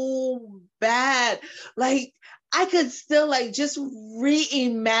so bad. Like I could still just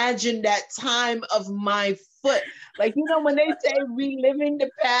reimagine that time of my foot. Like when they say reliving the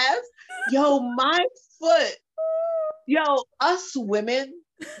past. My foot. Us women,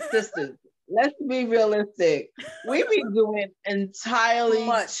 sisters, let's be realistic. We be doing entirely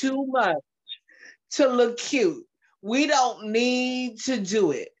too much to look cute. We don't need to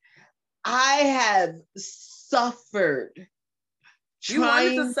do it. I have suffered. You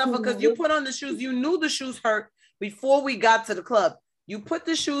wanted to suffer because you put on the shoes. You knew the shoes hurt before we got to the club. You put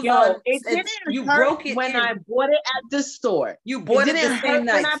the shoes on. It didn't you hurt broke it when I bought it at the store. You bought it the same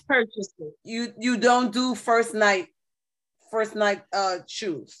night when I purchased it. You don't do first night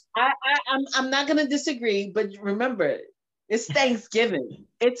shoes. I'm not gonna disagree, but remember, it's Thanksgiving.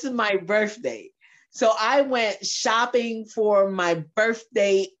 It's my birthday. So I went shopping for my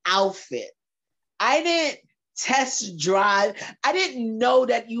birthday outfit. I didn't test drive. I didn't know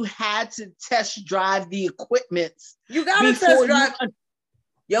that you had to test drive the equipment. You gotta test drive.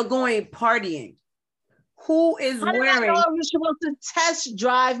 You're going partying. Who is wearing? I know you're supposed to test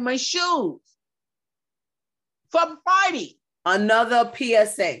drive my shoes for a party. Another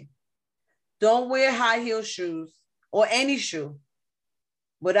PSA. Don't wear high heel shoes or any shoe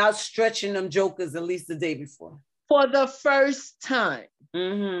without stretching them jokers at least the day before. For the first time.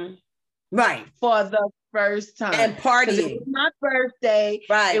 Mm-hmm. Right. For the first time. And partying. It was my birthday.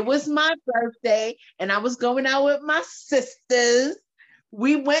 Right. It was my birthday. And I was going out with my sisters.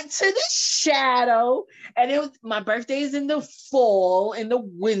 We went to the Shadow, and it was my birthday is in the fall, in the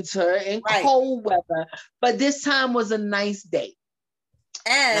winter, in Right. cold weather. But this time was a nice day.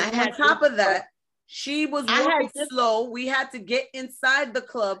 And I on had top this- of that, she was I had walking this- slow. We had to get inside the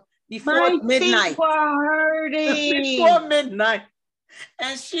club before My midnight. feet were hurting. Before midnight.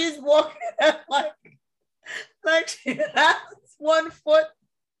 And she's walking like she has 1 foot.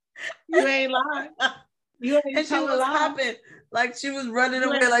 You ain't lying. You ain't And she telling was lies. hopping like she was running You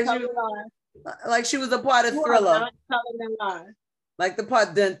away, ain't like telling lies. she was a part of You are Thriller. not telling a lie. Like the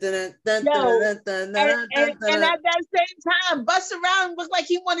part dun, dun, dun, Yo, dun, dun, dun, dun, dun, And at that same time, Busta Rhymes was like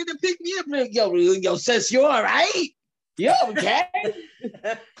he wanted to pick me up. Yo, sis, you all right? You okay?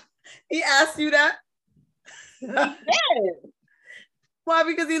 He asked you that? Yeah. Why?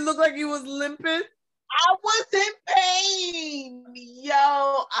 Because he looked like he was limping? I was in pain. Yo,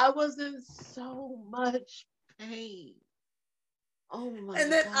 I was in so much pain. Oh my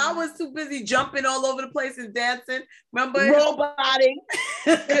And then God. I was too busy jumping all over the place and dancing. Remember? roboting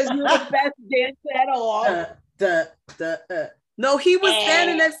because you're the best dancer at all. No, he was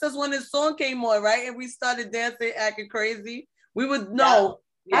standing next to us when his song came on, right? And we started dancing, acting crazy. We would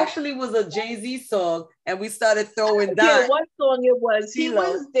actually it was a Jay-Z song, and we started throwing dimes. Yeah, what song it was? He CeeLo.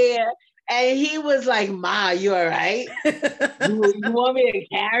 was there, and he was like, "Ma, you all right? you want me to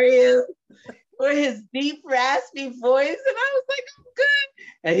carry you?" With his deep, raspy voice, and I was like, "I'm good."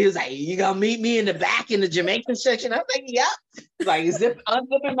 And he was like, "You gonna meet me in the back in the Jamaican section?" I was like, "Yep." Like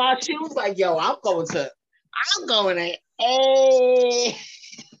unzipping my shoes, like, "Yo, I'm going to." Hey.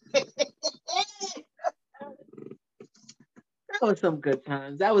 That was some good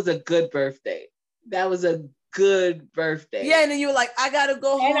times. That was a good birthday. Yeah, and then you were like, I gotta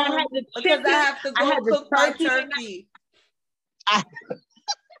go home, and I had the because chicken. I have to go cook my turkey. I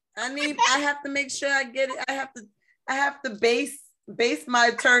have to make sure I get it. I have to base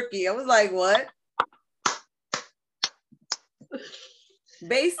my turkey. I was like, what?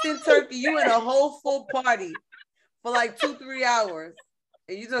 Basting turkey, you in a whole full party for like 2-3 hours.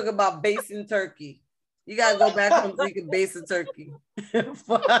 And you talk about basting turkey. You gotta go back home so you can baste the turkey.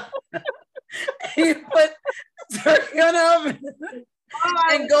 You put turkey on the oven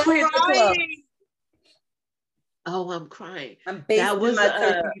and go hit the club. Oh, I'm crying. I'm basting my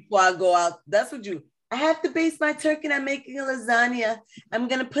turkey before I go out. That's what I have to baste my turkey, and I'm making a lasagna. I'm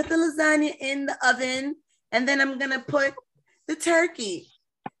gonna put the lasagna in the oven, and then I'm gonna put the turkey.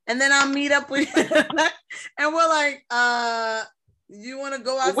 And then I'll meet up with you. And we're like, you want to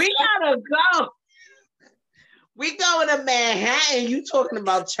go out? We gotta go. We going to Manhattan. You talking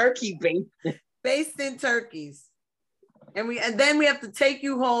about turkey basting turkeys. And then we have to take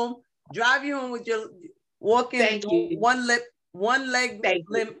you home, drive you home with your walking one leg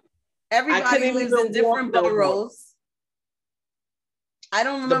limp. Everybody lives in different boroughs. I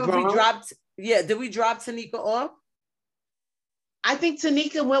don't remember if we dropped. Yeah, did we drop Tanika off? I think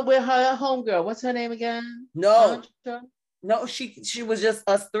Tanika went with her homegirl. What's her name again? No, she was just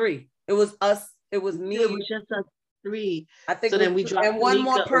us three. It was us. It was me. It was just us three. I think. So then we dropped and one Tanika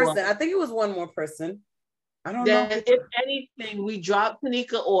more person. off. I think it was one more person. I don't know. If anything, we dropped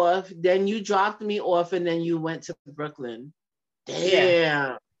Tanika off. Then you dropped me off, and then you went to Brooklyn. Damn.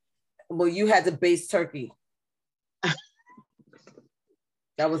 Yeah. Well, you had to base turkey.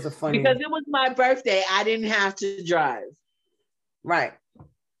 That was a funny because it was my birthday. I didn't have to drive. Right.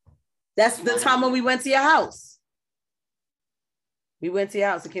 That's the time when we went to your house. We went to your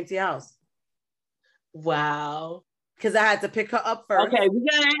house and came to your house. Wow. Because I had to pick her up first. Okay,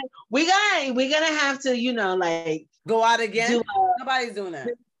 we're gonna have to, like go out again. Nobody's doing that.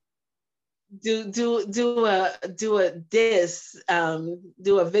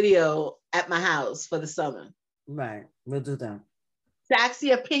 Do a video at my house for the summer. Right, we'll do that.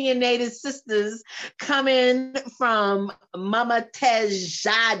 Sexy opinionated sisters coming from Mama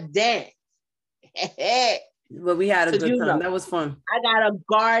Tejada. But we had a good time. That was fun. I got a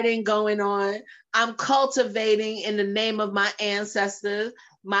garden going on. I'm cultivating in the name of my ancestors,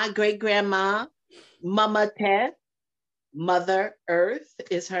 my great grandma, Mama Te, Mother Earth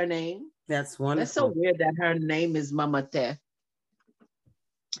is her name. That's wonderful. That's so weird that her name is Mama Te. I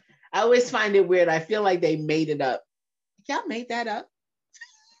always find it weird. I feel like they made it up. Y'all made that up?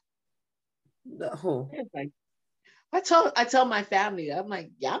 Who? Like, I tell my family, I'm like,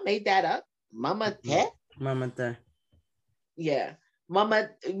 y'all made that up? Mama Te? Mama Te. Yeah. Mama,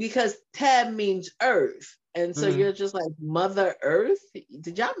 because Te means earth. And so you're just like, Mother Earth?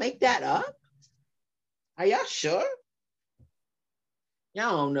 Did y'all make that up? Are y'all sure?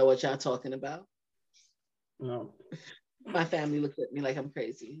 Y'all don't know what y'all talking about. No. My family looks at me like I'm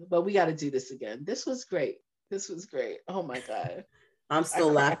crazy. But we got to do this again. This was great. Oh my God. I'm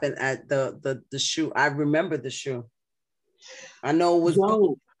still laughing at the shoe. I remember the shoe. I know it was.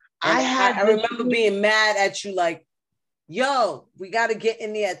 Yo, I remember being mad at you, like, yo, we got to get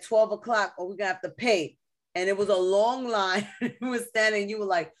in there at 12 o'clock or we're going to have to pay. And it was a long line. You were standing, you were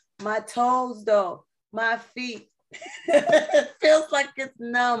like, my toes though, my feet. It feels like it's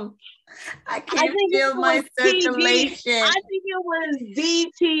numb. I can't feel my circulation. I think it was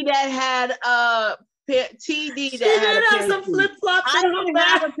DT that had TD that had a pair some flip flops. I didn't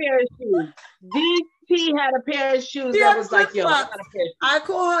have a pair of shoes. DT had a pair of shoes that was like, yo, I got a pair of shoes. I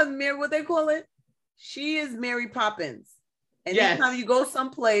call her Mary. What they call it? She is Mary Poppins. And anytime you go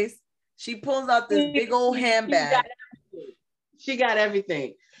someplace, she pulls out this big old handbag. She got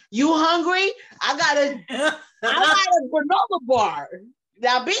everything. You hungry? I got a granola bar.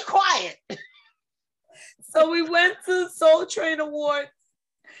 Now be quiet. So we went to Soul Train Awards,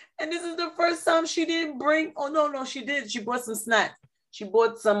 and this is the first time she didn't bring. Oh no, she did. She brought some snacks. She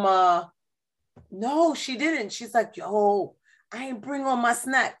bought some. No, she didn't. She's like, yo, I ain't bring all my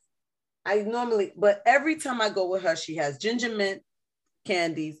snacks. But every time I go with her, she has ginger mint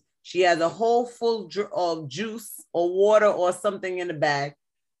candies. She has a whole full of juice or water or something in the bag.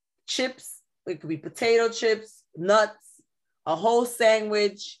 Chips. It could be potato chips, nuts, a whole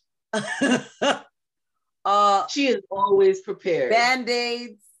sandwich. She is always prepared.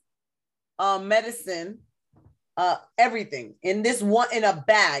 Band-Aids, medicine, everything in a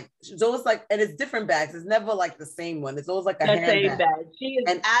bag. So it's like, and it's different bags. It's never like the same one. It's always like a handbag. Bag. She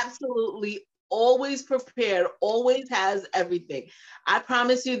is absolutely always prepared, always has everything. I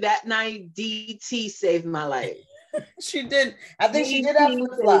promise you that night DT saved my life. She did. I think she did have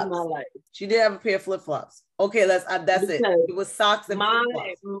flip-flops. She did have a pair of flip-flops. Okay, that's it. It was socks and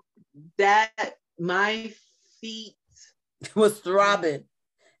flip-flops. My feet was throbbing.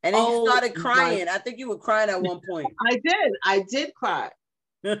 And then you started crying. I think you were crying at one point. I did cry.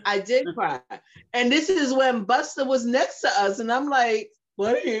 I did cry. And this is when Buster was next to us. And I'm like,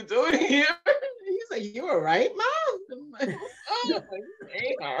 what are you doing here? He's like, you all right, Mom? I'm like,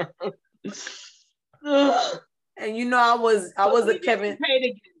 oh, and you know, I was a Kevin.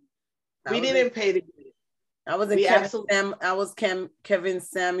 We didn't pay to get it. I was in Kevin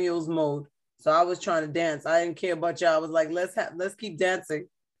Samuels mode. So I was trying to dance. I didn't care about y'all. I was like, let's keep dancing.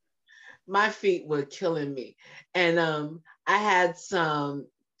 My feet were killing me. And I had some,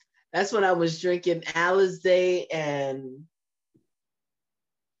 that's when I was drinking Alizé and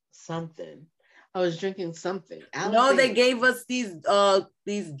something. I was drinking something. No, they gave us these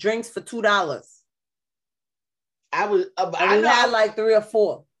drinks for $2. I had like 3 or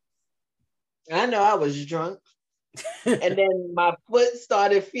 4. I know I was drunk. And then my foot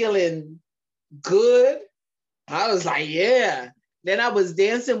started feeling good. I was like, yeah. Then I was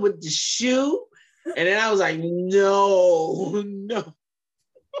dancing with the shoe. And then I was like, no.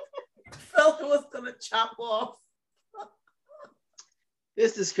 Felt it was gonna chop off.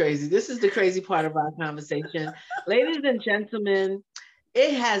 This is crazy. This is the crazy part of our conversation. Ladies and gentlemen,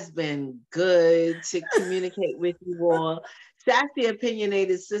 it has been good to communicate with you all. Sassy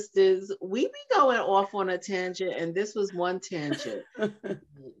Opinionated Sisters, we be going off on a tangent, and this was one tangent.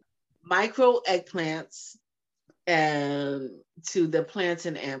 Micro eggplants and to the plants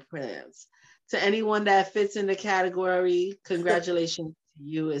and ant plants. To anyone that fits in the category, congratulations to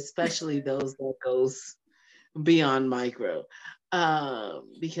you, especially those that goes beyond micro.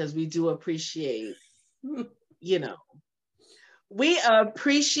 Because we do appreciate, we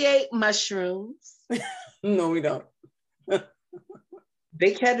appreciate mushrooms. No, we don't.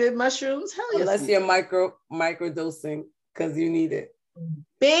 Big-headed mushrooms? Hell yes. Unless you're micro dosing because you need it.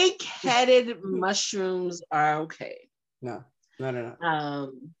 Big-headed mushrooms are okay. No.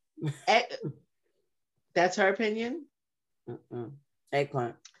 That's her opinion?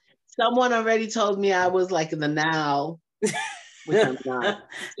 Eggplant. Someone already told me I was like in the now. Which I'm not.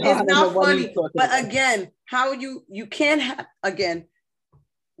 It's not funny. But again, how you can't have, again,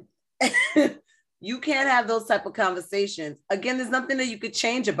 you can't have those type of conversations. Again, there's nothing that you could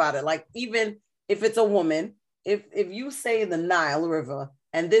change about it. Like, even if it's a woman, if you say the Nile River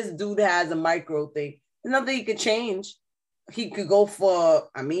and this dude has a micro thing, there's nothing he could change. He could go for,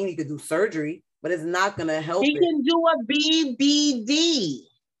 he could do surgery, but it's not going to help. He can do a BBD.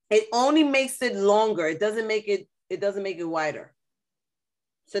 It only makes it longer. It doesn't make it wider.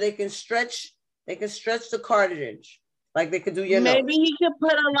 So they can stretch the cartilage. Like they could do your nose. Maybe he could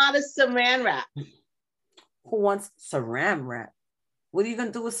put a lot of saran wrap. Who wants saran wrap? What are you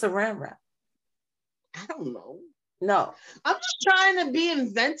gonna do with saran wrap? I don't know. No. I'm just trying to be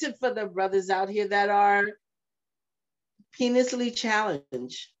inventive for the brothers out here that are penisly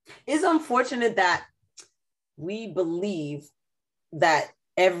challenged. It's unfortunate that we believe that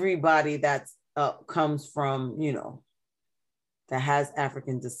everybody that's comes from, that has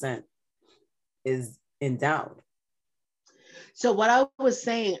African descent is endowed. So what I was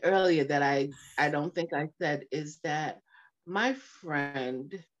saying earlier that I don't think I said is that my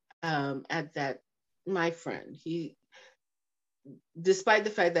friend, he, despite the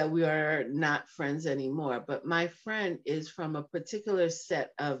fact that we are not friends anymore, but my friend is from a particular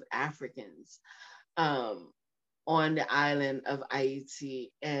set of Africans on the island of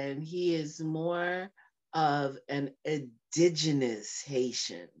Haiti, and he is more of an indigenous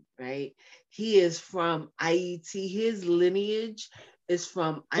Haitian, right? He is from Haiti. His lineage is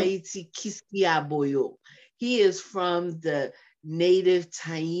from Haiti Kiskiaboyo. He is from the native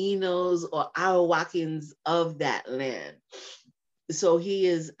Tainos or Arawakan of that land. So he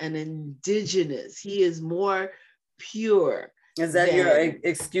is an indigenous. He is more pure. Is that your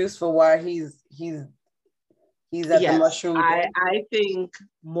excuse for why he's at the mushroom? I think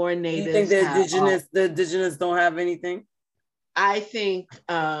more natives. You think the indigenous don't have anything? I think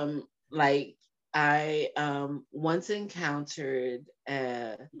like I once encountered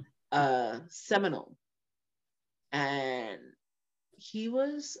a Seminole, and he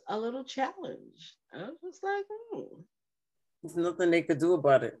was a little challenged. I was just like, There's nothing they could do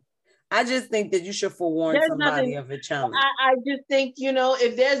about it. I just think that you should forewarn somebody of a challenge. I just think,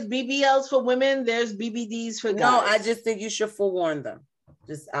 if there's BBLs for women, there's BBDs for guys. No, I just think you should forewarn them.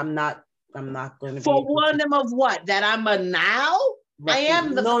 I'm not going to forewarn them of what? That I'm a Nile? Right. I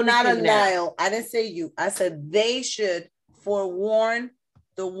am the not a Nile. I didn't say you. I said they should forewarn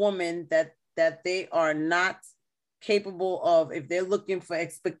the woman that they are not capable of. If they're looking for,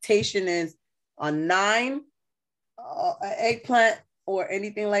 expectation is a 9, an eggplant or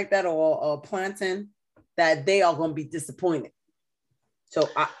anything like that, or a plantain, that they are going to be disappointed. So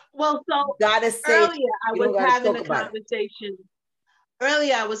gotta say, earlier I was having a conversation.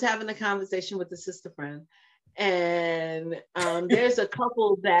 Earlier I was having a conversation with a sister friend, and there's a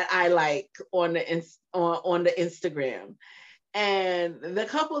couple that I like on the Instagram. And the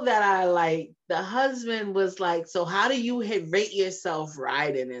couple that I like, the husband was like, so how do you rate yourself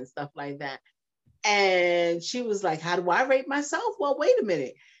riding and stuff like that? And she was like, how do I rate myself? Well, wait a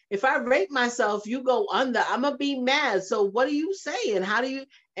minute. If I rate myself, you go under, I'm going to be mad. So what are you saying? How do you?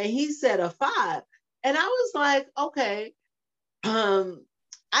 And he said a 5. And I was like, okay, I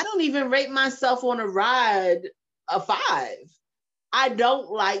don't even rate myself on a ride a 5. I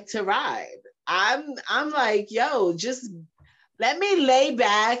don't like to ride. I'm like, yo, just let me lay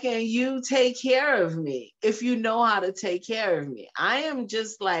back and you take care of me if you know how to take care of me. I am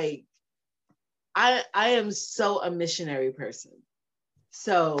just like, I am so a missionary person.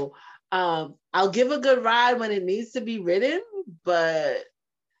 So I'll give a good ride when it needs to be ridden. But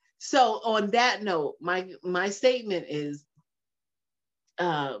so on that note, my statement is,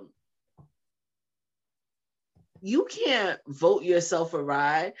 you can't vote yourself a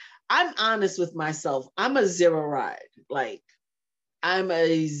ride. I'm honest with myself. I'm a 0 ride. Like, I'm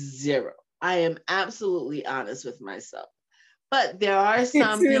a 0. I am absolutely honest with myself. But there are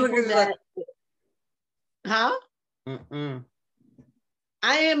some people that... Huh? Mm-mm.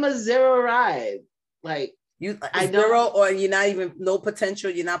 I am a 0 ride. Like, I 0, or you're not even, no potential.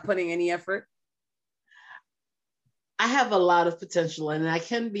 You're not putting any effort. I have a lot of potential, and I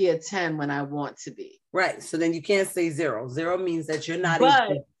can be a 10 when I want to be. Right. So then you can't say 0. 0 means that you're not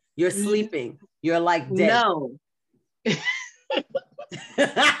even, you're sleeping. You're like dead. No.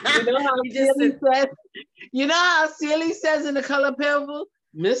 You know how Celie says in The Color Purple?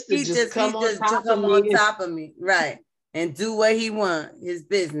 He just come on top of me. Right. And do what he want, his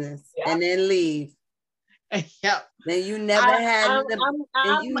business, and then leave. Yep. Then you never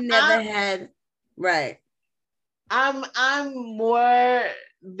had, right. I'm more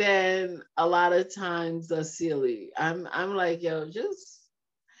than a lot of times a Celie. I'm like, yo, just,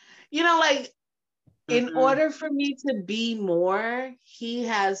 like, in order for me to be more, he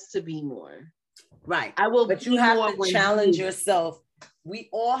has to be more. Right. I will, but you have to challenge yourself. We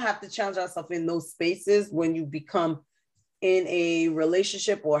all have to challenge ourselves in those spaces when you become in a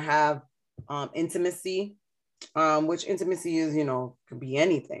relationship or have intimacy, which intimacy is, could be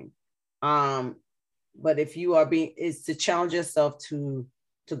anything. But if you are is to challenge yourself to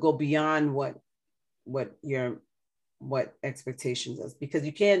go beyond what expectations is, because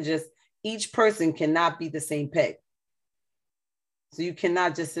you can't just, each person cannot be the same peg. So you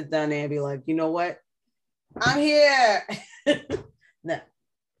cannot just sit down there and be like, you know what? I'm here. No,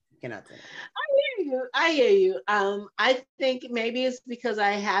 you cannot do that. I hear you. I think maybe it's because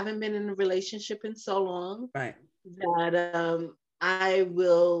I haven't been in a relationship in so long. Right. That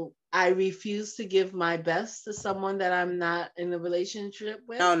I refuse to give my best to someone that I'm not in a relationship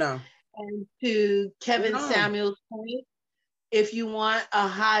with. No, no. And to Kevin Samuel's point, if you want a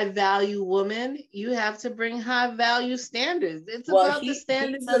high value woman, you have to bring high value standards. It's about the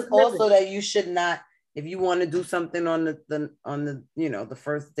standards. He says also that you should not, if you want to do something on the the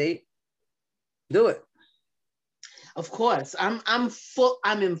first date, do it. Of course, I'm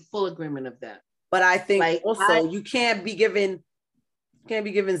in full agreement of that. But I think you can't be given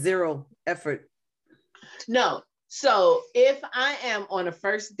zero effort. No. So if I am on a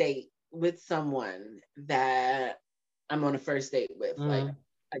first date with someone that I'm on a first date with, like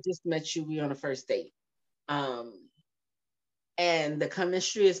I just met you, we on a first date, and the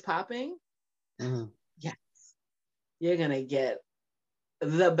chemistry is popping, yes, you're gonna get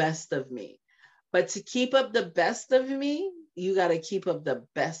the best of me. But to keep up the best of me, you got to keep up the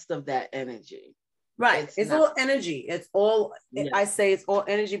best of that energy. Right. It's all energy. It's all, I say it's all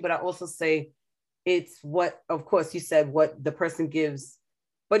energy, but I also say it's what, of course, you said what the person gives,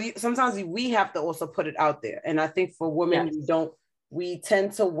 but sometimes we have to also put it out there. And I think for women, we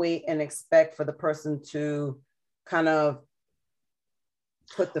tend to wait and expect for the person to kind of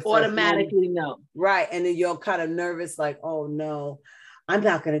put the automatically no. Right. And then you're kind of nervous, like, oh no, I'm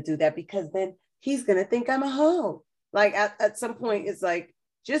not going to do that because then he's going to think I'm a hoe. Like at some point, it's like,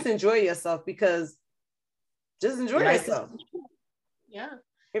 just enjoy yourself because just enjoy yourself. Yeah.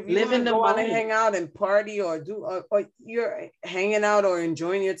 If you want to go out and hang out and party or you're hanging out or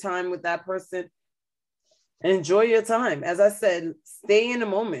enjoying your time with that person, enjoy your time. As I said, stay in the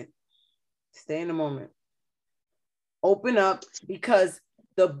moment. Stay in the moment. Open up, because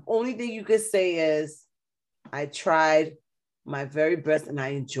the only thing you could say is, I tried my very best and I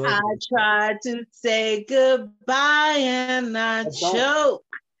enjoyed it. I tried to say goodbye and I choke.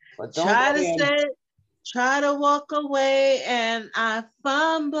 Try to walk away and I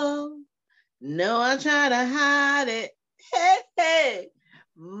fumble. No, I try to hide it. Hey, hey.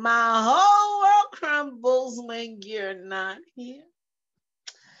 My whole world crumbles when you're not here.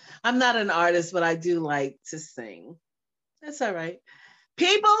 I'm not an artist, but I do like to sing. That's all right.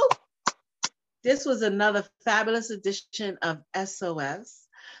 People, this was another fabulous edition of SOS.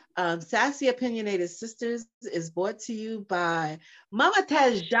 Sassy Opinionated Sisters is brought to you by Mama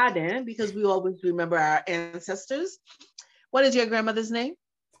Tej Jardin, because we always remember our ancestors. What is your grandmother's name?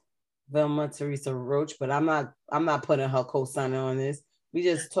 Velma Teresa Roach, but I'm not putting her cosign on this. We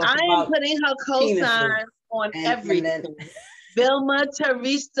just talk about. I am putting her cosign on everything. Velma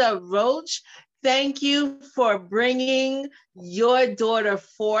Teresa Roach, thank you for bringing your daughter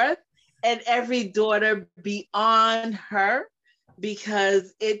forth and every daughter beyond her,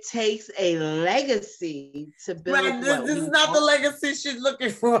 because it takes a legacy to build. Right, this is not the legacy she's looking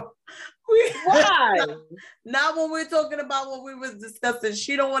for. Why? Not when we're talking about what we was discussing.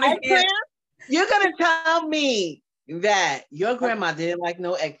 She don't want to hear. You're gonna tell me that your grandma didn't like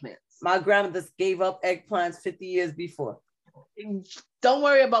no eggplants. My grandmother gave up eggplants 50 years before. Don't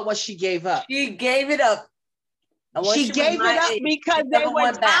worry about what she gave up. She gave it up. She gave it up because they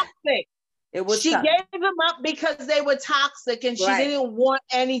were toxic. She gave them up because they were toxic, and she didn't want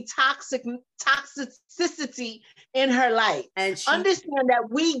any toxicity in her life. And understand that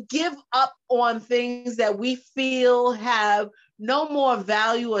we give up on things that we feel have no more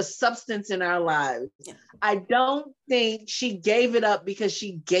value or substance in our lives. Yeah. I don't think she gave it up because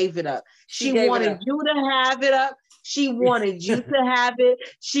she gave it up. She wanted you to have it up. She wanted you to have it.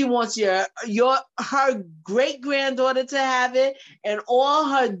 She wants her great-granddaughter to have it, and all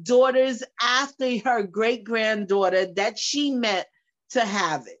her daughters after her great-granddaughter that she met to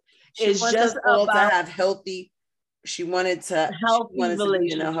have it. It's just about to have healthy. She wanted to be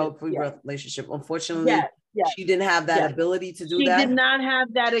in a healthy relationship. Unfortunately, she didn't have that ability to do that. She did not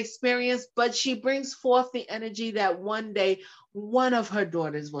have that experience, but she brings forth the energy that one day one of her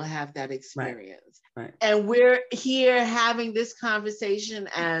daughters will have that experience. Right. And we're here having this conversation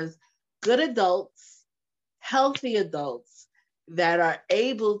as good adults, healthy adults that are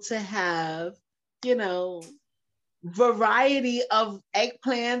able to have, variety of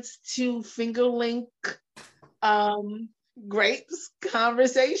eggplants to fingerling grapes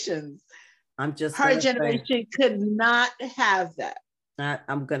conversations. Her generation could not have that.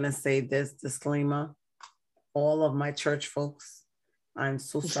 I'm gonna say this disclaimer. All of my church folks, I'm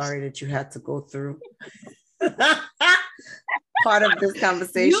so sorry that you had to go through part of this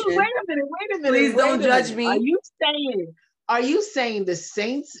conversation. Wait a minute. Please don't judge me. Are you saying the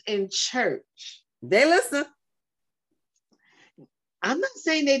saints in church? They listen. I'm not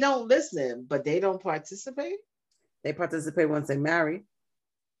saying they don't listen, but they don't participate. They participate once they marry.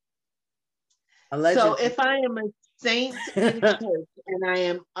 Allegedly. So if I am a saint in church and I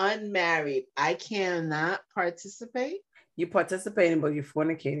am unmarried, I cannot participate. You're participating, but you're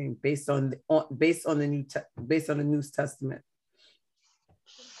fornicating based on the New Testament.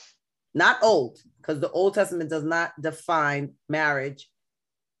 Not old, because the Old Testament does not define marriage,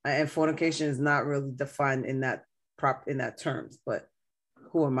 and fornication is not really defined in that terms. But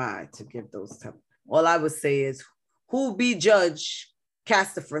who am I to give those terms? All I would say is, who be judge,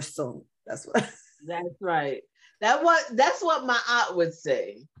 cast the first stone. That's what. That's right. That's what my aunt would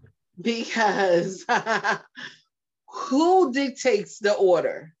say, because who dictates the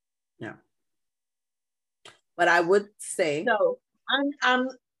order? Yeah. But I would say, so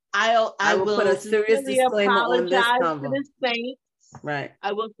I will put a serious disclaimer on this to the saints. Right.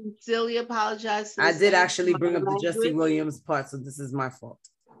 I will sincerely apologize. I did actually bring up the Jesse Williams part, so this is my fault.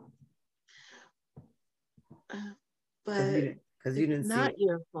 But because you didn't see. Not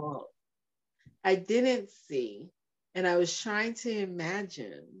your fault. I didn't see, and I was trying to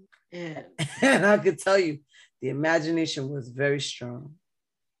imagine, and I could tell you, the imagination was very strong.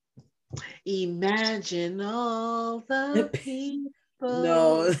 Imagine all the people.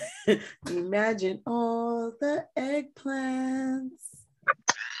 No, imagine all the eggplants.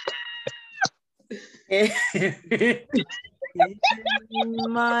 In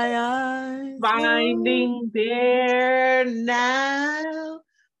my eyes, finding there now.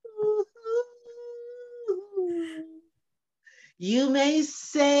 You may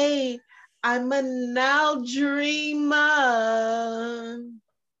say I'm a now dreamer,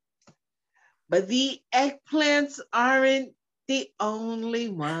 but the eggplants aren't the only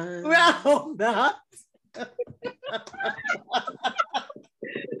one. No, not.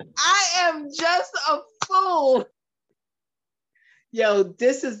 I am just a fool. Yo,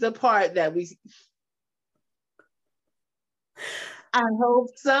 this is the part that I hope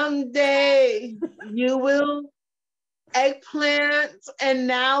someday you will eggplant and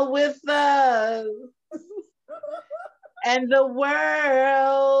now with us, and the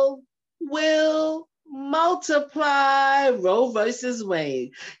world will multiply. Roe versus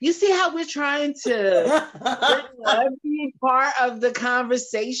Wade. You see how we're trying to bring every part of the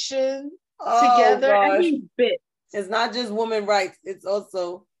conversation together? Every bit. It's not just women rights, it's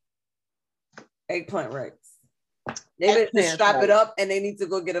also eggplant rights. They need to strap it up and they need to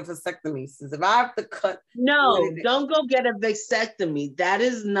go get a vasectomy. Since if I have to cut. No, don't go get a vasectomy. That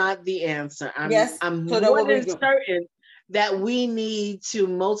is not the answer. I'm more than certain that we need to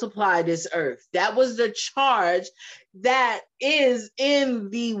multiply this earth. That was the charge that is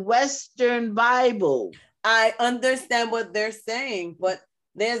in the Western Bible. I understand what they're saying, but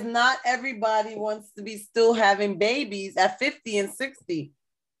there's not everybody wants to be still having babies at 50 and 60.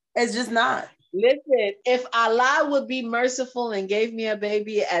 It's just not. Listen, if Allah would be merciful and gave me a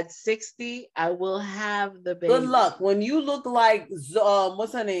baby at 60, I will have the baby. Good luck. When you look like,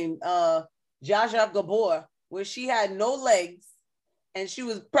 what's her name? Zsa Zsa Gabor, where she had no legs and she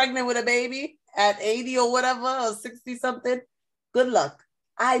was pregnant with a baby at 80 or whatever, or 60 something. Good luck.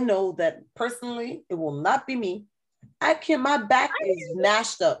 I know that personally, it will not be me. My back is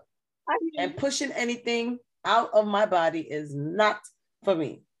mashed up, and pushing anything out of my body is not for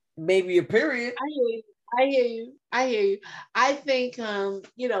me. Maybe a period. I hear you. I think,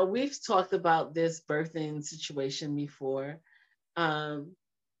 we've talked about this birthing situation before. I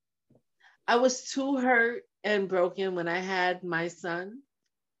was too hurt and broken when I had my son,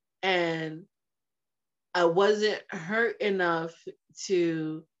 and I wasn't hurt enough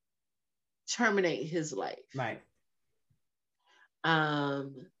to terminate his life. Right.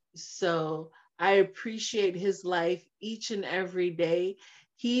 So I appreciate his life each and every day.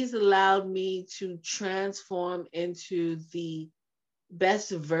 He's allowed me to transform into the best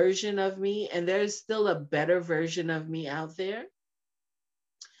version of me, and there's still a better version of me out there.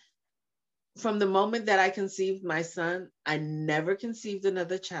 From the moment that I conceived my son, I never conceived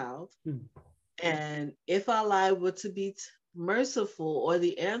another child. And if Allah were to be merciful, or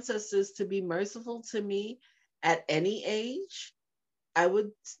the ancestors to be merciful to me at any age, I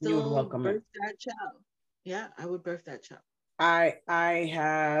would still birth that child. Yeah, I would birth that child. I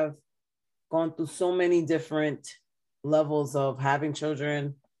have gone through so many different levels of having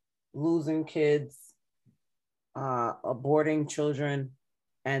children, losing kids, aborting children.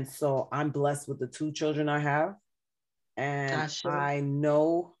 And so I'm blessed with the 2 children I have. And I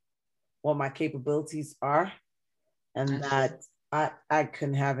know what my capabilities are, and that I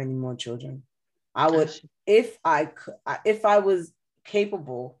couldn't have any more children. I would, if I was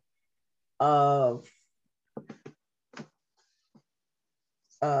capable of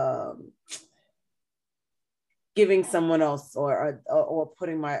giving someone else or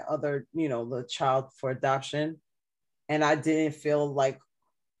putting my other, the child for adoption, and I didn't feel like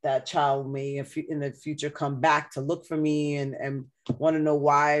that child may in the future come back to look for me and want to know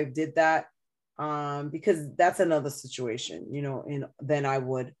why I did that. Because that's another situation, you know, and then I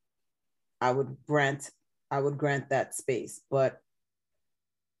would grant that space. But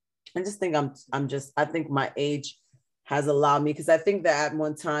I just think I think my age has allowed me, because I think that at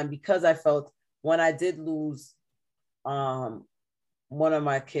one time, because I felt when I did lose one of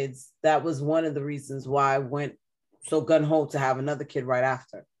my kids, that was one of the reasons why I went so gung-ho to have another kid right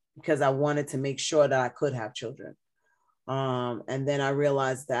after, because I wanted to make sure that I could have children. And then I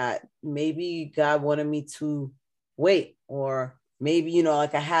realized that maybe God wanted me to wait, or maybe, you know,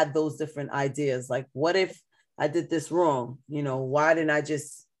 like I had those different ideas. Like, what if I did this wrong? You know, why didn't I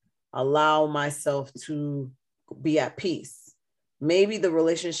just allow myself to be at peace? Maybe the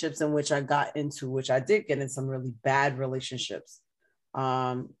relationships in which I got into, which I did get in some really bad relationships,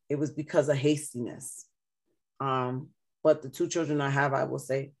 it was because of hastiness. But the two children I have, I will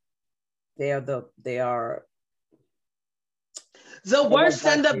say, they are the worst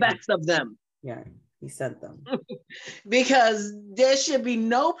and the best of them. Yeah, he sent them. Because there should be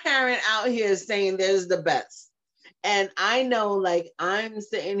no parent out here saying there's the best. And I know, like, I'm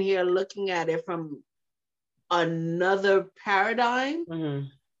sitting here looking at it from another paradigm.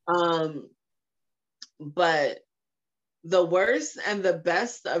 Mm-hmm. But the worst and the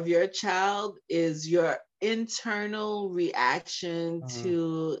best of your child is your internal reaction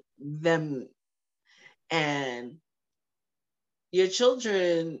to them. And your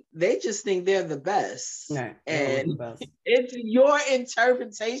children, they just think they're the best. Right. And the best. It's your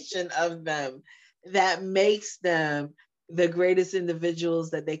interpretation of them that makes them the greatest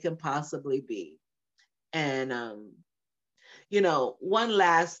individuals that they can possibly be. And, you know, one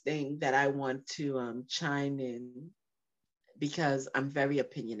last thing that I want to chime in, because I'm very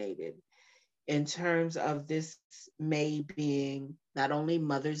opinionated, in terms of this May being not only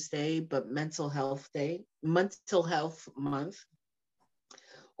Mother's Day, but Mental Health Month,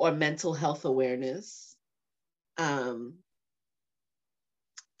 or mental health awareness.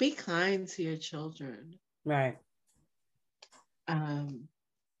 Be kind to your children. Right.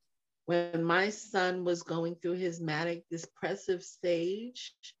 When my son was going through his manic depressive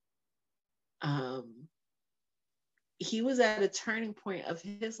stage, he was at a turning point of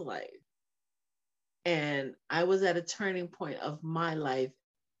his life. And I was at a turning point of my life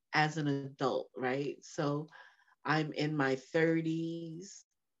as an adult, right? So I'm in my 30s.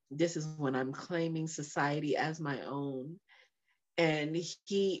 This is when I'm claiming society as my own. And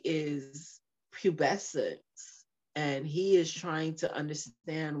he is pubescent, and he is trying to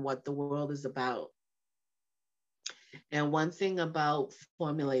understand what the world is about. And one thing about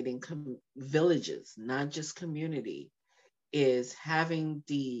formulating villages, not just community, is having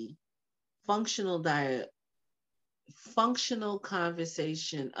the functional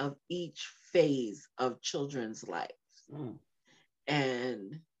conversation of each phase of children's lives.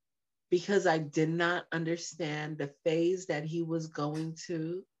 And because I did not understand the phase that he was going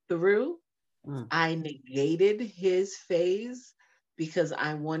through, I negated his phase because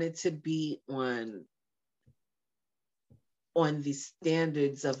I wanted to be on the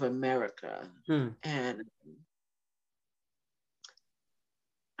standards of America. And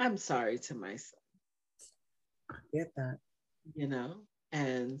I'm sorry to my son. Get that. You know?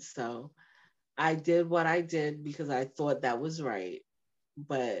 And so I did what I did because I thought that was right.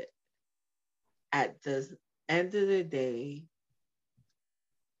 But at the end of the day,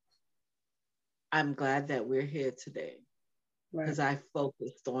 I'm glad that we're here today, because I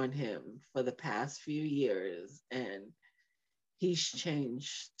focused on him for the past few years, and he's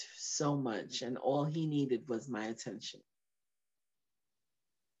changed so much, and all he needed was my attention.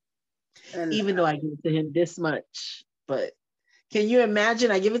 And even though I gave it to him this much, but can you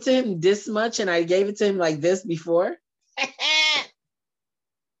imagine I give it to him this much and I gave it to him like this before?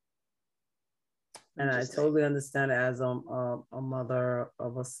 And I totally understand it as a mother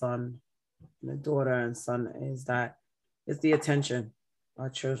of a son, and a daughter and son, is that it's the attention. Our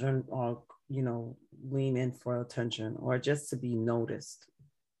children are, you know, lean in for attention or just to be noticed.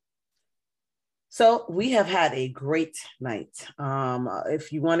 So we have had a great night.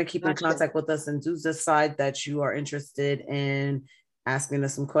 If you want to keep in contact with us and do decide that you are interested in asking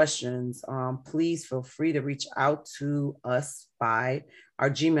us some questions, please feel free to reach out to us by our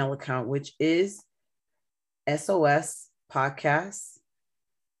Gmail account, which is SOS Podcast.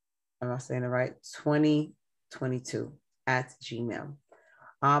 Am I saying it right? 2022 at Gmail.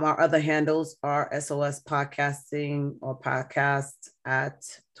 Our other handles are SOS Podcasting or Podcast at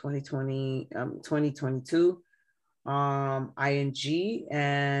 2022 ING.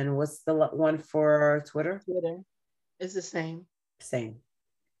 And what's the one for Twitter? It's the same. Same.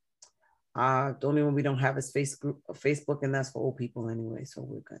 The only one we don't have is Facebook, and that's for old people anyway, so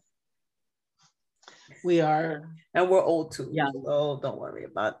we're good. We are. And we're old too. Yeah. So don't worry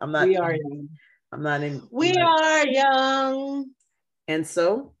about it. I'm not. We are young. I'm not in. We are young. And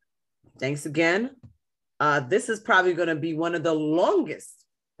so, thanks again. This is probably going to be one of the longest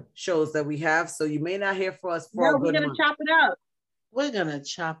shows that we have, so you may not hear from us for a good we're gonna month. chop it up. We're gonna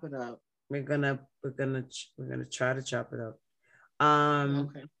chop it up. We're gonna try to chop it up.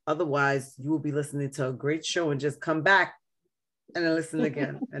 Okay. Otherwise, you will be listening to a great show and just come back and then listen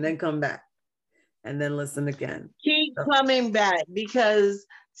again, and then come back and then listen again. Keep coming back, because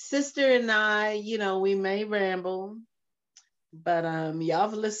sister and I, you know, we may ramble, but y'all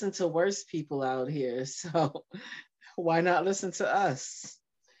have listened to worse people out here, so why not listen to us?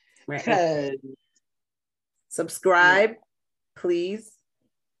 Right. Subscribe, please,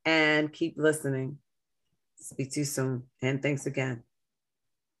 and keep listening. Speak to you soon, and thanks again.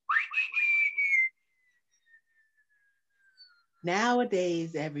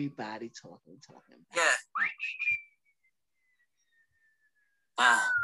 Nowadays, everybody talking. Yeah.